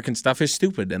 the American stuff is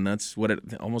stupid, and that's what it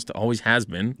almost always has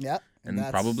been, yeah, and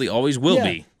that's- probably always will yeah,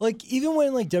 be. like even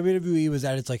when like WWE was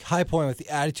at its like high point with the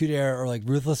Attitude Era or like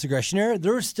Ruthless Aggression Era,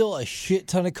 there was still a shit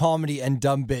ton of comedy and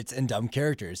dumb bits and dumb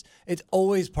characters. It's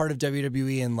always part of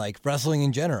WWE and like wrestling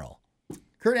in general.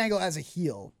 Kurt Angle as a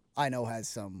heel, I know, has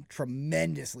some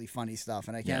tremendously funny stuff,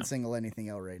 and I can't Yeah. single anything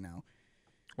out right now.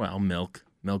 Well, milk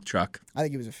truck. I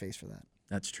think he was a face for that.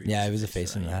 That's true. Yeah, he was a for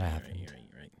face when that You're happened. Right,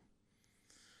 you're right.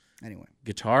 Anyway,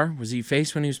 Guitar? Was he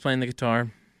face when he was playing the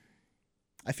guitar?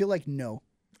 I feel like no.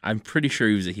 I'm pretty sure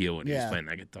he was a heel when he was Yeah. playing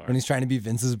that guitar. When he's trying to be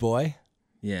Vince's boy.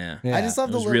 yeah. Yeah. I just love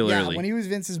it the was little real early. when he was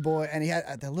Vince's boy and he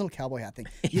had that little cowboy hat thing.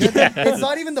 It's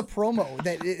not even the promo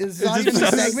that it's not just even the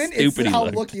so segment. It's stupid he how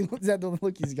looked. the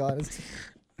look he's got. It's-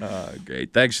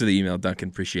 Great. Thanks for the email, Duncan.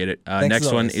 Appreciate it. Thanks Next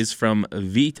as one always. is from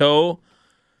Vito.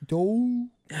 Do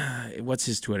What's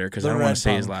his Twitter? Because The I don't want Red to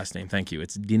say his Punk. last name. Thank you.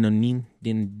 It's Dinino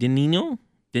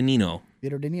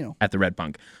Peter Denino. at the Red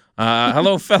Punk.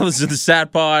 Hello, fellas of the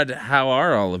Sat Pod. How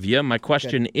are all of you? My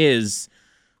question is,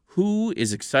 who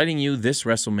is exciting you this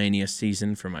WrestleMania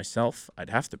season? For myself, I'd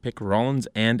have to pick Rollins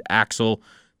and Axel.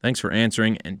 Thanks for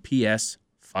answering. And P.S.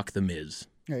 Fuck the Miz.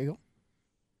 There you go.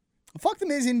 Fuck the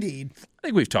Miz, indeed. I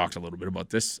think we've talked a little bit about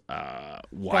this.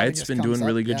 Wyatt's just been comes doing a up,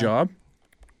 really good yeah. job.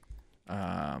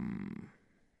 I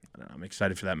don't know, I'm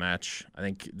excited for that match. I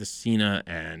think the Cena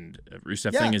and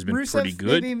Rusev thing has been Rusev pretty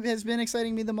good. Maybe has been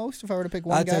exciting me the most if I were to pick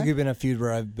one That's guy. actually been a feud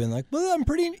where I've been like, well, I'm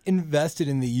pretty invested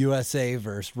in the USA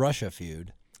versus Russia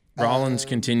feud. Rollins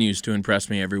continues to impress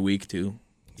me every week too.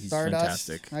 He's Stardust,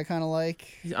 fantastic. I kind of like.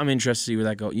 I'm interested to see where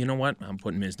that goes. You know what? I'm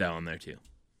putting Miz down there too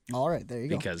All right, there you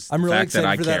go. because I'm the really fact that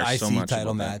I excited for care that so IC much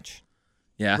title about that. match.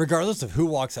 Yeah. Regardless of who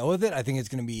walks out with it, I think it's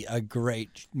going to be a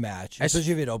great match,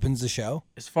 especially if it opens the show.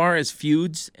 As far as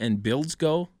feuds and builds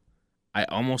go, I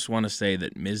almost want to say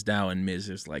that Mizdow and Miz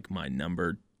is like my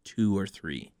number 2 or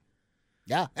 3.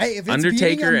 Yeah. Hey, if it's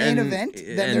Undertaker beating a main and- event,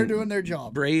 then they're and doing their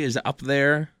job. Bray is up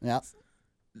there. Yeah.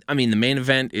 I mean, the main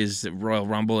event is the Royal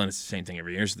Rumble, and it's the same thing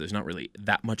every year, so there's not really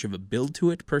that much of a build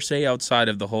to it, per se, outside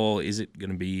of the whole, is it going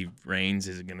to be Reigns?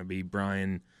 Is it going to be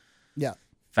Bryan? Yeah.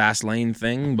 Fast lane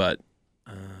thing, but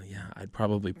yeah, I'd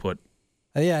probably put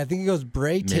I think it goes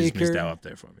Bray, Miz Taker. Mizdow up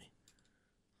there for me.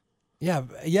 Yeah,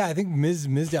 I think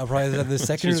Mizdow probably has the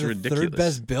second or is the ridiculous. third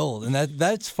best build, and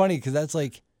that's funny because that's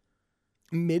like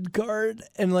mid card,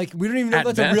 and like we don't even know At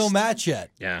if that's a real best. match yet,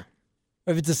 Yeah.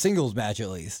 or if it's a singles match at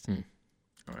least.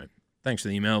 All right. Thanks for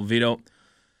the email, Vito.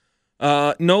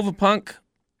 Nova Punk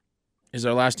is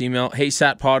our last email. Hey,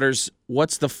 Sat Potters,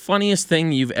 what's the funniest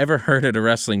thing you've ever heard at a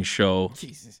wrestling show?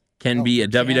 Jesus. Can Oh, be a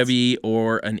for chance. WWE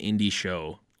or an indie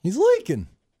show. He's leaking.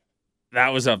 That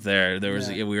was up there. There was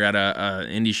Yeah. we were at a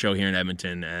indie show here in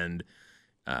Edmonton, and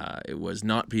it was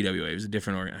not PWA. It was a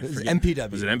different organ. It was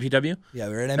MPW. Was it MPW? Yeah,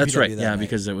 we were at MPW. That's right. that Yeah, night.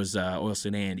 because it was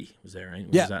Oilson Andy was there, right? It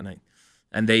Yeah. was that night.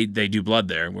 And they do blood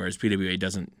there, whereas PWA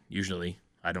doesn't usually.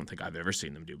 I don't think I've ever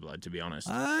seen them do blood, to be honest.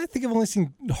 I think I've only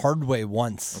seen Hardway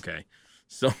once. Okay.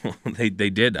 So they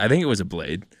did. I think it was a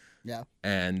blade. Yeah.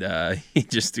 And he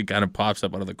kind of pops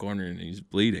up out of the corner and he's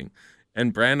bleeding.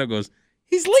 And Brando goes,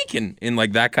 he's leaking, in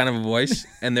like that kind of a voice.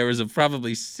 And there was a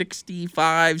probably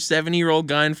 65, 70-year-old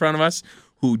guy in front of us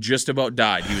who just about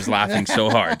died. He was laughing so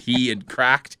hard. He had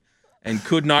cracked and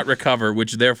could not recover,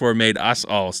 which therefore made us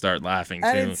all start laughing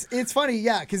And too. it's funny,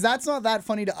 yeah, because that's not that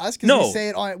funny to us because No. we say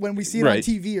it when we see it Right. on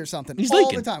TV or something. He's all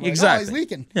leaking. the time. We're Exactly. Like, oh, he's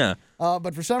leaking. Yeah.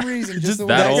 But for some reason, just Just the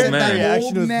that way old that man. Reaction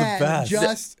old was the man best.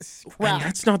 just And cracked.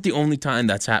 that's not the only time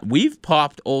that's happened. We've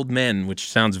popped old men, which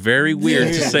sounds very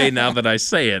weird to Yeah. say now that I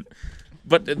say it.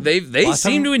 But they Last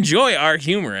seem time- to enjoy our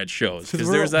humor at shows because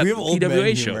there was that we have old PWA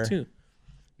men show humor. too.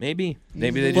 Maybe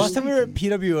they Last just time we were at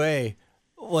PWA,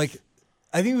 like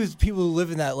I think it was people who live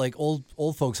in that like old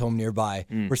folks home nearby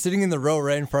were sitting in the row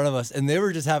right in front of us, and they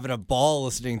were just having a ball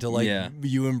listening to like Yeah.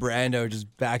 you and Brando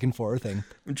just back and forthing.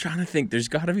 I'm trying to think. There's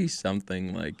got to be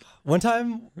something like One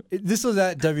time, this was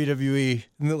at WWE,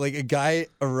 and like a guy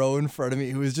a row in front of me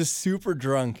who was just super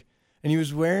drunk, and he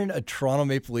was wearing a Toronto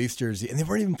Maple Leafs jersey, and they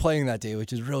weren't even playing that day,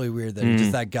 which is really weird that it's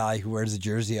just that guy who wears a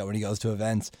jersey out when he goes to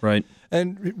events. right.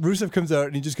 And Rusev comes out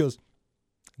and he just goes,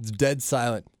 it's dead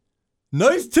silent.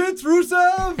 Nice tits,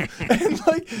 Rusev! And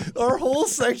like our whole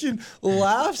section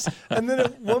laughs. And then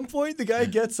at one point, the guy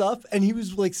gets up and he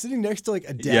was like sitting next to like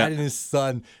a dad Yeah. and his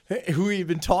son who he'd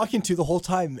been talking to the whole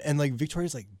time. And like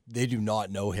Victoria's like, they do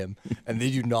not know him and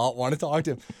they do not want to talk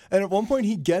to him. And at one point,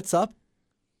 he gets up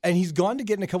and he's gone to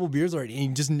get in a couple beers already and he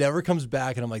just never comes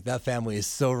back. And I'm like, that family is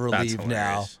so That's relieved now.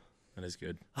 hilarious. That is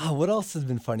good. What else has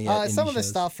been funny at Some indie of the shows?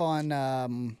 stuff on,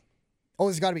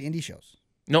 there's got to be indie shows.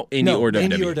 No, indie or WWE.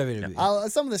 Indie or WWE.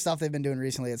 Some of the stuff they've been doing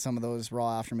recently at some of those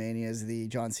Raw After Manias, the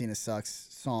John Cena Sucks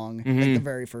song, like the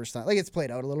very first time. Like it's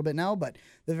played out a little bit now, but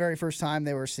the very first time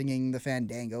they were singing the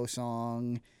Fandango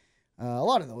song. A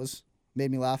lot of those made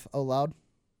me laugh out loud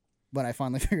when I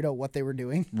finally figured out what they were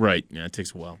doing. Right. Yeah, it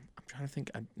takes a while. I'm trying to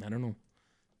think. I don't know.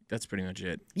 That's pretty much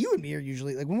it. You and me are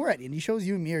usually, like when we're at indie shows,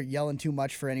 you and me are yelling too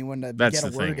much for anyone to That's get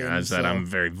the a word thing, in. is that so- I'm a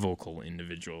very vocal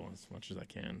individual as much as I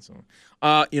can. So,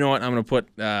 you know what? I'm gonna put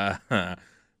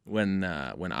when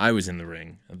I was in the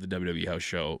ring at the WWE house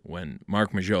show, when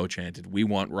Mark Majot chanted, "We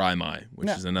want Raimai," which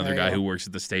Yeah, is another there you guy go. who works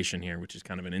at the station here, which is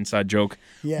kind of an inside joke.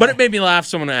 Yeah. But it made me laugh,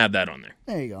 so I'm gonna add that on there.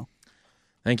 There you go.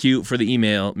 Thank you for the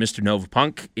email, Mr.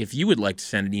 Novapunk. If you would like to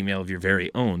send an email of your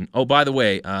very own. Oh, by the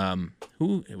way,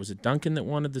 who was it? Duncan that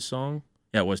wanted the song?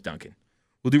 Yeah, it was Duncan.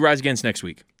 We'll do Rise Against next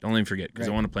week. Don't let me forget, because I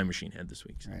Right. want to play Machine Head this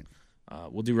week. So.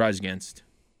 Right. We'll do Rise Against.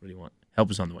 What do you want? Help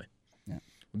Is on the Way. Yeah.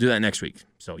 We'll do that next week.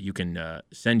 So you can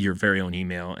send your very own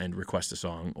email and request a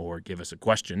song or give us a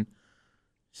question.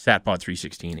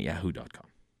 satpod316@yahoo.com.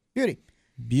 Beauty.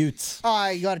 Buttes.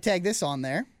 I got to tag this on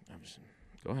there.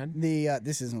 Go ahead.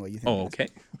 This isn't what you think. Oh, it is. okay.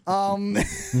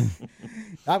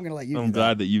 I'm gonna let you. do I'm that.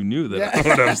 glad that you knew that. Yeah.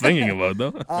 What I was thinking about,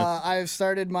 though. I've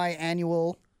started my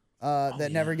annual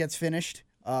that never gets finished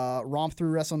romp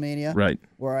through WrestleMania, Right.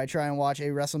 where I try and watch a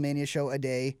WrestleMania show a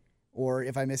day, or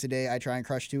if I miss a day, I try and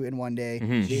crush two in one day,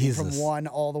 Mm-hmm. dating from Jesus. one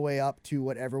all the way up to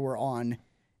whatever we're on.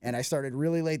 And I started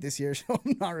really late this year, so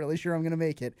I'm not really sure I'm gonna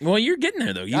make it. Well, you're getting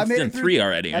there, though. You've made done it through- 3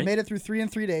 already. I Right? made it through 3 in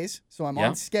 3 days, so I'm Yeah.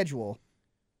 on schedule.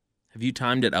 Have you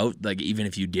timed it out? Like, even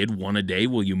if you did one a day,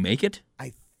 will you make it?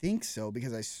 I think so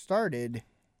because I started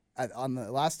on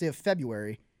the last day of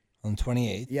February. On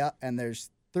 28th. Yeah, and there's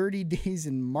 30 days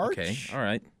in March. Okay. All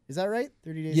right. Is that right?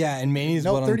 30 days. Yeah, and Mania's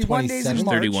No, what on the 31 days in 27th?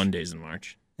 March. 31 days in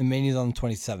March. And Mania's on the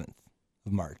 27th.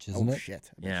 of March, isn't Oh it?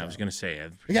 shit. Yeah, I was gonna say.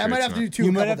 Yeah, I might have to do 2. You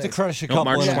a might couple have to days. crush a No, couple.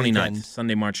 March in the 29th. weekend.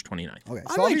 Sunday, March 29th. Okay,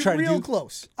 I so I'll might be try to real do-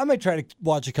 close. I might try to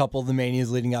watch a couple of the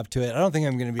Manias leading up to it. I don't think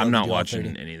I'm going to be. I'm able not to do all watching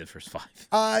 30. any of the first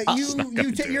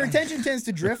 5. Your attention tends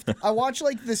to drift. I watch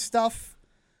like the stuff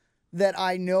that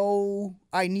I know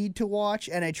I need to watch,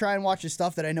 and I try and watch the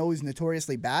stuff that I know is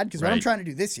notoriously bad. Because what I'm Right. trying to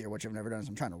do this year, which I've never done, is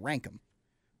I'm trying to rank them.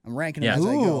 I'm ranking Yeah. them as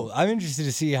I Ooh, go. I'm interested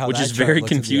to see how. Which that is chart very looks at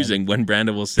the end. confusing when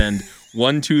Brando will send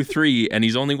 1, 2, 3, and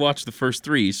he's only watched the first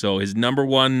 3. So his number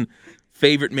 1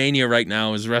 favorite Mania right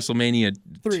now is WrestleMania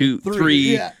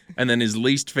 3, yeah. and then his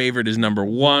least favorite is number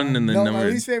 1, and then No, my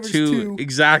number least favorite's 2. 2.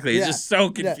 Exactly. It's Yeah. just so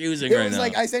Yeah. confusing It right was now.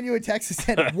 like I sent you a text that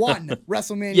said 1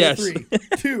 WrestleMania Yes. 3,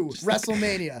 2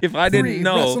 WrestleMania. If I didn't 3,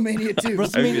 know- WrestleMania 2. I'd be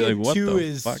WrestleMania like, what 2 the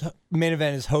is fuck? main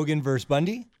event is Hogan versus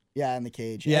Bundy. Yeah, in the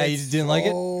cage. Yeah, And you it's just didn't like it?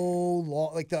 So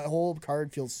long. Like the whole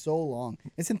card feels so long.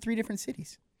 It's in 3 different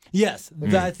cities. Yes,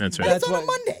 that's that's right. And it's on what, a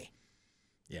Monday,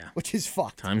 Yeah. which is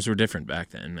fucked. Times were different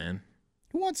back then, man.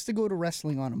 Who wants to go to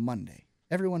wrestling on a Monday?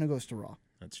 Everyone who goes to Raw.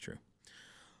 That's true.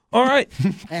 All right.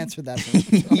 Answer that.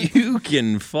 For me. You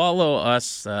can follow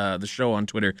us, the show on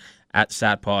Twitter, at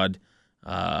SatPod.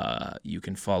 You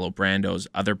can follow Brando's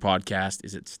other podcast.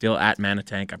 Is it still at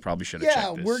Manatank? I probably should have Yeah,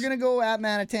 checked this. we're gonna go at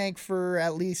Manatank for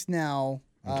at least now.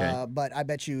 Okay. But I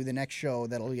bet you the next show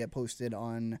that'll get posted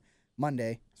on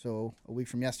Monday, so a week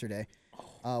from yesterday,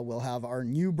 we'll have our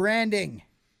new branding.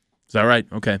 Is that right?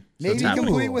 Okay. So Maybe it's happening.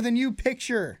 complete with a new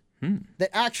picture that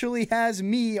actually has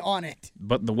me on it.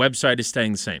 But the website is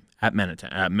staying the same, at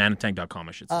Manatank, Manatank.com,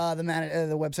 I should say.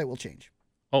 The website will change,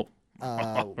 oh.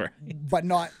 uh, All right. but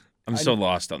not I'm so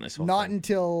lost on this whole not thing.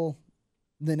 until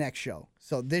the next show.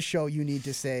 So this show, you need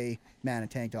to say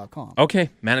manatank.com. Okay,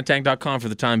 Manatank.com for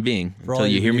the time being, For all until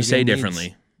you your hear me video say game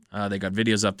differently. They got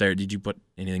videos up there. Did you put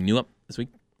anything new up this week?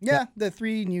 Yeah, the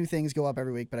 3 new things go up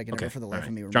every week, but I can Okay. never for the all life right.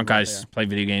 of me remember Drunk what they Guys are. play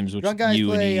video games, which Drunk Guys you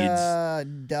play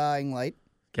needs. Dying Light,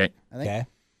 Okay. I think. okay.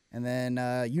 And then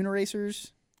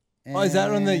Uniracers. Oh, is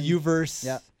that on the and- Uverse?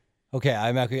 Yeah. Okay,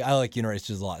 I like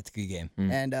Uniracers a lot. It's a good game.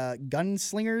 And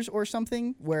Gunslingers or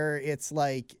something, where it's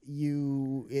like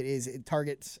it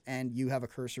targets and you have a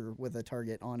cursor with a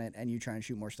target on it and you try and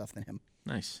shoot more stuff than him.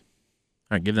 Nice.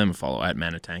 All right, give them a follow at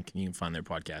Manatank. You can find their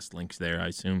podcast links there, I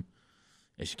assume.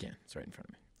 Yes, you can. It's right in front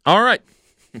of me. All right.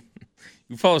 You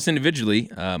can follow us individually.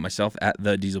 Myself at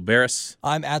the Diesel Barris.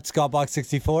 I'm at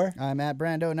ScottBox64. I'm at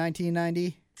Brando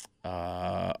 1990.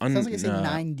 Sounds like I say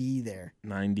 9D there.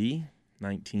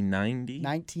 1990.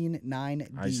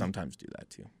 1990. I sometimes do that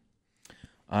too.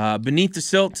 Beneath the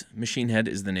Silt, Machine Head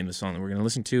is the name of the song that we're going to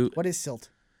listen to. What is silt?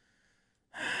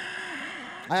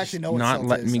 I actually know what Not silt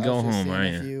letting is. me I go was just home, seeing are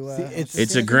if you? See, it's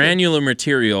It's a granular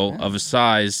material of a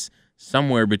size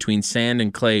somewhere between sand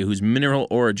and clay whose mineral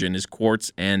origin is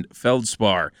quartz and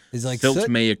feldspar. Is like Silt soot?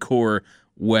 may occur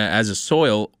as a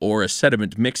soil or a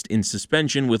sediment mixed in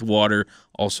suspension with water,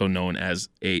 also known as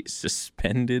a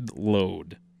suspended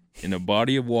load in a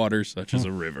body of water such as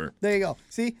a river. There you go.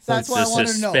 See, that's it's what I a wanted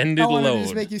to know. suspended I wanted to load.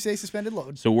 just make you say suspended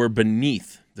load. So we're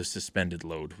beneath the suspended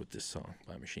load with this song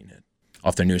by Machine Head.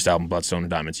 Off their newest album, Bloodstone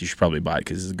and Diamonds. You should probably buy it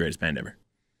because this is the greatest band ever.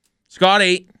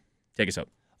 Scotty, take us out.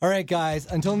 All right, guys.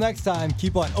 Until next time,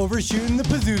 keep on overshooting the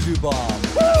Pazuzu bomb.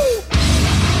 Woo!